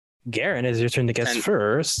Garen, it's your turn to guess 10.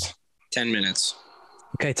 first. 10 minutes.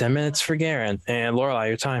 Okay, 10 minutes for Garen. And Lorelai,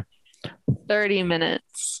 your time. 30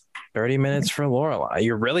 minutes. 30 minutes for Lorelai.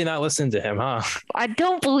 You're really not listening to him, huh? I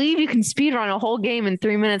don't believe you can speed run a whole game in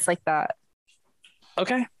 3 minutes like that.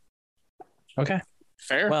 Okay.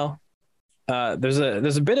 Fair. Well, there's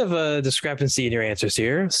a bit of a discrepancy in your answers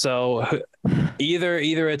here. So either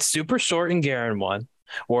it's super short in Garen one,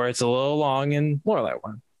 or it's a little long in Lorelai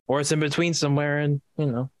one, or it's in between somewhere, and we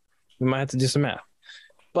might have to do some math. I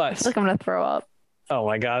But feel like I'm gonna throw up. oh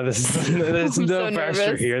my God, there's I'm no so pressure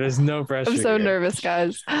nervous. here. There's no pressure. I'm so here. nervous,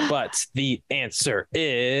 guys. But the answer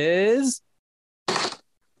is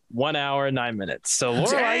 1 hour, 9 minutes. So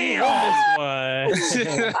Lorelai, you won this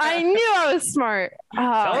one. I knew I was smart.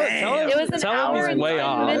 It was an tell him hour he's and way 9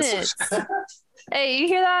 off. minutes. Hey, you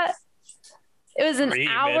hear that? It was an 3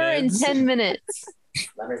 hour minutes. and 10 minutes.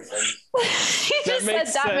 That makes sense. He That just said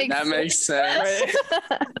makes that sense. makes That makes sense.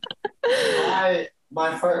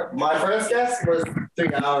 My first guess was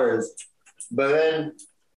 3 hours, but then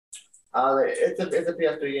it's a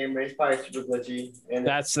PS3 game. It's probably super glitchy. And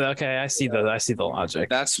That's okay. I see the logic.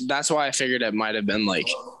 That's why I figured it might have been like.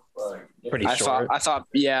 Pretty I short. thought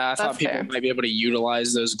That's people fair. might be able to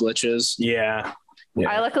utilize those glitches. Yeah.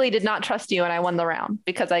 I luckily did not trust you and I won the round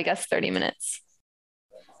because I guessed 30 minutes.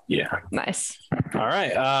 Yeah. Nice. All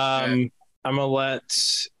right. I'm gonna let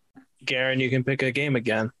Garen. You can pick a game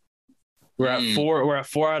again. We're at 4. We're at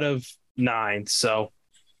 4 out of 9. So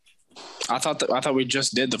I thought we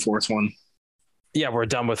just did the fourth one. yeah, we're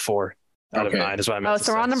done with 4 out Okay. of 9. Is what I meant. Oh, to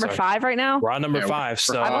so we're say. on number Sorry. 5 right now? We're on number Yeah, 5.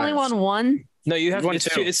 So I've only won one. no, you have You've won it's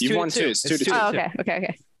two. It's You've 2 won and two. It's 2 to 2. Oh,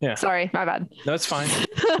 okay. Yeah. Sorry, my bad. No, it's fine.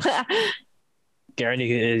 Garen,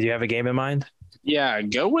 you have a game in mind? Yeah,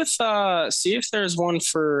 go with see if there's one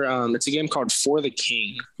for it's a game called For the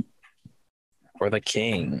King. For the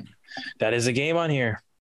King. That is a game on here.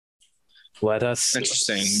 Let us.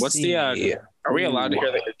 Interesting. What's see. the are we allowed to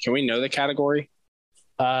hear can we know the category?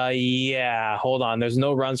 Yeah. Hold on. There's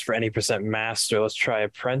no runs for any percent master. Let's try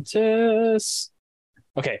apprentice.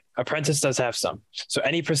 Okay, apprentice does have some. So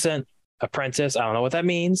any percent apprentice. I don't know what that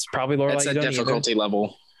means. Probably Lorelai. It's you a don't difficulty level.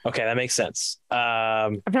 either. Okay, that makes sense.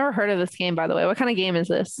 I've never heard of this game, by the way. What kind of game is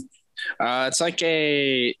this? It's like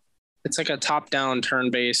a top-down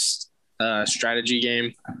turn-based strategy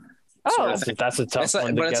game. Oh, Sort of thing. That's a tough It's like-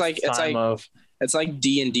 one. but to it's get like- it's time like- of. It's like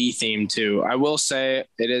D&D themed too. I will say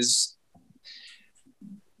it is,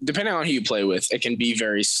 depending on who you play with, it can be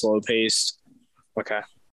very slow-paced. Okay.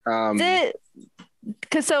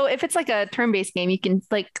 because so if it's like a turn-based game, you can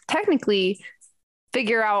like technically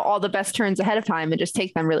figure out all the best turns ahead of time and just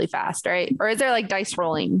take them really fast, right? Or is there like dice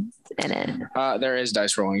rolling in it? There is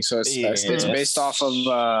dice rolling, so it's based off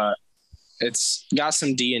of it's got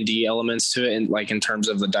some D&D elements to it, and like in terms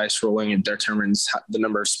of the dice rolling, it determines the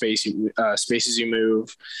number of spaces you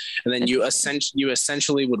move, and then you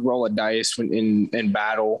essentially would roll a dice when in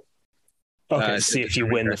battle. Okay. To See if you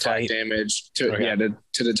determine win your the attack fight. damage to Okay.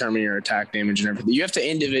 to determine your attack damage and everything. You have to you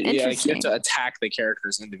have Interesting. to attack the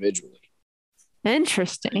characters individually.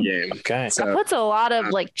 Interesting. Game. Okay. That So puts a lot of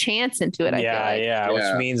like chance into it. I feel like. Yeah. Which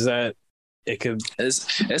Yeah. means that it could.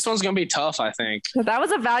 this one's gonna be tough, I think. That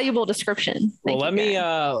was a valuable description. Well, Thank you,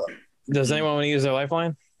 Karen. Does anyone want to use their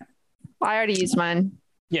lifeline? I already used mine.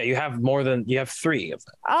 Yeah, you have 3 of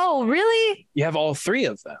them. Oh, really? You have all 3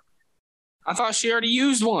 of them. I thought she already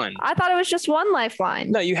used one. I thought it was just one lifeline.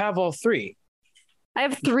 No, you have all 3. I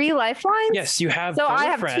have 3 lifelines? Yes, you have. So phone I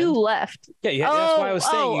a have friend. 2 left. Yeah, that's why I was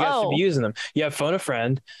saying you guys should be using them. You have phone a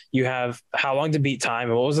friend. You have how long to beat time,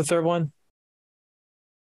 and what was the third one?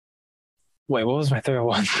 Wait, what was my third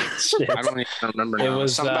one? Shit. I don't even remember now. It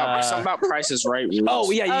was something about Price is Right rules. Oh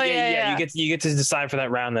yeah, yeah. You get to decide for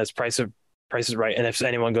that round. That's Price is Right, and if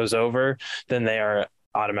anyone goes over, then they are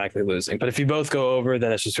automatically losing. But if you both go over,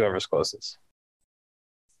 then it's just whoever's closest.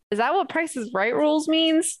 Is that what Price is Right rules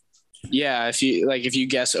means? Yeah, if you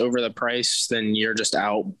guess over the price, then you're just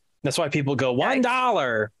out. That's why people go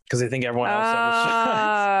 $1 because they think everyone else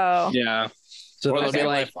Oh. Yeah. So they'll be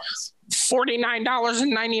like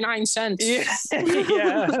 $49.99. Yeah.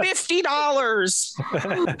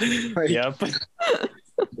 $50. Yep.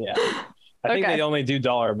 Yeah. I think they only do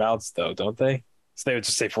dollar amounts though, don't they? So they would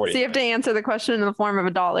just say 40. So you have to answer the question in the form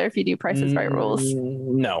of $1 if you do Price is Right rules.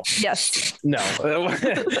 No. Yes. No.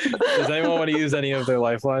 Does anyone want to use any of their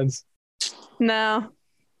lifelines? No.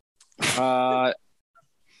 Remember,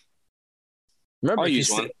 I'll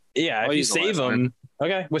use one. If you save them.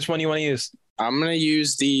 Okay. Which one do you want to use? I'm going to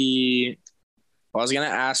use I was going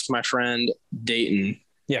to ask my friend Dayton.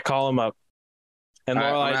 Yeah, call him up. And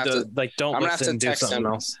Laura, don't listen, do something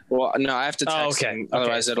else. Well, no, I have to text him.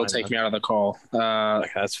 Otherwise, it'll take me out of the call.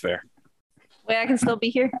 Okay, that's fair. Wait, I can still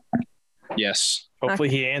be here? Yes. Hopefully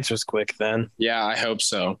he answers quick then. Yeah, I hope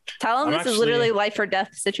so. Tell him this is literally life or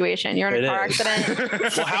death situation. You're in a car accident.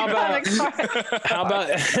 Well, how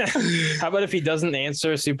about if he doesn't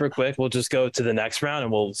answer super quick, we'll just go to the next round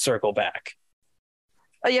and we'll circle back.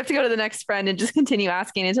 Oh, you have to go to the next friend and just continue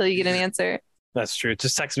asking until you get an answer. That's true.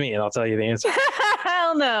 Just text me and I'll tell you the answer.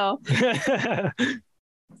 Hell no.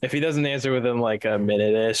 If he doesn't answer within like a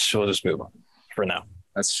minute-ish, we'll just move on for now.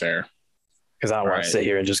 That's fair. Because I don't want to sit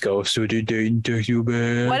here and just go, so did they take you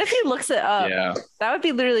back? What if he looks it up? Yeah. That would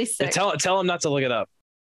be literally sick. Tell him not to look it up.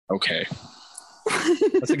 Okay.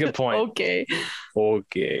 That's a good point. Okay.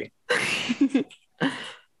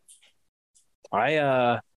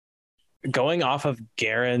 Going off of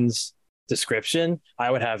Garen's description,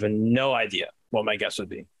 I would have no idea what my guess would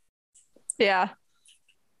be. Yeah.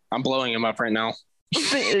 I'm blowing him up right now.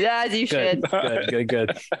 As you should.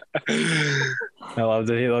 Good. I love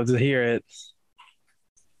to hear it.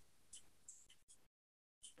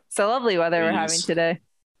 So lovely weather we're having today.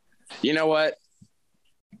 You know what?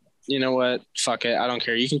 Fuck it. I don't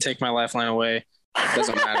care. You can take my lifeline away.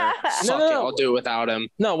 Doesn't matter. Fuck it. I'll do it without him.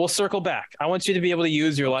 No, we'll circle back. I want you to be able to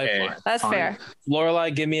use your lifeline. That's fair.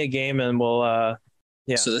 Lorelai, give me a game and we'll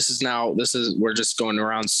So we're just going to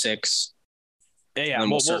round 6. Yeah.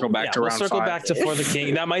 We'll circle back to round 5. We'll circle back to For the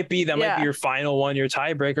King. That might be your final one, your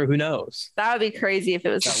tiebreaker. Who knows? That would be crazy if it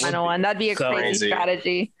was the final one. That'd be a crazy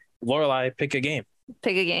strategy. Lorelai, pick a game.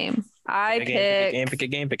 Pick a game. Pick a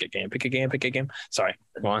game. Sorry.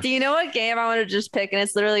 Go on. Do you know what game I want to just pick? And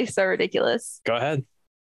it's literally so ridiculous. Go ahead.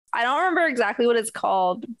 I don't remember exactly what it's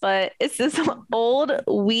called, but it's this old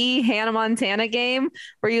Wii Hannah Montana game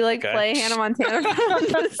where you play Hannah Montana from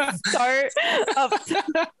the start up to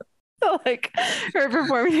her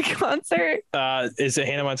performing a concert. Is it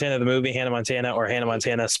Hannah Montana the movie, Hannah Montana, or Hannah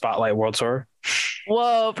Montana Spotlight World Tour?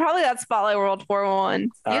 Whoa, probably that Spotlight World Tour one.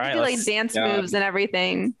 You have to do dance moves and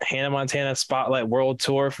everything. Hannah Montana Spotlight World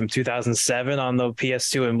Tour from 2007 on the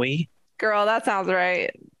PS2 and Wii. Girl, that sounds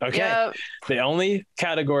right. Okay. Yep. The only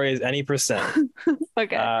category is any percent.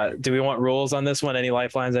 Okay. Do we want rules on this one? Any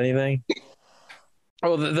lifelines, anything?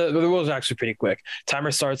 Oh, the rules are actually pretty quick.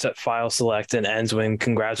 Timer starts at file select and ends when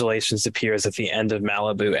congratulations appears at the end of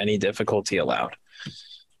Malibu. Any difficulty allowed.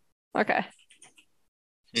 Okay.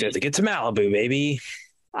 So you have to get to Malibu, baby.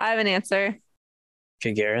 I have an answer.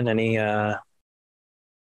 Okay, Garen,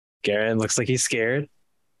 Garen looks like he's scared.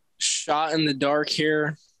 Shot in the dark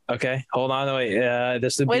here. Okay, hold on. Wait,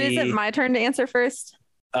 this would Wait, is it my turn to answer first?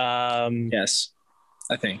 Yes,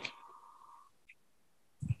 I think.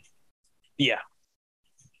 Yeah.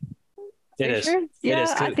 It is. Sure? Yeah, it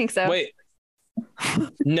is. I think so. Wait.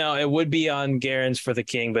 No, it would be on Garen's For the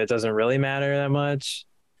King, but it doesn't really matter that much.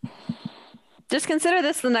 Just consider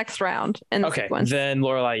this the next round in the sequence. Then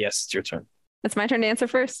Lorelai, yes, it's your turn. It's my turn to answer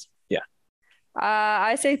first? Yeah.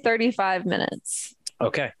 I say 35 minutes.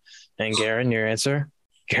 Okay. And Garen, your answer?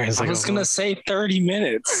 Garen's I was going to say 30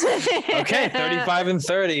 minutes. Okay, 35 and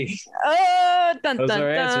 30. Oh, Those are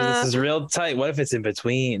answers. This is real tight. What if it's in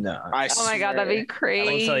between? Oh my God, that'd be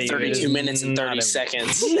crazy. 32 minutes and 30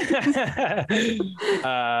 seconds.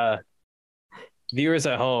 Viewers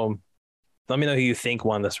at home, let me know who you think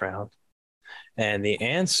won this round. And the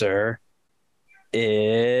answer is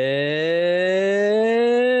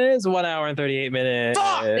 1 hour and 38 minutes.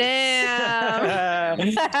 Oh, damn. That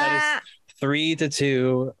is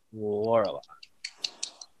 3-2 Lorelai.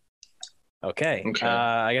 Okay. Okay.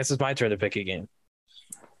 I guess it's my turn to pick a game.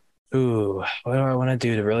 Ooh, what do I want to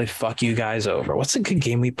do to really fuck you guys over? What's a good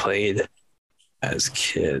game we played as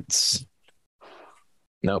kids?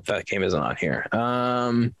 Nope, that game isn't on here.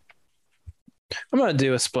 I'm gonna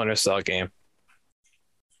do a Splinter Cell game.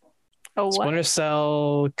 Oh, what? Splinter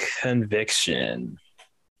Cell Conviction.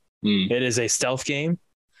 It is a stealth game.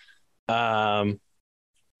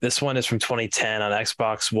 This one is from 2010 on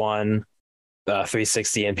Xbox One,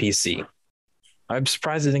 360, and PC. I'm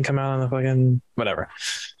surprised it didn't come out on the fucking whatever.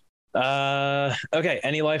 Okay.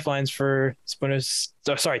 Any lifelines for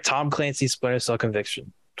Tom Clancy's Splinter Cell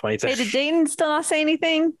Conviction 2010? Hey, did Dayton still not say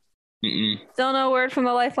anything? Still no word from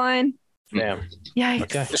the lifeline? Damn. Yikes.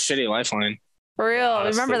 Okay. A shitty lifeline. For real.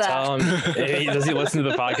 Honestly, Remember that. tell him, does he listen to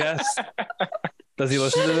the podcast? Does he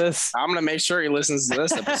listen to this? I'm gonna make sure he listens to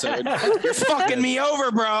this episode. You're fucking me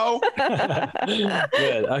over, bro.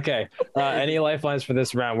 Good. Okay. Any lifelines for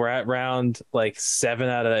this round? We're at round like 7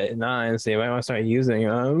 out of 9, so you might want to start using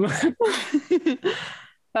them.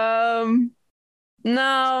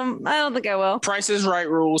 No, I don't think I will. Price is Right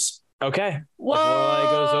rules. Okay. Whoa. If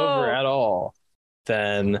Lorelai goes over at all,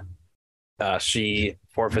 then she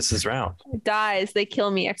forfeits this round. Dies. They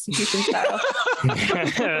kill me execution style.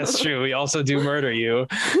 That's true. We also do murder you.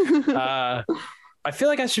 I feel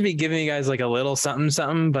like I should be giving you guys like a little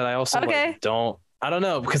something, but I also like, don't. I don't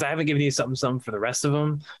know, because I haven't given you something for the rest of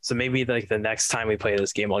them. So maybe like the next time we play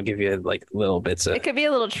this game, I'll give you like little bits of. It could be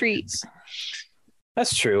a little treat.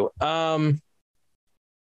 That's true. I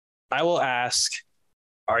will ask,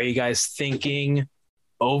 are you guys thinking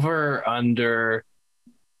over or under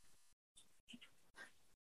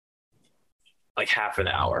like half an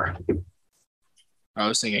hour? I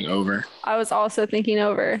was thinking over. I was also thinking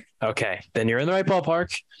over. Okay, then you're in the right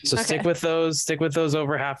ballpark. So Okay. stick with those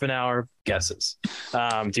over half an hour guesses.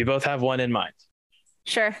 Do you both have one in mind?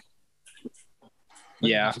 Sure.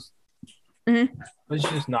 Yeah. Let's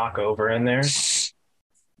just knock over in there.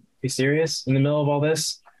 Be serious? In the middle of all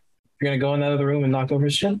this? You're going to go in that other room and knock over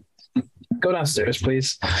shit? Go downstairs,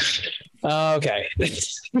 please. Okay.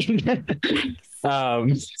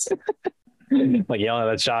 Like yelling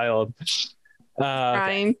at a child.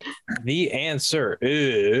 Crying. The answer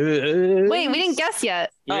is... Wait, we didn't guess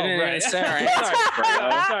yet. You didn't right. say our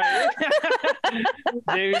Sorry.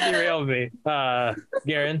 Jamie derailed me.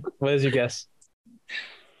 Garen, what is your guess?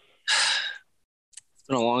 It's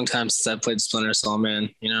been a long time since I played Splinter Cell, man.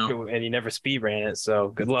 You know. And you never speed ran it, so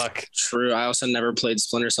good luck. True. I also never played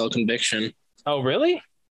Splinter Cell Conviction. Oh, really?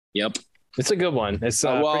 Yep. It's a good one. It's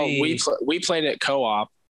we played it co-op.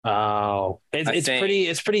 Oh, it's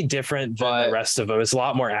pretty different than the rest of them. It's a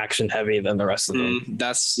lot more action heavy than the rest of them.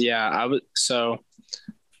 I would. So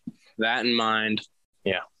that in mind,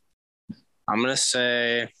 yeah, I'm gonna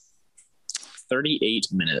say 38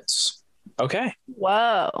 minutes. Okay.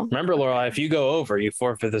 Whoa. Remember, Lorelai, if you go over, you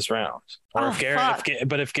forfeit this round. Or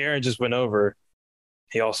if Garen just went over,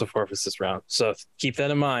 he also forfeits this round. So keep that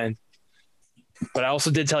in mind. But I also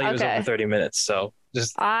did tell you it was over 30 minutes, so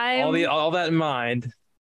just all that in mind.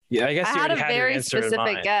 Yeah, I guess I you had a already very had your answer in specific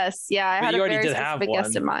mind. guess. Yeah, I had a very specific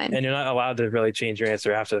guess in mind. And you're not allowed to really change your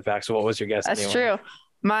answer after the fact. So what was your guess? That's true.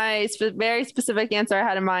 My very specific answer I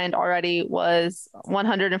had in mind already was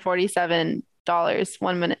 $147.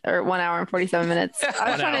 1 minute or 1 hour and 47 minutes.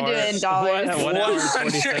 I was trying to do it in dollars. 1 hour and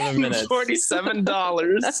 47 minutes.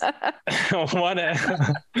 $47.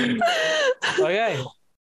 Okay.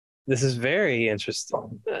 This is very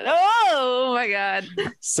interesting. Oh my God.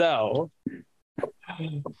 So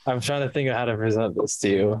I'm trying to think of how to present this to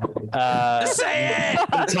you. Say it!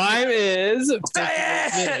 The time is Say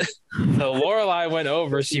it! So Lorelai went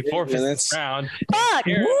over. She forfeits this round. Fuck!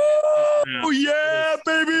 Oh yeah,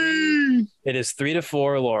 baby! It is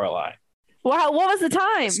 3-4 Lorelai. Wow, what was the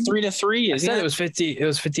time? It's 3-3. I said it was 50. It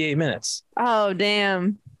was 58 minutes. Oh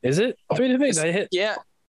damn! Is it 3-3? I hit. Yeah.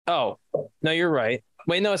 Oh no, you're right.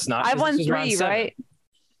 Wait, no, it's not. I won 3, right?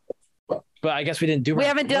 But I guess we didn't do. We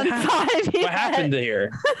haven't done 5 yet. What happened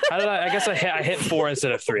here? How did I guess I hit 4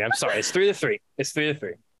 instead of 3. I'm sorry. It's 3-3. It's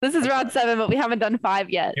 3-3. This is round 7, but we haven't done 5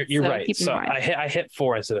 yet. You're so right. Keep in So mind. I hit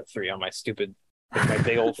 4 instead of 3 on my stupid, with my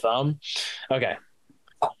big old thumb. Okay.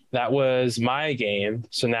 That was my game.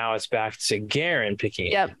 So now it's back to Garen picking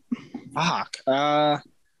it. Yep. Fuck.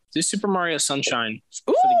 Do Super Mario Sunshine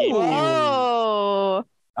for the GameCube. Whoa.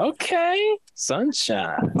 Okay.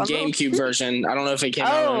 Sunshine. GameCube version. I don't know if it came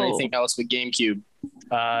out on anything else but GameCube.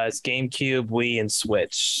 It's GameCube, Wii, and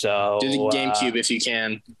Switch. So do the GameCube if you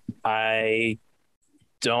can. I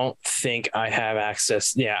don't think I have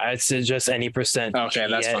access. Yeah, it's just any percent. Okay,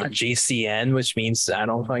 that's fine. GCN, which means I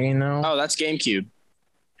don't fucking know. Oh, that's GameCube.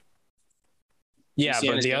 Yeah, GCN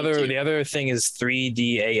but is the other thing is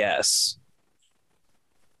 3DAS.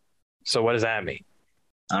 So what does that mean?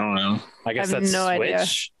 I don't know. I guess I have that's no Switch. idea.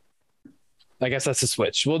 I guess that's a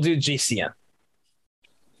Switch. We'll do GCN,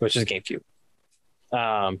 which is GameCube.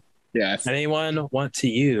 Yeah. Anyone want to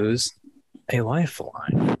use a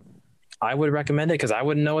Lifeline? I would recommend it because I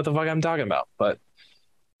wouldn't know what the fuck I'm talking about. But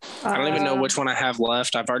I don't even know which one I have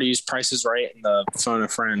left. I've already used Price is Right and the Phone a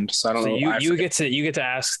Friend, so I don't know. You get to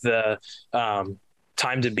ask the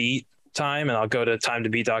time to beat time, and I'll go to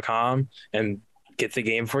timetobeat.com and get the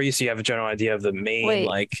game for you, so you have a general idea of the main,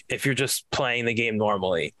 like if you're just playing the game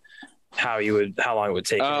normally, how long it would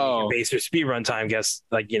take. Oh. You can base your speed run time guess,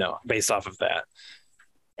 like, based off of that.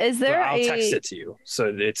 Is there I'll text it to you,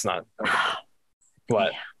 so it's not okay.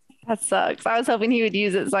 What? That sucks. I was hoping he would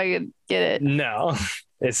use it so I could get it. No.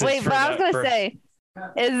 Wait, but I was gonna say,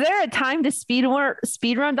 is there a time to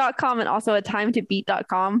speedrun.com and also a time to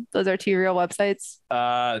beat.com? Those are two real websites.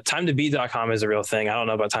 Time to beat.com is a real thing. I don't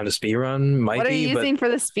know about time to speedrun. What are you using for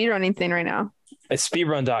the speedrunning thing right now? It's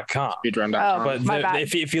speedrun.com. Speedrun.com. But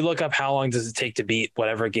if you look up how long does it take to beat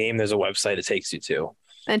whatever game, there's a website it takes you to.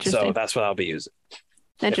 Interesting. So that's what I'll be using.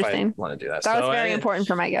 Interesting. If I want to do that. That was very important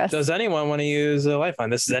for my guess. Does anyone want to use a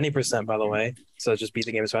Lifeline? This is any percent, by the way. So just beat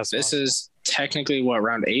the game as fast as possible. This is technically what,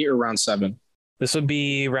 round 8 or round 7? This would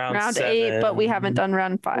be round 7. 8, but we haven't done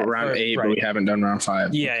round 5. Round 8, but we haven't done round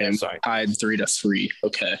 5. Yeah, okay. yeah, sorry. Tied 3-3.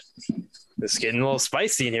 Okay. It's getting a little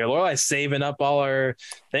spicy in here. Lorelai's saving up all her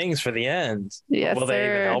things for the end. Yes, Will they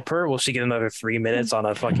even help her? Will she get another 3 minutes on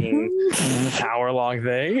a fucking hour-long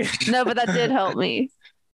thing? No, but that did help me.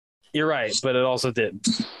 You're right, but it also did.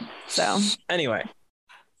 So anyway,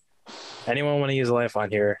 anyone want to use a Lifeline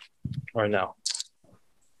here or no?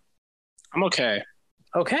 I'm okay.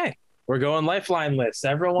 Okay. We're going Lifeline list.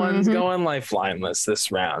 Everyone's going Lifeline list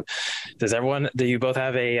this round. Do you both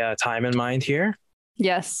have a time in mind here?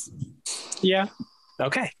 Yes. Yeah.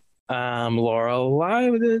 Okay. Lorelai,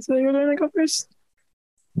 you're going to go first?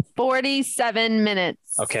 47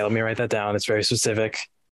 minutes. Okay, let me write that down. It's very specific.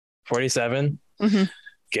 47? Mm-hmm.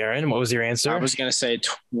 Garen, what was your answer? I was going to say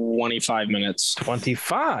 25 minutes.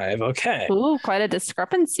 25. Okay. Ooh, quite a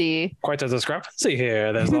discrepancy. Quite a discrepancy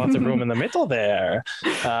here. There's lots of room in the middle there.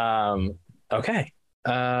 Okay.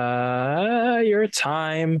 Your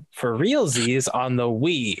time for realsies on the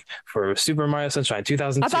Wii for Super Mario Sunshine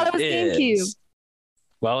 2002. I thought it was GameCube.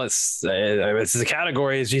 Well, it's the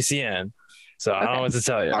category is GCN, so I don't know what to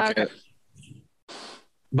tell you. Okay.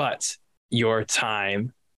 But your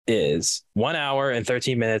time is 1 hour and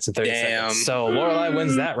 13 minutes and 30 seconds. So Lorelai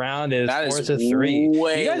wins that round. Is 4-3.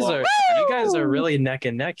 You guys are really neck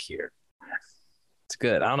and neck here. It's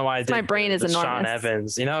good. I don't know why I did. My brain is enormous. Sean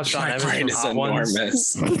Evans. You know Sean My Evans brain from is Hot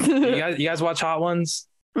enormous. Ones. You guys watch Hot Ones?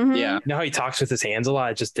 Mm-hmm. Yeah. You know how he talks with his hands a lot?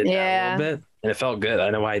 I just did that a little bit, and it felt good. I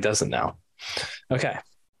know why he doesn't now. Okay.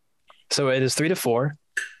 So it is 3-4.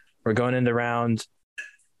 We're going into round.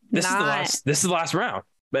 This is the last round.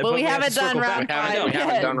 But we haven't done round 5. We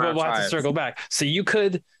haven't done round 5. We'll have to circle back. So you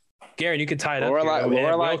could, Garen, you could tie it up.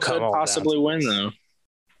 Lorelai could possibly win, though.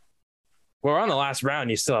 We're on the last round.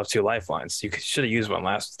 You still have 2 lifelines. You should have used one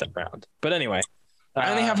last round. But anyway. I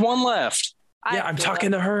only have 1 left. Yeah, I'm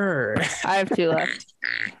talking to her. I have 2 left.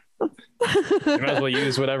 You might as well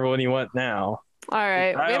use whatever one you want now. All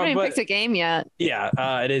right. We haven't even picked a game yet.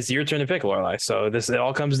 Yeah, it is your turn to pick, Lorelai. So it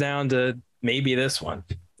all comes down to maybe this one.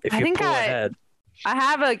 If you pull ahead. I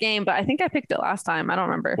have a game, but I think I picked it last time. I don't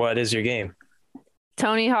remember. What is your game?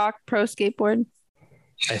 Tony Hawk Pro Skateboard.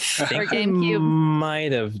 I think I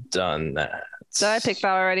might have done that. Did I pick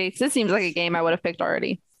that already? Because it seems like a game I would have picked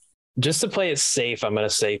already. Just to play it safe, I'm going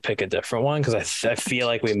to say pick a different one because I feel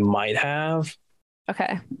like we might have.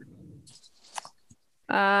 Okay.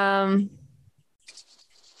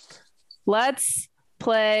 Let's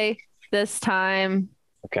play this time.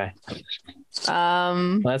 Okay.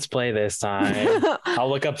 Let's play this time. I'll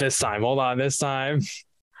look up this time. Hold on, this time.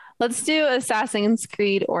 Let's do Assassin's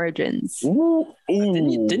Creed Origins. Ooh.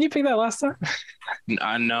 Didn't you pick that last time? No,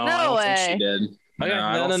 I don't way. think she did. Okay,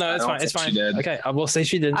 no, it's fine. It's fine. Okay, I will say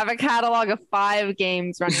she did. I have a catalog of 5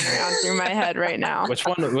 games running around through my head right now. Which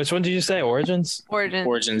one did you say? Origins?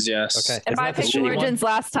 Origins, yes. Okay. If I picked Origins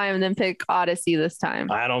last time, then pick Odyssey this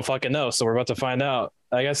time. I don't fucking know, so we're about to find out.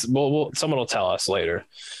 I guess someone will tell us later.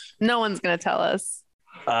 No one's gonna tell us.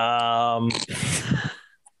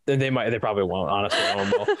 They probably won't, honestly. No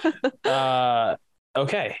one will.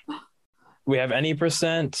 Okay. We have any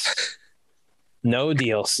percent, no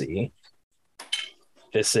DLC.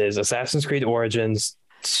 This is Assassin's Creed Origins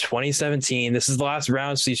 2017. This is the last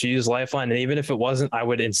round, so you should use Lifeline. And even if it wasn't, I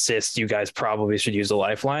would insist you guys probably should use a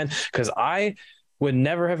Lifeline because I would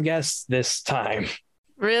never have guessed this time.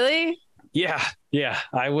 Really? Yeah,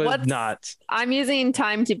 I would not. I'm using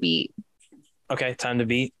time to beat. Okay, time to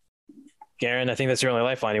beat. Garen, I think that's your only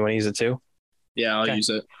lifeline. You want to use it too? Yeah, I'll use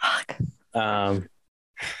it. Fuck. Um,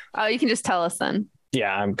 Oh, you can just tell us then.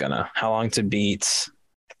 yeah, I'm gonna. How long to beat?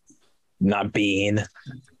 Not Bean.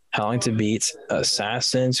 How long to beat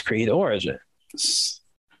Assassin's Creed Origins?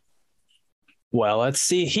 Well, let's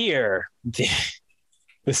see here.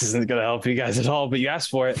 This isn't gonna help you guys at all, but you asked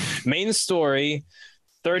for it. Main story,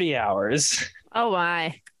 30 hours. Oh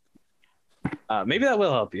my. Maybe that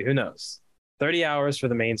will help you. Who knows? 30 hours for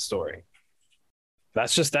the main story.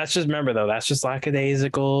 That's just remember though, that's just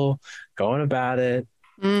lackadaisical, going about it.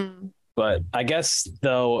 But I guess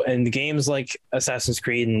though, in games like Assassin's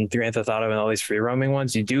Creed and Grand Theft Auto and all these free roaming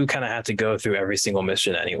ones, you do kind of have to go through every single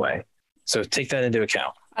mission anyway. So take that into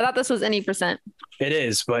account. I thought this was any percent. It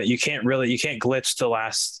is, but you can't glitch the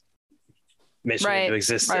last mission into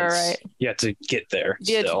existence. Right. You have to get there.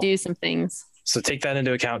 You have to do some things. So take that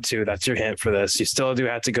into account too. That's your hint for this. You still do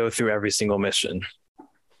have to go through every single mission,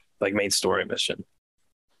 like main story mission.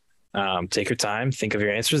 Take your time, think of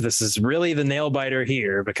your answers. This is really the nail biter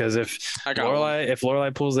here, because if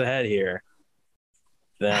Lorelai pulls ahead here,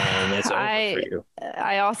 then it's over for you.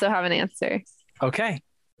 I also have an answer. Okay.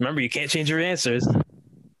 Remember, you can't change your answers.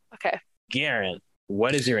 Okay. Garen,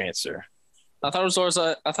 what is your answer? I thought it was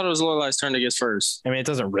Lorelai's turn to guess first. I mean, it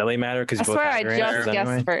doesn't really matter because I swear I just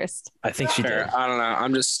guessed first. I think she did. I don't know.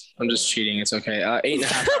 I'm just cheating. It's okay.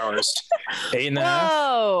 8.5 hours. 8.5.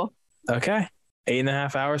 Whoa. Okay.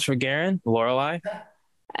 8.5 hours for Garen. Lorelai.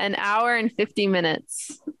 An hour and 50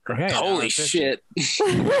 minutes. Okay. Holy shit.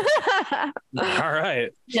 All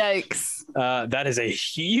right. Yikes. That is a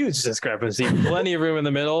huge discrepancy. Plenty of room in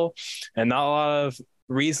the middle and not a lot of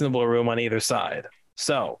reasonable room on either side.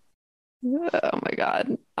 So. Oh my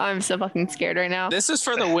God. I'm so fucking scared right now. This is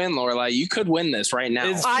for the win, Lorelai. You could win this right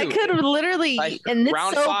now. I could literally, and it's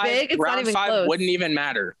round so 5, big, it's not round even 5 close. wouldn't even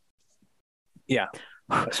matter. Yeah,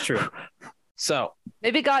 that's true. So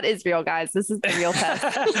maybe God is real, guys. This is the real test.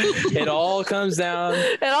 It all comes down.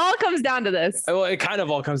 It all comes down to this. Well, it kind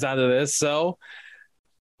of all comes down to this. So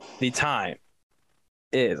the time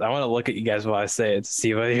is, I want to look at you guys while I say it to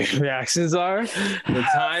see what your reactions are. The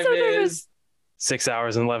time is 6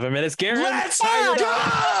 hours and 11 minutes. Garen, let's go!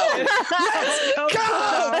 Let's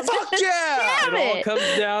go! Fuck yeah! Damn it all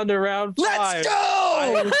comes down to round 5. Let's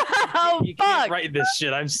go! You can't write this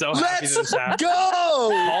shit. I'm so happy this happened.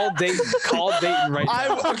 Go! Call Dayton right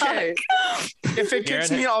now. Okay. If it kicks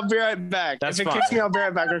me, I'll be right back. That's if it fine. kicks me, I'll be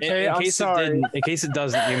right back. Okay, I'm sorry. In case it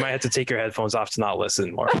doesn't, you might have to take your headphones off to not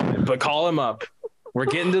listen more. But call him up. We're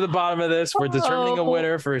getting to the bottom of this. We're determining a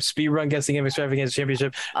winner for Speedrun Guessing Game Extravaganza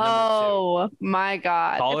Championship. Oh my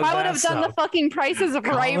God. If I would have done the fucking prices of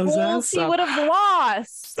rivals, he would have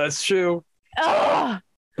lost. That's true. Ugh.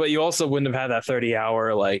 But you also wouldn't have had that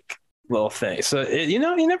 30-hour like little thing. So you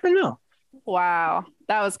never know. Wow.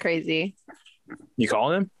 That was crazy. You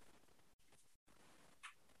calling him?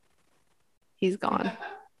 He's gone.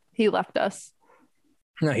 He left us.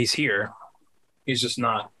 No, he's here. He's just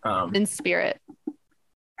not in spirit.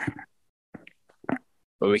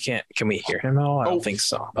 But we can't. Can we hear him at all? I don't think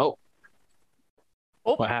so. Oh.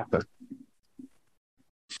 What happened?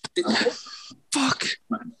 Fuck.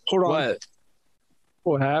 Hold on.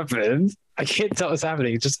 What happened? I can't tell what's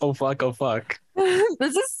happening. It's just oh fuck.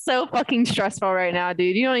 This is so fucking stressful right now,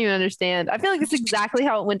 dude. You don't even understand. I feel like this is exactly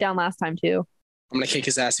how it went down last time too. I'm gonna kick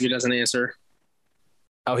his ass if he doesn't answer.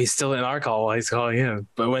 Oh, he's still in our call while he's calling him.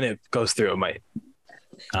 But when it goes through, it might.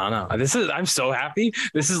 I don't know. I'm so happy.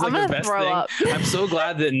 This is like the best thing. I'm so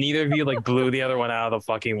glad that neither of you like blew the other one out of the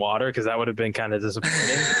fucking water, because that would have been kind of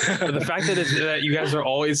disappointing. But the fact that you guys are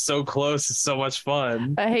always so close is so much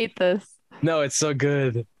fun. I hate this. No, it's so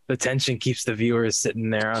good. The tension keeps the viewers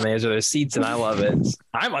sitting there on the edge of their seats, and I love it.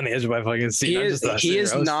 I'm on the edge of my fucking seat. He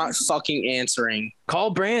is not fucking answering.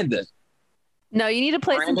 Call Brandon. No, you need to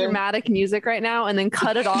play some dramatic music right now and then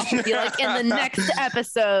cut it off and be like, in the next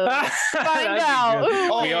episode, find out.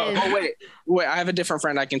 Wait, I have a different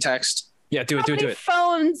friend I can text. Yeah, do it. How many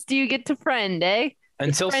phones do you get to friend, eh?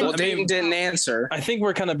 Until Dayton didn't answer. I think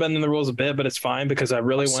we're kind of bending the rules a bit, but it's fine because I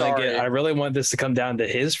really want this to come down to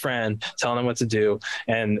his friend telling him what to do,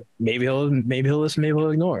 and maybe he'll listen, maybe he'll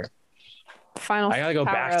ignore. I gotta go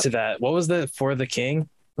back to that. What was the For the King?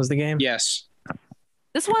 Was the game? Yes.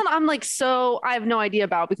 This one I'm like, I have no idea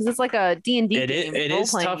about because it's like a D&D game. It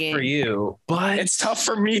is tough for you, but it's tough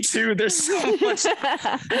for me too. There's so much.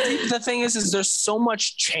 The thing is there's so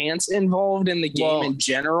much chance involved in the game in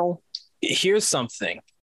general. Here's something.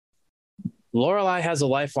 Lorelai has a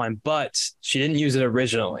lifeline, but she didn't use it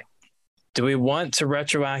originally. Do we want to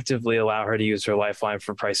retroactively allow her to use her lifeline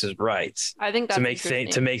for Price is Right I think that's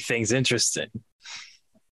to make things interesting?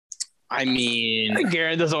 I mean,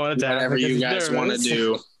 Garen doesn't want to tap. whatever you guys want to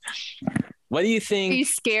do. What do you Are think? you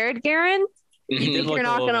scared, Garen? You Mhm. did look You're a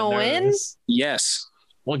not little gonna bit win? nervous. Yes,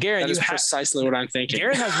 Well, Garen, that is precisely what I'm thinking.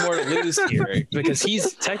 Garen has more to lose here because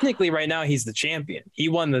he's technically right now he's the champion. He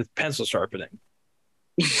won the pencil sharpening.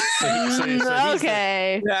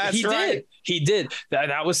 Okay. That's right. He did.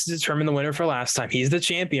 That was to determine the winner for last time. He's the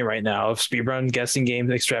champion right now of Speedrun Guessing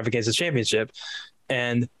Game Extravaganza Championship,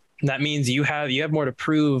 and that means you have more to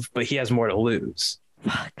prove, but he has more to lose.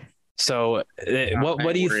 Fuck. So,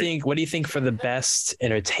 what do you worry. think? What do you think for the best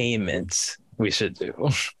entertainment we should do?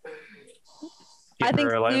 I Give think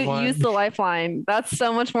her a lifeline? use the lifeline. That's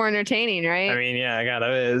so much more entertaining, right? I mean, yeah, I got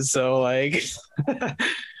it is. So like,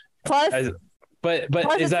 Plus, but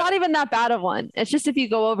it's is that not even that bad of one. It's just if you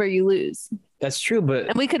go over, you lose. that's true? But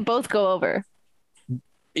And we could both go over.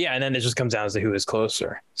 yeah, and then it just comes down to who is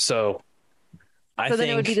closer. So I So then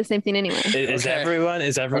it would think be the same thing anyway. is Okay. everyone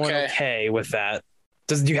Okay. okay with that?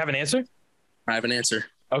 Do you have an answer? I have an answer.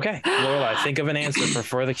 Okay, Lorelai, think of an answer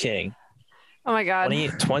for the king. Oh my God.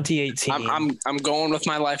 2018. I'm going with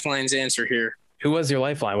my Lifeline's answer here. Who was your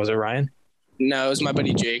lifeline? Was it Ryan? No, it was my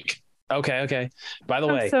buddy Jake. Okay. By the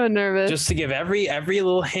I'm way, so nervous. just to give every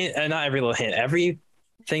little hint, not every little hint,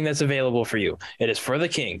 everything that's available for you. It is for the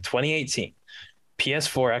king 2018,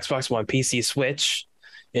 PS4, Xbox One, PC, Switch.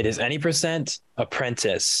 It is any percent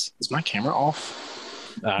Apprentice. Is my camera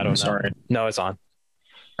off? I don't know. Sorry. No, it's on.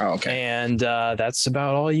 Oh, okay. And that's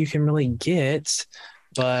about all you can really get.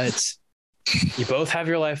 But you both have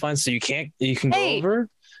your lifelines, so you can go Hey, over.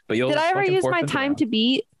 But you'll Did I ever fucking use my forfeit the time round. to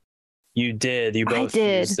beat? You did. You I both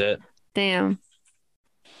did. used it. Damn.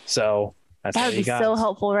 So that's That all would you be got. so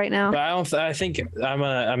helpful right now. But I think I'm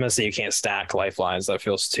gonna say you can't stack lifelines. That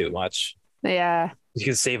feels too much. Yeah. You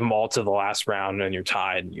can save them all to the last round, and you're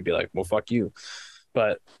tied. And you'd be like, "Well, fuck you."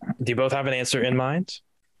 But do you both have an answer in mind?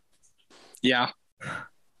 Yeah.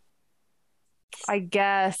 I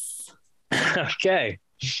guess. Okay.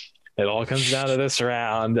 It all comes down to this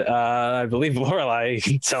round. I believe Lorelai, you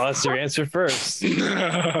can tell us your answer first.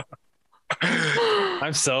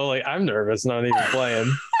 I'm nervous. Not even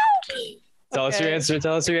playing. Tell us your Okay. answer.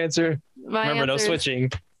 Tell us your answer. My Remember, no answer is-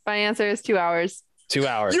 switching. My answer is 2 hours. 2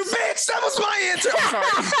 hours. You bitch! That was my answer.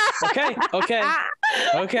 I'm sorry.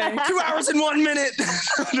 Okay. 2 hours and 1 minute.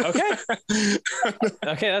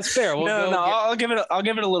 Okay, that's fair. We'll No, go I'll give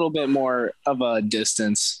it a little bit more of a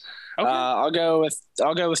distance. Okay. I'll go with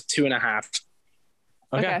 2.5.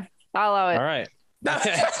 Okay. I'll allow it. All right.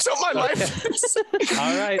 That's what my life is.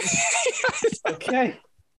 All right. Okay.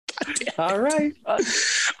 All right.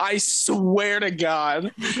 I swear to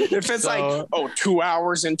God, if it's So- 2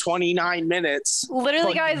 hours and 29 minutes.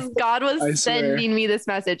 Literally, guys, God I was swear. sending me this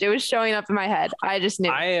message. It was showing up in my head. I just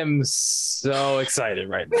knew. I am so excited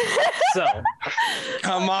right now. So,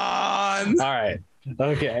 Come on. all right.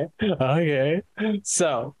 Okay.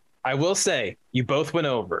 So, I will say you both went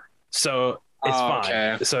over. So, it's Oh, fine.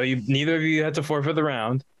 okay. So, neither of you had to forfeit the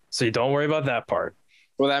round. So, you don't worry about that part.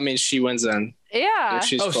 Well, that means she wins then. Yeah. If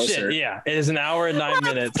she's Oh, closer. shit. Yeah. It is an hour and 9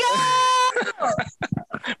 minutes.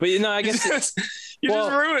 But, I guess. You Well,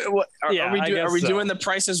 just ruined. yeah, I guess are we so. doing the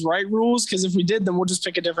Price is Right rules? Because if we did, then we'll just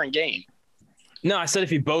pick a different game. No, I said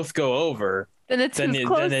if you both go over, Then it's then, who's then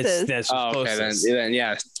closest. it's Oh, okay, closest. then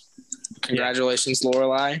yeah. Congratulations,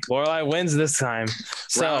 Lorelai. Lorelai wins this time.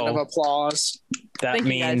 Round of So applause. that Thank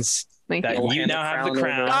you, guys. means Thank that you. We'll you hand now the have the crown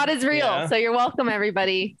crown. over. God is real. Yeah. So you're welcome,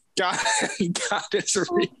 everybody. God, God is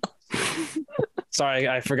real. Sorry,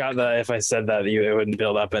 I forgot that if I said that it wouldn't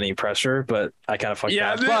build up any pressure, but I kind of fucked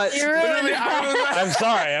up. But You're literally, I'm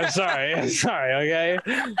sorry. Okay,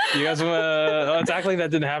 you guys want to act like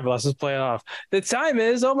that didn't happen? Let's just play it off. The time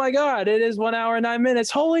is, oh my god, it is 1 hour and 9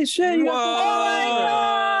 minutes. Holy shit! You Whoa. guys- Oh my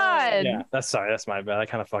God. Yeah, that's my bad. I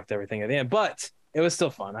kind of fucked everything at the end, but it was still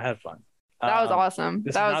fun. I had fun. That was awesome.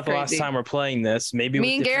 This That is was not the last crazy. time we're playing this. Maybe Me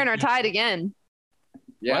with and Garen are different tied again.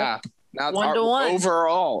 Yeah. Now 1-1.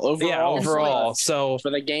 Overall. Yeah, overall. So For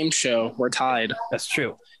the game show, we're tied. that's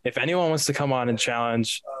true. If anyone wants to come on and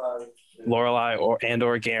challenge Lorelai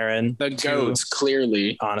or Garen, The goats,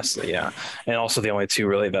 clearly. honestly, yeah, and also the only two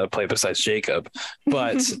really that play besides Jacob.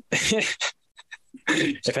 But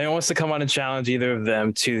if anyone wants to come on and challenge either of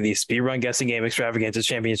them to the Speedrun Guessing Game Extravaganza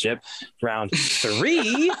Championship round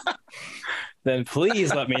 3, then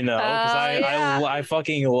please let me know because yeah. I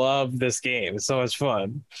fucking love this game. It's so much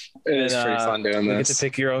fun. It is And, pretty fun doing You get to this.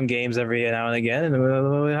 pick your own games every now and again, and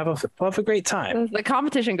we'll have a great time. The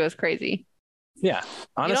competition goes crazy. Yeah,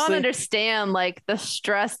 honestly, you don't understand like the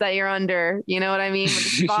stress that you're under. You know what I mean? When the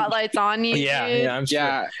spotlight's on you. yeah, dude. yeah, I'm sure.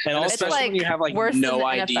 Yeah, And also, especially like when you have like worse than no the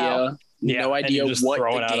idea, NFL. no and idea you're just what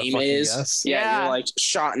throwing the out a game fucking is. guess. Yeah, Yeah. you're like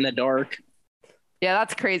shot in the dark. Yeah,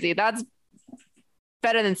 that's crazy. That's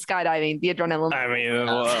better than skydiving. The adrenaline. I mean,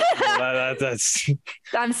 well, that's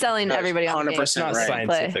I'm selling everybody on the game. 100% not right.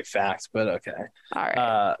 scientific fact, but okay. All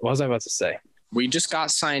right. What was I about to say? We just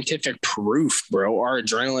got scientific proof, bro. Our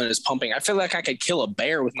adrenaline is pumping. I feel like I could kill a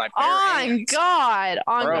bear with my bare hands. God.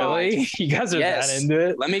 On Bro. God. Really? You guys are Yes. that into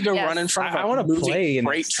it? Let me go Yes. run in front of I a wanna moving play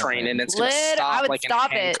freight next train, time. and it's gonna I stop would like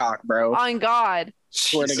stop in it. Hancock, bro. On God.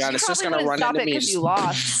 Swear to God, it's just gonna run stop into it me. because you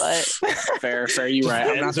lost, but Fair, you right.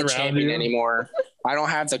 I'm not Hands the around champion you. anymore. I don't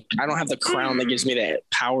have the crown that gives me the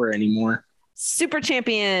power anymore. super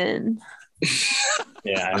champion.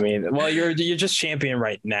 Yeah, I mean, well, you're just champion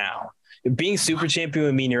right now. Being super champion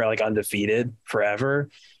would mean you're like undefeated forever.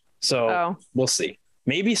 So Oh. we'll see.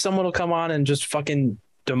 Maybe someone will come on and just fucking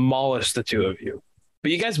demolish the two of you.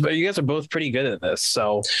 But you guys are both pretty good at this.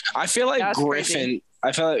 So I feel like That's Griffin. crazy.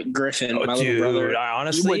 I feel like Griffin, my dude, little brother, I he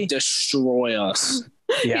honestly, would destroy us.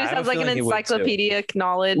 yeah, He I just have has a like an feeling he would too. encyclopedic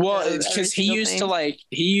knowledge. Well, of every because he single thing.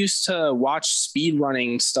 used to watch speed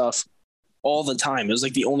running stuff all the time. It was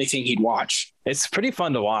like the only thing he'd watch. It's pretty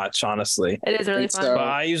fun to watch, honestly. It is really It's, fun. uh, But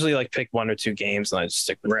I usually like pick one or two games and I just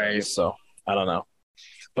stick with Right. those. So I don't know.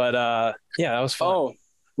 But yeah, that was fun. Oh,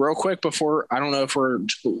 real quick before, I don't know if we're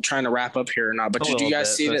trying to wrap up here or not, but A did you little guys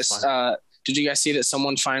bit, see that's this? fine. Did you guys see that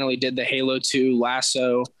someone finally did the Halo 2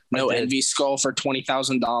 lasso no I did. envy skull for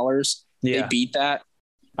 $20,000? Yeah, They beat that.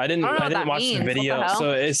 I didn't I don't know what that watch means. the What the video. hell?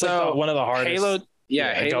 So it's So, like one of the hardest. Halo,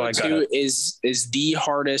 Yeah, Halo go 2 ahead. is the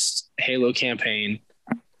hardest Halo campaign.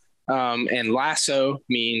 And lasso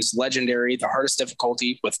means legendary, the hardest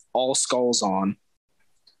difficulty with all skulls on.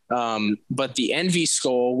 But the envy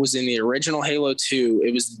skull was in the original Halo 2.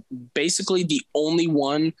 It was basically the only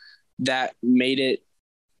one that made it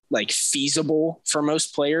like feasible for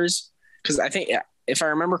most players. Because I think, if I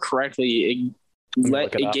remember correctly,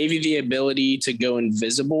 it gave you the ability to go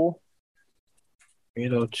invisible,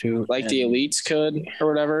 Halo 2, like the elites could or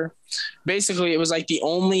whatever. Basically, it was like the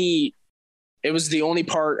only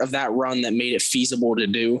part of that run that made it feasible to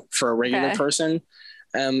do for a regular person.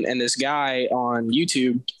 And this guy on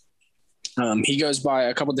YouTube, he goes by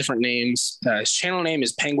a couple different names. His channel name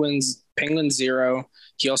is Penguin Zero.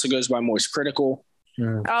 He also goes by Moist Critical.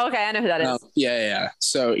 Oh, okay. I know who that is. Yeah.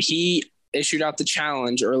 So he issued out the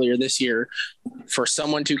challenge earlier this year for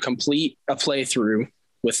someone to complete a playthrough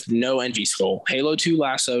with no envy skull. Halo 2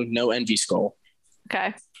 lasso, no envy skull.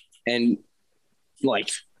 Okay. And like,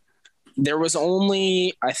 there was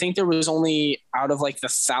only out of like the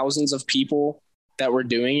thousands of people that were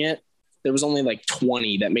doing it, there was only like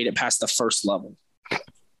 20 that made it past the first level.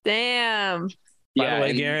 Damn. By the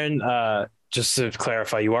way, Garen, just to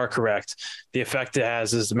clarify, you are correct. The effect it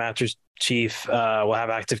has is the Master Chief will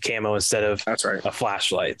have active camo instead of That's right. a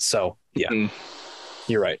flashlight. So yeah, Mm.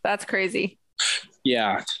 You're right. That's crazy.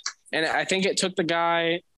 Yeah. And I think it took the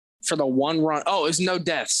guy for the one run. Oh, it was no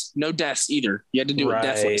deaths either. You had to do it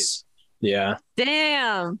deathless. Yeah.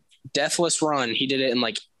 Damn. Deathless run. He did it in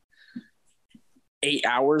like 8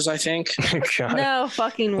 hours, I think. God. No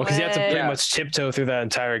fucking way. Well, because you have to pretty much tiptoe through that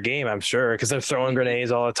entire game, I'm sure, because they're throwing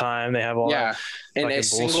grenades all the time. They have all that and fucking a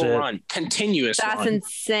single bullshit. run, continuous That's run.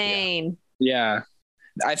 insane. Yeah.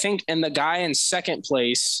 I think, and the guy in second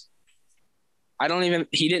place,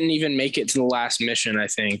 he didn't even make it to the last mission, I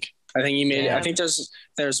think. I think he made it. I think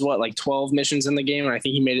there's what, like 12 missions in the game, and I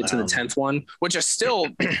think he made it to the 10th one, which is still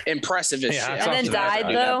impressive as shit. And then died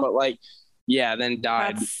though. But like, yeah, then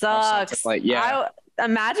died. That sucks. Like, yeah.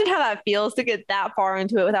 Imagine how that feels to get that far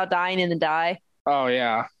into it without dying and then die. Oh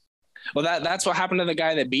yeah. Well, that's what happened to the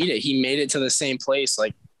guy that beat it. He made it to the same place,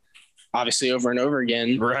 like obviously over and over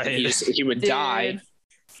again. Right. He would die.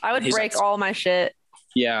 I would break all my shit.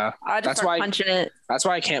 Yeah. I'd just start punching it. That's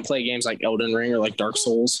why I can't play games like Elden Ring or like Dark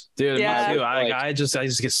Souls. Dude, Yeah. me too. Like- I just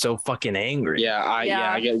get so fucking angry. Yeah,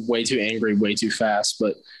 I get way too angry, way too fast.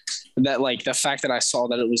 But that, like, the fact that I saw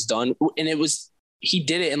that it was done, and he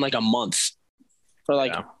did it in like a month, or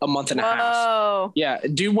like a month and a half. Whoa. Yeah,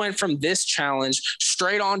 dude went from this challenge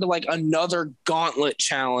straight on to like another gauntlet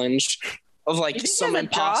challenge of like You think some he has a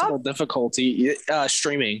impossible difficulty.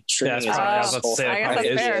 Streaming. Yeah, that's is probably, I was his about to whole say, I guess that probably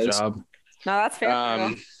that's is fair. his job. No, that's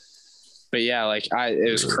fair. But yeah, like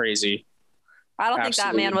it was crazy. I don't think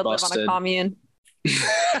that man would live on a busted. commune.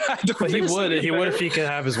 But he would if he could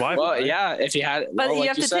have his wife. Well, yeah, if he had. But you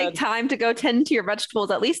have to take time to go tend to your vegetables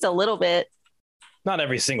at least a little bit. Not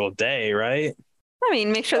every single day, right? I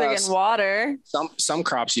mean, make sure they're getting water. Some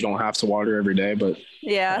crops you don't have to water every day, but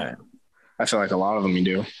Yeah. I feel like a lot of them you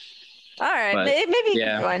do. All right, But, maybe you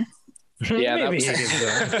yeah. can join.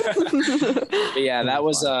 Yeah, that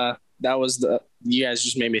was that was the you guys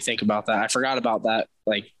just made me think about that. I forgot about that.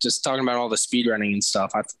 Like just talking about all the speed running and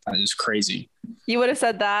stuff. I thought it was crazy. You would have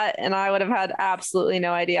said that, and I would have had absolutely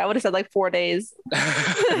no idea. I would have said like 4 days.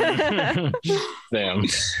 Damn.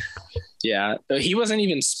 Yeah, he wasn't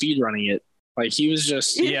even speed running it. Like he was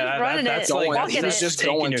just that's it, like walking that's it. just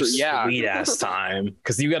Going taking your through- yeah. sweet ass time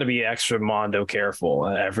because you got to be extra mondo careful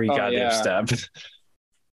at every goddamn step.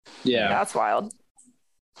 Yeah. That's wild.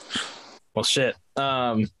 Well, shit.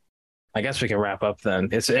 I guess we can wrap up then.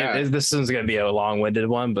 This is going to be a long-winded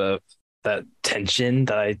one, but that tension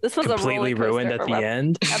that This was completely a roller ruined coaster at the for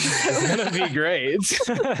end is going to be great.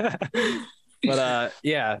 But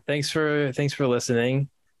yeah, thanks for listening.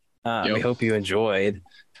 We hope you enjoyed.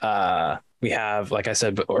 We have, like I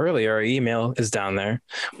said earlier, our email is down there.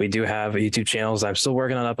 We do have YouTube channels. I'm still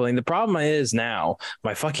working on uploading. The problem is now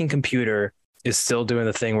my fucking computer is still doing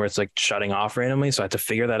the thing where it's like shutting off randomly. So I have to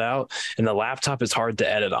figure that out. And the laptop is hard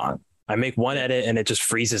to edit on. I make one edit and it just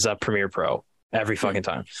freezes up Premiere Pro every fucking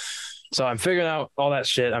time. So I'm figuring out all that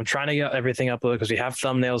shit. I'm trying to get everything uploaded because we have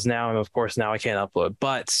thumbnails now. And of course, now I can't upload,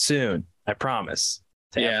 but soon, I promise.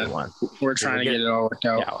 To everyone. We're trying to get it all worked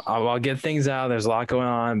out. Yeah, I'll get things out. There's a lot going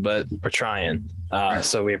on, but we're trying.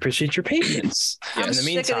 So we appreciate your patience. I'm In the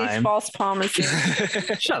sick of these meantime, false promises.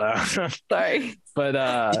 shut up. Sorry.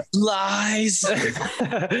 But lies.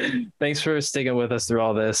 Thanks for sticking with us through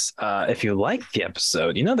all this. If you like the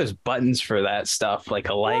episode, there's buttons for that stuff, like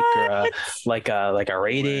a like or a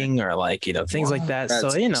rating or like things like that. That's so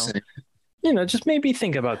insane. Just maybe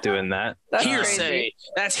think about doing that. That's Hearsay. crazy.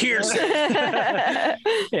 That's hearsay.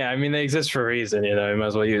 Yeah, I mean they exist for a reason. You might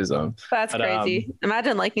as well use them. That's crazy.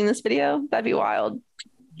 Imagine liking this video. That'd be wild.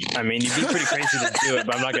 I mean, you'd be pretty crazy to do it,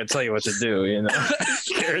 but I'm not going to tell you what to do.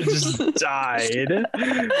 Karen just died. But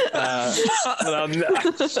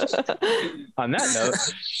on that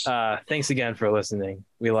note, thanks again for listening.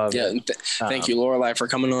 We love it. Thank you, Lorelai, for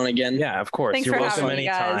coming on again. Yeah, of course. Thanks You're for welcome having me,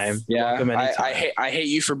 guys. anytime. Yeah, Welcome anytime. I hate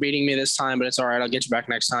you for beating me this time, but it's all right. I'll get you back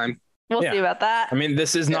next time. We'll see about that. I mean,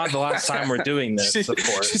 this is not the last time we're doing this, of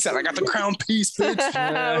course. She said, I got the crown piece, bitch.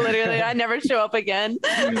 Literally, I never show up again.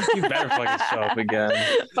 You better fucking show up again.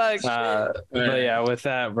 Fuck. But yeah, with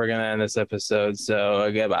that, we're going to end this episode.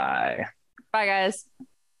 So goodbye. Bye, guys.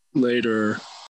 Later.